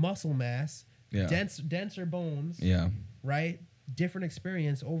 muscle mass, Yeah. denser bones, Yeah. right? Different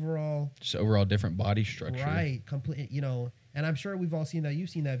experience overall. Just overall different body structure. Right, complete. You know, and I'm sure we've all seen that. You've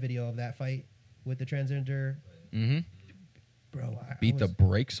seen that video of that fight with the transgender, Mm-hmm. bro. Beat the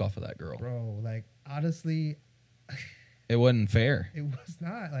brakes off of that girl. bro. Like honestly, It wasn't fair. it was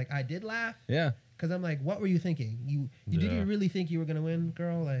not. Like I did laugh Yeah. because I'm like, what were you thinking? Did Yeah. you really think you were gonna win,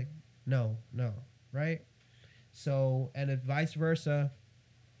 girl? Like, no, right? So and if vice versa,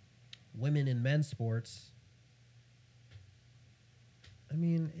 women in men's sports. I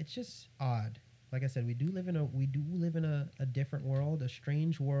mean, it's just odd. Like I said, we do live in a different world, a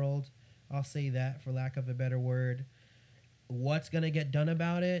strange world. I'll say that for lack of a better word. What's gonna get done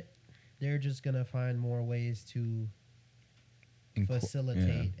about it? They're just gonna find more ways to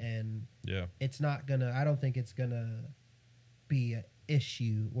facilitate, and Yeah. it's not gonna. I don't think it's gonna be an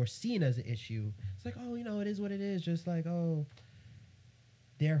issue or seen as an issue. It's like, oh, you know, it is what it is. Just like, oh,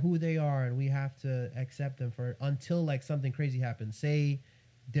 they're who they are, and we have to accept them for until like something crazy happens. Say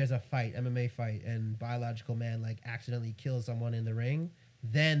there's a fight, MMA fight, and biological man like accidentally kills someone in the ring,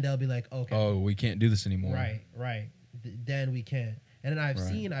 then they'll be like, okay, Oh, we can't do this anymore. right. Then we can. And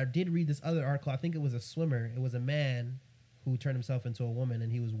then I did read this other article. I think it was a swimmer. It was a man who turned himself into a woman,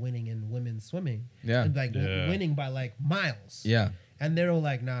 and he was winning in women's swimming. Yeah. And, like Yeah. winning by like miles. Yeah. And they were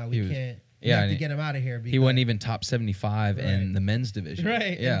like, nah, we He was- can't. We yeah, have and to get him out of here. Because, He wasn't even top 75 in Right. the men's division.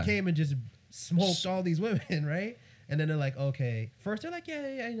 right. Yeah. And came and just smoked all these women, right? And then they're like, okay. First they're like,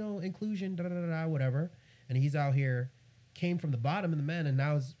 yeah, you know, inclusion, whatever. And he's out here, came from the bottom in the men, and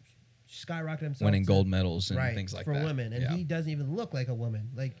now is skyrocketed himself. Winning to- gold medals and right, things like for that. women. And Yeah. he doesn't even look like a woman.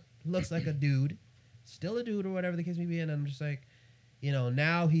 Like, looks like a dude. Still a dude or whatever the case may be. And I'm just like, you know,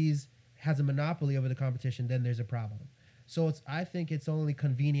 now has a monopoly over the competition, then there's a problem. So I think it's only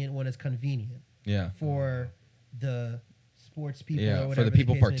convenient when it's convenient Yeah. for the sports people. Yeah, or for whatever the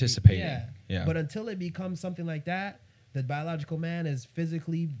people case may be. participating. Yeah. Yeah. But until it becomes something like that, the biological man is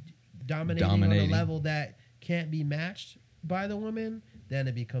physically dominating on Dominating. a level that can't be matched by the woman, then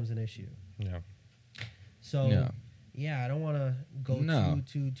it becomes an issue. Yeah. So, yeah, I don't want to go No.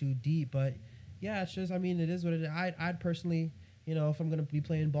 too deep, but yeah, it's just, I mean, it is what it is. I'd personally, you know, if I'm going to be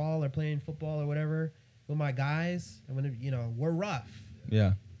playing ball or playing football or whatever with my guys, I'm going to, you know, we're rough.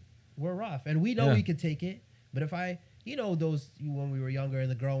 Yeah. We're rough. And we know Yeah. we could take it. But if you know, when we were younger and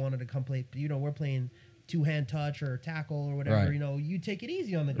the girl wanted to come play, you know, we're playing two-hand touch or tackle or whatever, Right. you know, you take it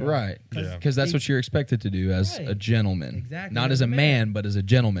easy on the girl. Right. Yeah. Because that's what you're expected to do as Right. a gentleman. Exactly. Not As as a a man. man, but as a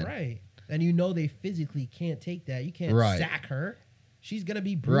gentleman. Right. And you know they physically can't take that. You can't Right. sack her. She's going to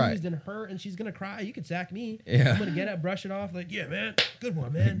be Right. bruised and hurt, and she's going to cry. You can sack me. Yeah. I'm going to get up, brush it off, like, yeah, man, good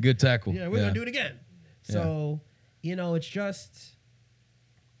one, man. Good tackle. Yeah, we're going to do it again. So, you know, it's just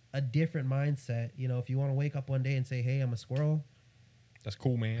a different mindset. You know, if you want to wake up one day and say, hey, I'm a squirrel, That's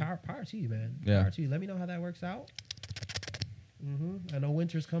cool, man. power to you, man. Yeah. Power to you. Let me know how that works out. I know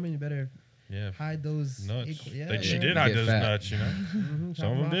winter's coming. You better Yeah. hide those Nuts. Yeah, She man. did hide Get those fat. nuts, you know. Mhm,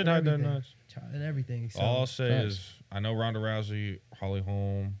 Some of them chop did off hide those everything. nuts. And everything. So. All I'll say Facts. is, I know Ronda Rousey, Holly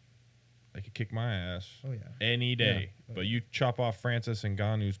Holm, they could kick my ass Oh, yeah. any day. Yeah. But you chop off Francis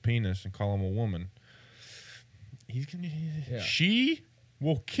Ngannou's penis and call him a woman, she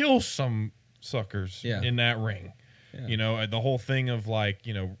will kill some suckers Yeah. in that ring. Yeah. You know, the whole thing of like,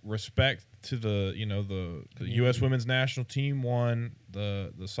 you know, respect to the, you know, the U.S. women's national team won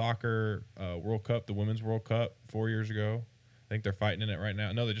the soccer World Cup, the Women's World Cup 4 years ago. I think they're fighting in it right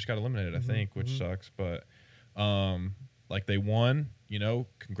now. No, they just got eliminated, I think, which sucks. But like they won, you know,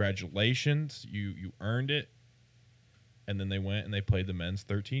 congratulations, you earned it. And then they went and they played the men's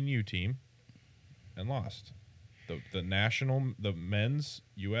 13U team and lost. The men's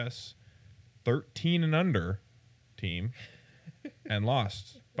U.S. 13 and under team and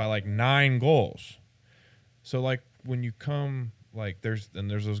lost by like 9 goals. So like when you come like there's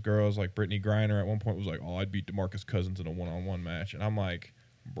those girls like Brittany Griner at one point was like, oh, I'd beat DeMarcus Cousins in a 1-on-1 match, and I'm like,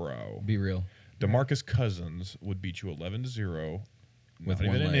 bro, Be real. DeMarcus Cousins would beat you 11-0 With not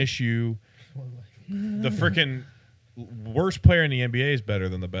one even an leg. issue. One leg. The freaking worst player in the NBA is better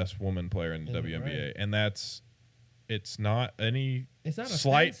than the best woman player in the Yeah, WNBA, right. and it's not any It's not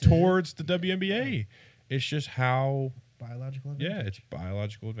slight offensive. towards the WNBA. It's just how, Biological yeah, advantage. it's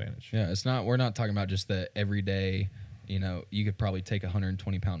biological advantage. Yeah, it's not. We're not talking about just the everyday. You know, you could probably take a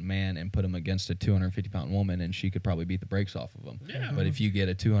 120-pound man and put him against a 250-pound woman, and she could probably beat the brakes off of him. Yeah. But if you get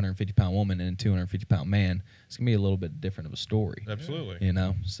a 250-pound woman and a 250-pound man, it's gonna be a little bit different of a story. Absolutely. You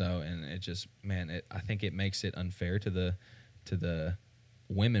know. So, and it just, man, I think it makes it unfair to the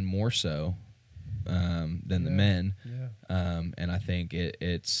women more so than the men. Yeah. And I think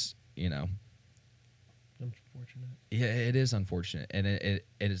it's, you know, Unfortunate. yeah, it is unfortunate, and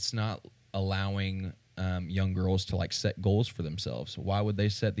it's not allowing young girls to like set goals for themselves. Why would they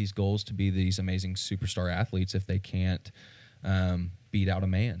set these goals to be these amazing superstar athletes if they can't beat out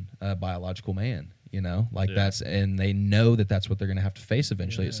a biological man? You know, like Yeah. and they know that that's what they're going to have to face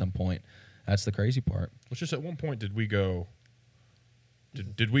eventually at Yeah. some point. That's the crazy part. It's just at one point did we go?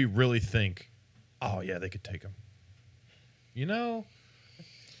 Did we really think, oh yeah, they could take him? You know,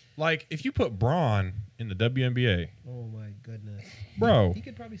 like if you put Braun in the WNBA, Oh my goodness. bro, He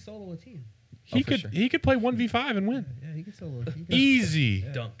could probably solo a team. he for could sure. he could play 1v5 and win. Yeah, he could solo. He could, Easy,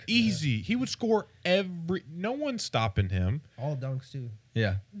 Yeah. Dunk. easy. He would score no one's stopping him. all dunks too.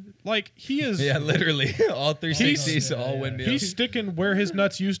 Yeah, Like he is. yeah, literally all 360s, Yeah, all yeah. windmills. He's sticking where his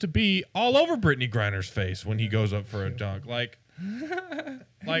nuts used to be all over Brittany Griner's face when he goes up for a dunk. Like,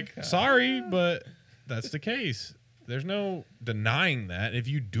 sorry, but that's the case. There's no denying that. If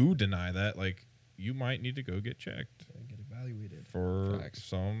you do deny that, like, you might need to go get checked Gotta get evaluated. for Facts.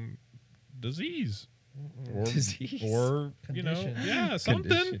 some disease. Or, Disease. or you know, Condition. yeah,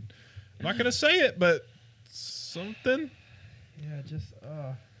 something. Condition. I'm not going to say it, but something. Yeah, just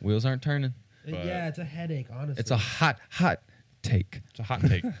Wheels aren't turning. But- yeah, it's a headache. Honestly, It's a hot take. It's a hot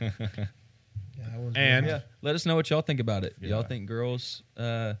take. Yeah, that one's And- real. Yeah, let us know what y'all think about it. Yeah. Y'all think girls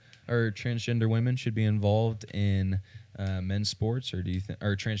or transgender women should be involved in men's sports, or do you think,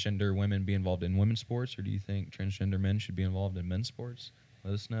 or transgender women be involved in women's sports, or do you think transgender men should be involved in men's sports?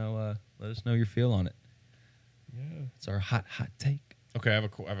 Let us know. Let us know your feel on it. Yeah. It's our hot take. Okay, I have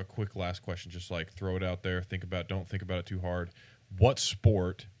a quick last question. Just like throw it out there. Don't think about it too hard. What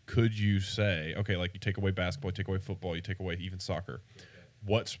sport could you say? Okay, like you take away basketball, you take away football, you take away even soccer.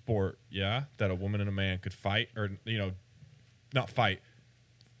 What sport? Yeah, that a woman and a man could fight, or not fight,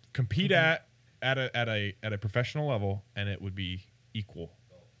 compete at a professional level, and it would be equal.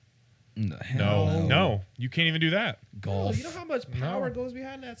 Hell No, you can't even do that. Golf. You know how much power No. goes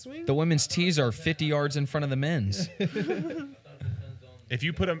behind that swing? The women's tees are 50 yards in front of the men's. If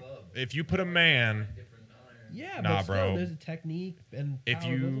you put a man, Yeah, Nah, but still, bro. there's a technique and If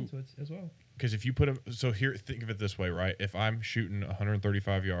power you- goes into it as well. because if you put a, so here, think of it this way, right? If I'm shooting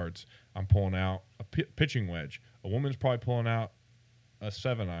 135 yards, I'm pulling out a pitching wedge. A woman's probably pulling out a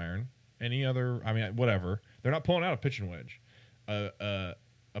 7-iron. Any other, I mean, whatever. They're not pulling out a pitching wedge. A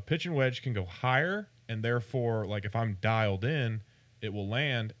pitching wedge can go higher, and therefore, like if I'm dialed in, it will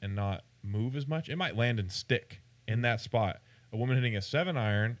land and not move as much. It might land and stick in that spot. A woman hitting a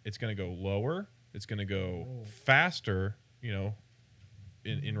 7-iron, it's going to go lower. It's going to go faster, you know,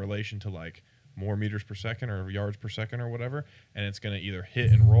 in relation to like more meters per second or yards per second or whatever. And it's going to either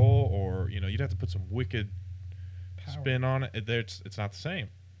hit and roll, or, you know, you'd have to put some wicked spin on it. It's not the same.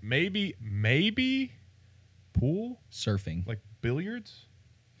 Maybe pool, Surfing. like billiards,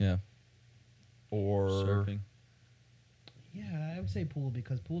 Yeah. or Surfing. Yeah, I would say pool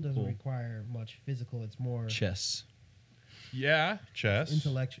because pool doesn't Pool. require much physical. It's more Chess. yeah, chess.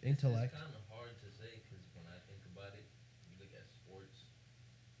 intellect. It's kind of hard to say because when I think about it, you look at sports.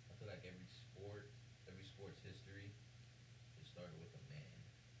 I feel like every sport's history, it started with a man.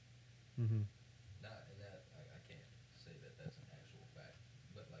 Mm-hmm. I can't say that that's an actual fact,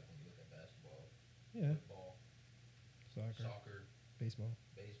 but like when you look at basketball, Yeah, football, soccer, soccer, baseball.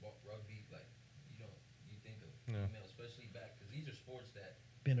 baseball, rugby, like you think of Yeah. female, especially back because these are sports that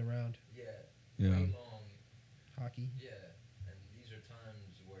Been around. yeah. Yeah. Way long. Hockey. Yeah, and these are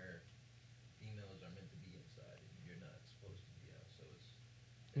times where females are meant to be inside and you're not supposed to be out. So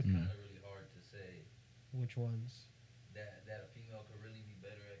it's kind of really hard to say Which ones? that a female could really be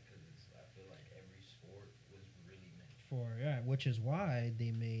better at because I feel like every sport was really meant For which is why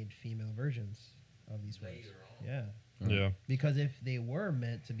they made female versions of these sports. later on. Yeah, Yeah. because if they were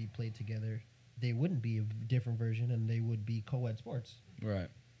meant to be played together, they wouldn't be a different version, and they would be co-ed sports Right.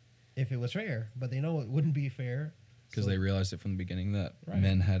 if it was fair. But they know it wouldn't be fair Because so- they realized it from the beginning that Right.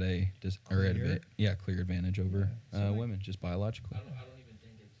 men had a Clear. clear advantage over Yeah. So, like- women just biologically. I don't even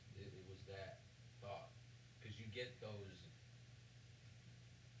think it was that thought because you get those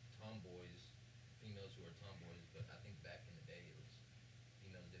tomboys, females who are tomboys, but I think back in the day it was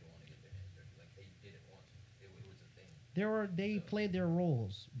females didn't want to get their hands dirty, like they didn't want to. It was a thing. they played their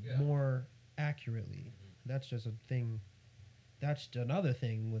roles Yeah. more accurately. That's just a thing. That's another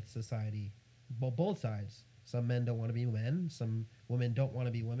thing with society. Both sides. Some men don't want to be men. Some women don't want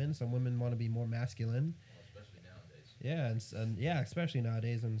to be women. Some women want to be more masculine. Well, especially nowadays. Yeah, and especially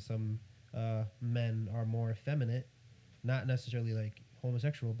nowadays, and some men are more effeminate, not necessarily like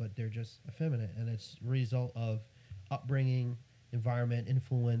homosexual, but they're just effeminate, and it's a result of upbringing, environment,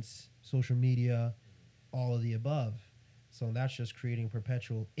 influence, social media, all of the above. So that's just creating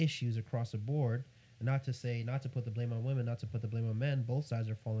perpetual issues across the board. And not to put the blame on women, not to put the blame on men. Both sides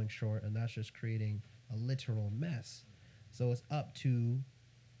are falling short, and that's just creating a literal mess. So it's up to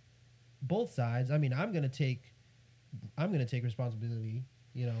both sides. I mean, I'm gonna take responsibility,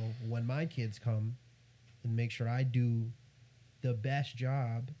 you know, when my kids come, and make sure I do the best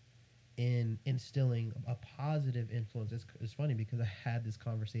job in instilling a positive influence. It's funny because I had this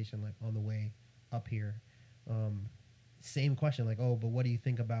conversation like on the way up here. Same question, like, oh, but what do you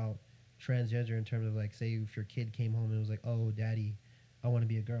think about transgender in terms of like, say if your kid came home and was like, oh, daddy, I want to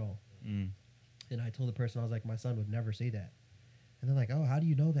be a girl. And I told the person, I was like, my son would never say that. And they're like, oh, how do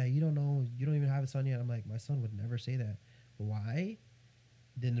you know that? You don't know. You don't even have a son yet. I'm like, my son would never say that. Why?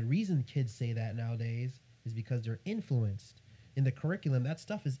 Then the reason kids say that nowadays is because they're influenced. In the curriculum, that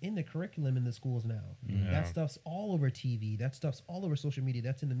stuff is in the curriculum in the schools now. Yeah. That stuff's all over TV. That stuff's all over social media.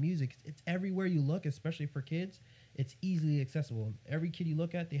 That's in the music. It's everywhere you look, especially for kids. It's easily accessible. Every kid you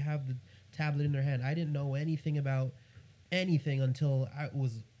look at, they have the tablet in their hand. I didn't know anything about anything until I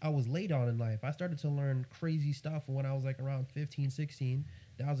was late on in life. I started to learn crazy stuff when I was like around 15, 16.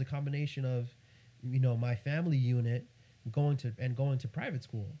 That was a combination of, you know, my family unit going to private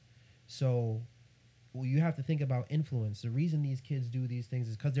school. So you have to think about influence. The reason these kids do these things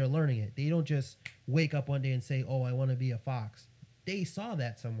is because they're learning it. They don't just wake up one day and say, oh, I want to be a fox. They saw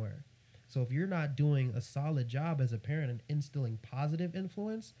that somewhere. So if you're not doing a solid job as a parent and instilling positive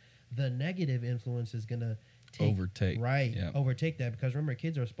influence, the negative influence is going to overtake that, because remember,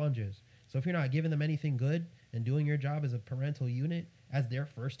 kids are sponges. So if you're not giving them anything good and doing your job as a parental unit, as their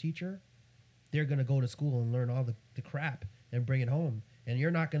first teacher, they're going to go to school and learn all the crap and bring it home. And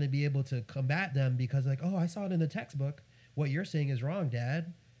you're not going to be able to combat them because like, oh, I saw it in the textbook. What you're saying is wrong,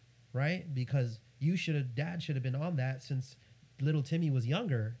 Dad, right? Because Dad should have been on that since little Timmy was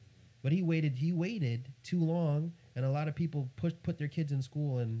younger. But he waited too long And a lot of people put their kids in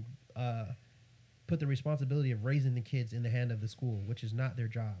school and put the responsibility of raising the kids in the hand of the school, which is not their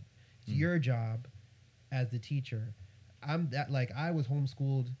job. It's your job as the teacher. I was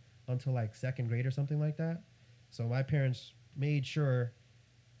homeschooled until like second grade or something like that. So my parents made sure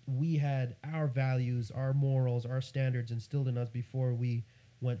we had our values, our morals, our standards instilled in us before we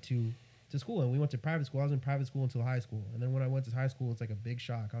went to school. And we went to private school. I was in private school until high school. And then when I went to high school, it's like a big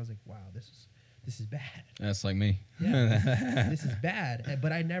shock. I was like, wow, this is bad. That's like me. Yeah, this is bad.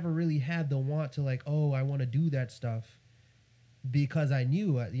 But I never really had the want to like, oh, I want to do that stuff because I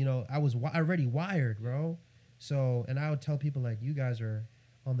knew, I was already wired, bro. So, and I would tell people like, you guys are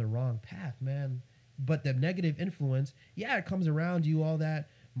on the wrong path, man. But the negative influence, yeah, it comes around you, all that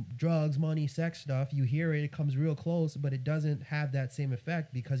drugs, money, sex stuff. You hear it, it comes real close, but it doesn't have that same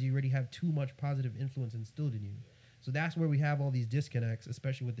effect because you already have too much positive influence instilled in you. So that's where we have all these disconnects,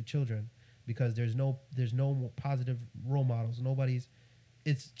 especially with the children, because there's no positive role models.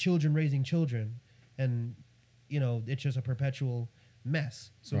 It's children raising children, and it's just a perpetual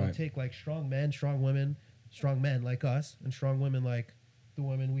mess. So we take like strong men, strong women, strong men like us, and strong women like the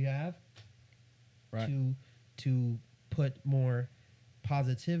women we have, right, to put more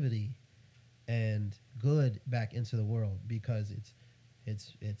positivity and good back into the world, because it's a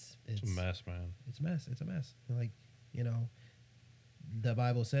mess, man. It's a mess. Like, the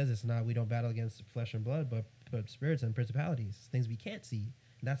Bible says it's not, we don't battle against flesh and blood, but spirits and principalities, things we can't see.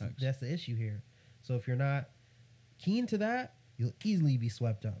 That's the issue here. So if you're not keen to that, you'll easily be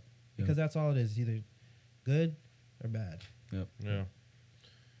swept up, because that's all it is, either good or bad. Yep. Yeah.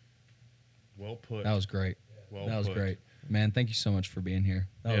 Well put. That was great. That was great. Man, thank you so much for being here.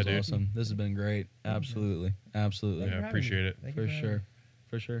 That was awesome. This has been great. Absolutely. Absolutely. Yeah, appreciate it. For sure.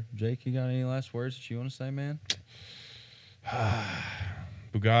 For sure. Jake, you got any last words that you want to say, man?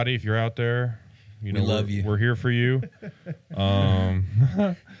 Bugatti, if you're out there, we love you. We're here for you.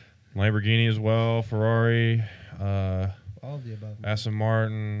 Lamborghini as well, Ferrari, all of the above. Aston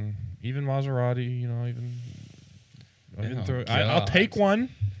Martin, even Maserati, I'll take one.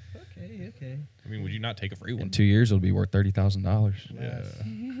 Okay. I mean, would you not take a free one? In 2 years, it'll be worth $30,000.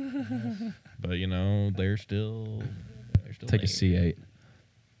 Yeah. But they're still Take a C8.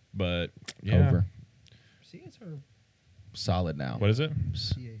 But yeah. Over. C8s are Solid now. What is it?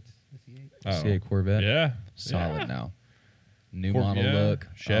 C8s. The C8. Oh. C8 Corvette. Yeah. Solid Yeah. now. New model look.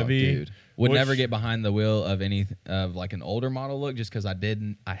 Chevy. Oh, dude. Would never get behind the wheel of like an older model look, just because I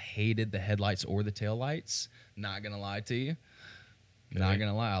hated the headlights or the tail lights. Not gonna lie to you. Not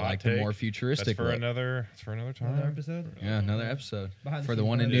gonna lie. I like the more futuristic That's for look. another time. Another episode? Yeah, another episode. Behind the For the scenes,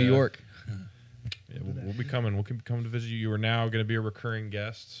 one in behind New the- York. Yeah, we'll be coming. We'll come to visit you. You are now going to be a recurring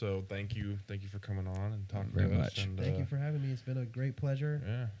guest, so thank you for coming on and talking Very to much. us. And, Thank you for having me. It's been a great pleasure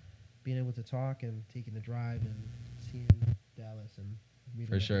Yeah. being able to talk and taking the drive and seeing Dallas and meeting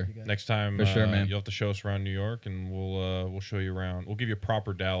For up with sure. you guys. Next time, For sure, man. you'll have to show us around New York, and we'll show you around. We'll give you a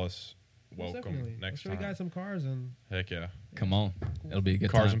proper Dallas Most welcome definitely. next I'll show time. you guys some cars and Heck yeah. Come on. Cool. It'll be a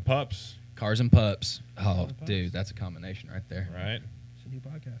good Cars time. and pups, Cars and pups. Oh, and pups. dude, that's a combination right there. right? it's a new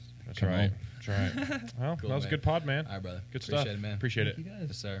podcast. That's Come right. on. That's right. Well, Cool, that was man. a good pod, man. All right, brother. Good Appreciate stuff. it, man. Appreciate it. Thank you guys.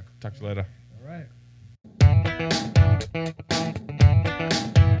 Yes, sir. Talk to you later. All right.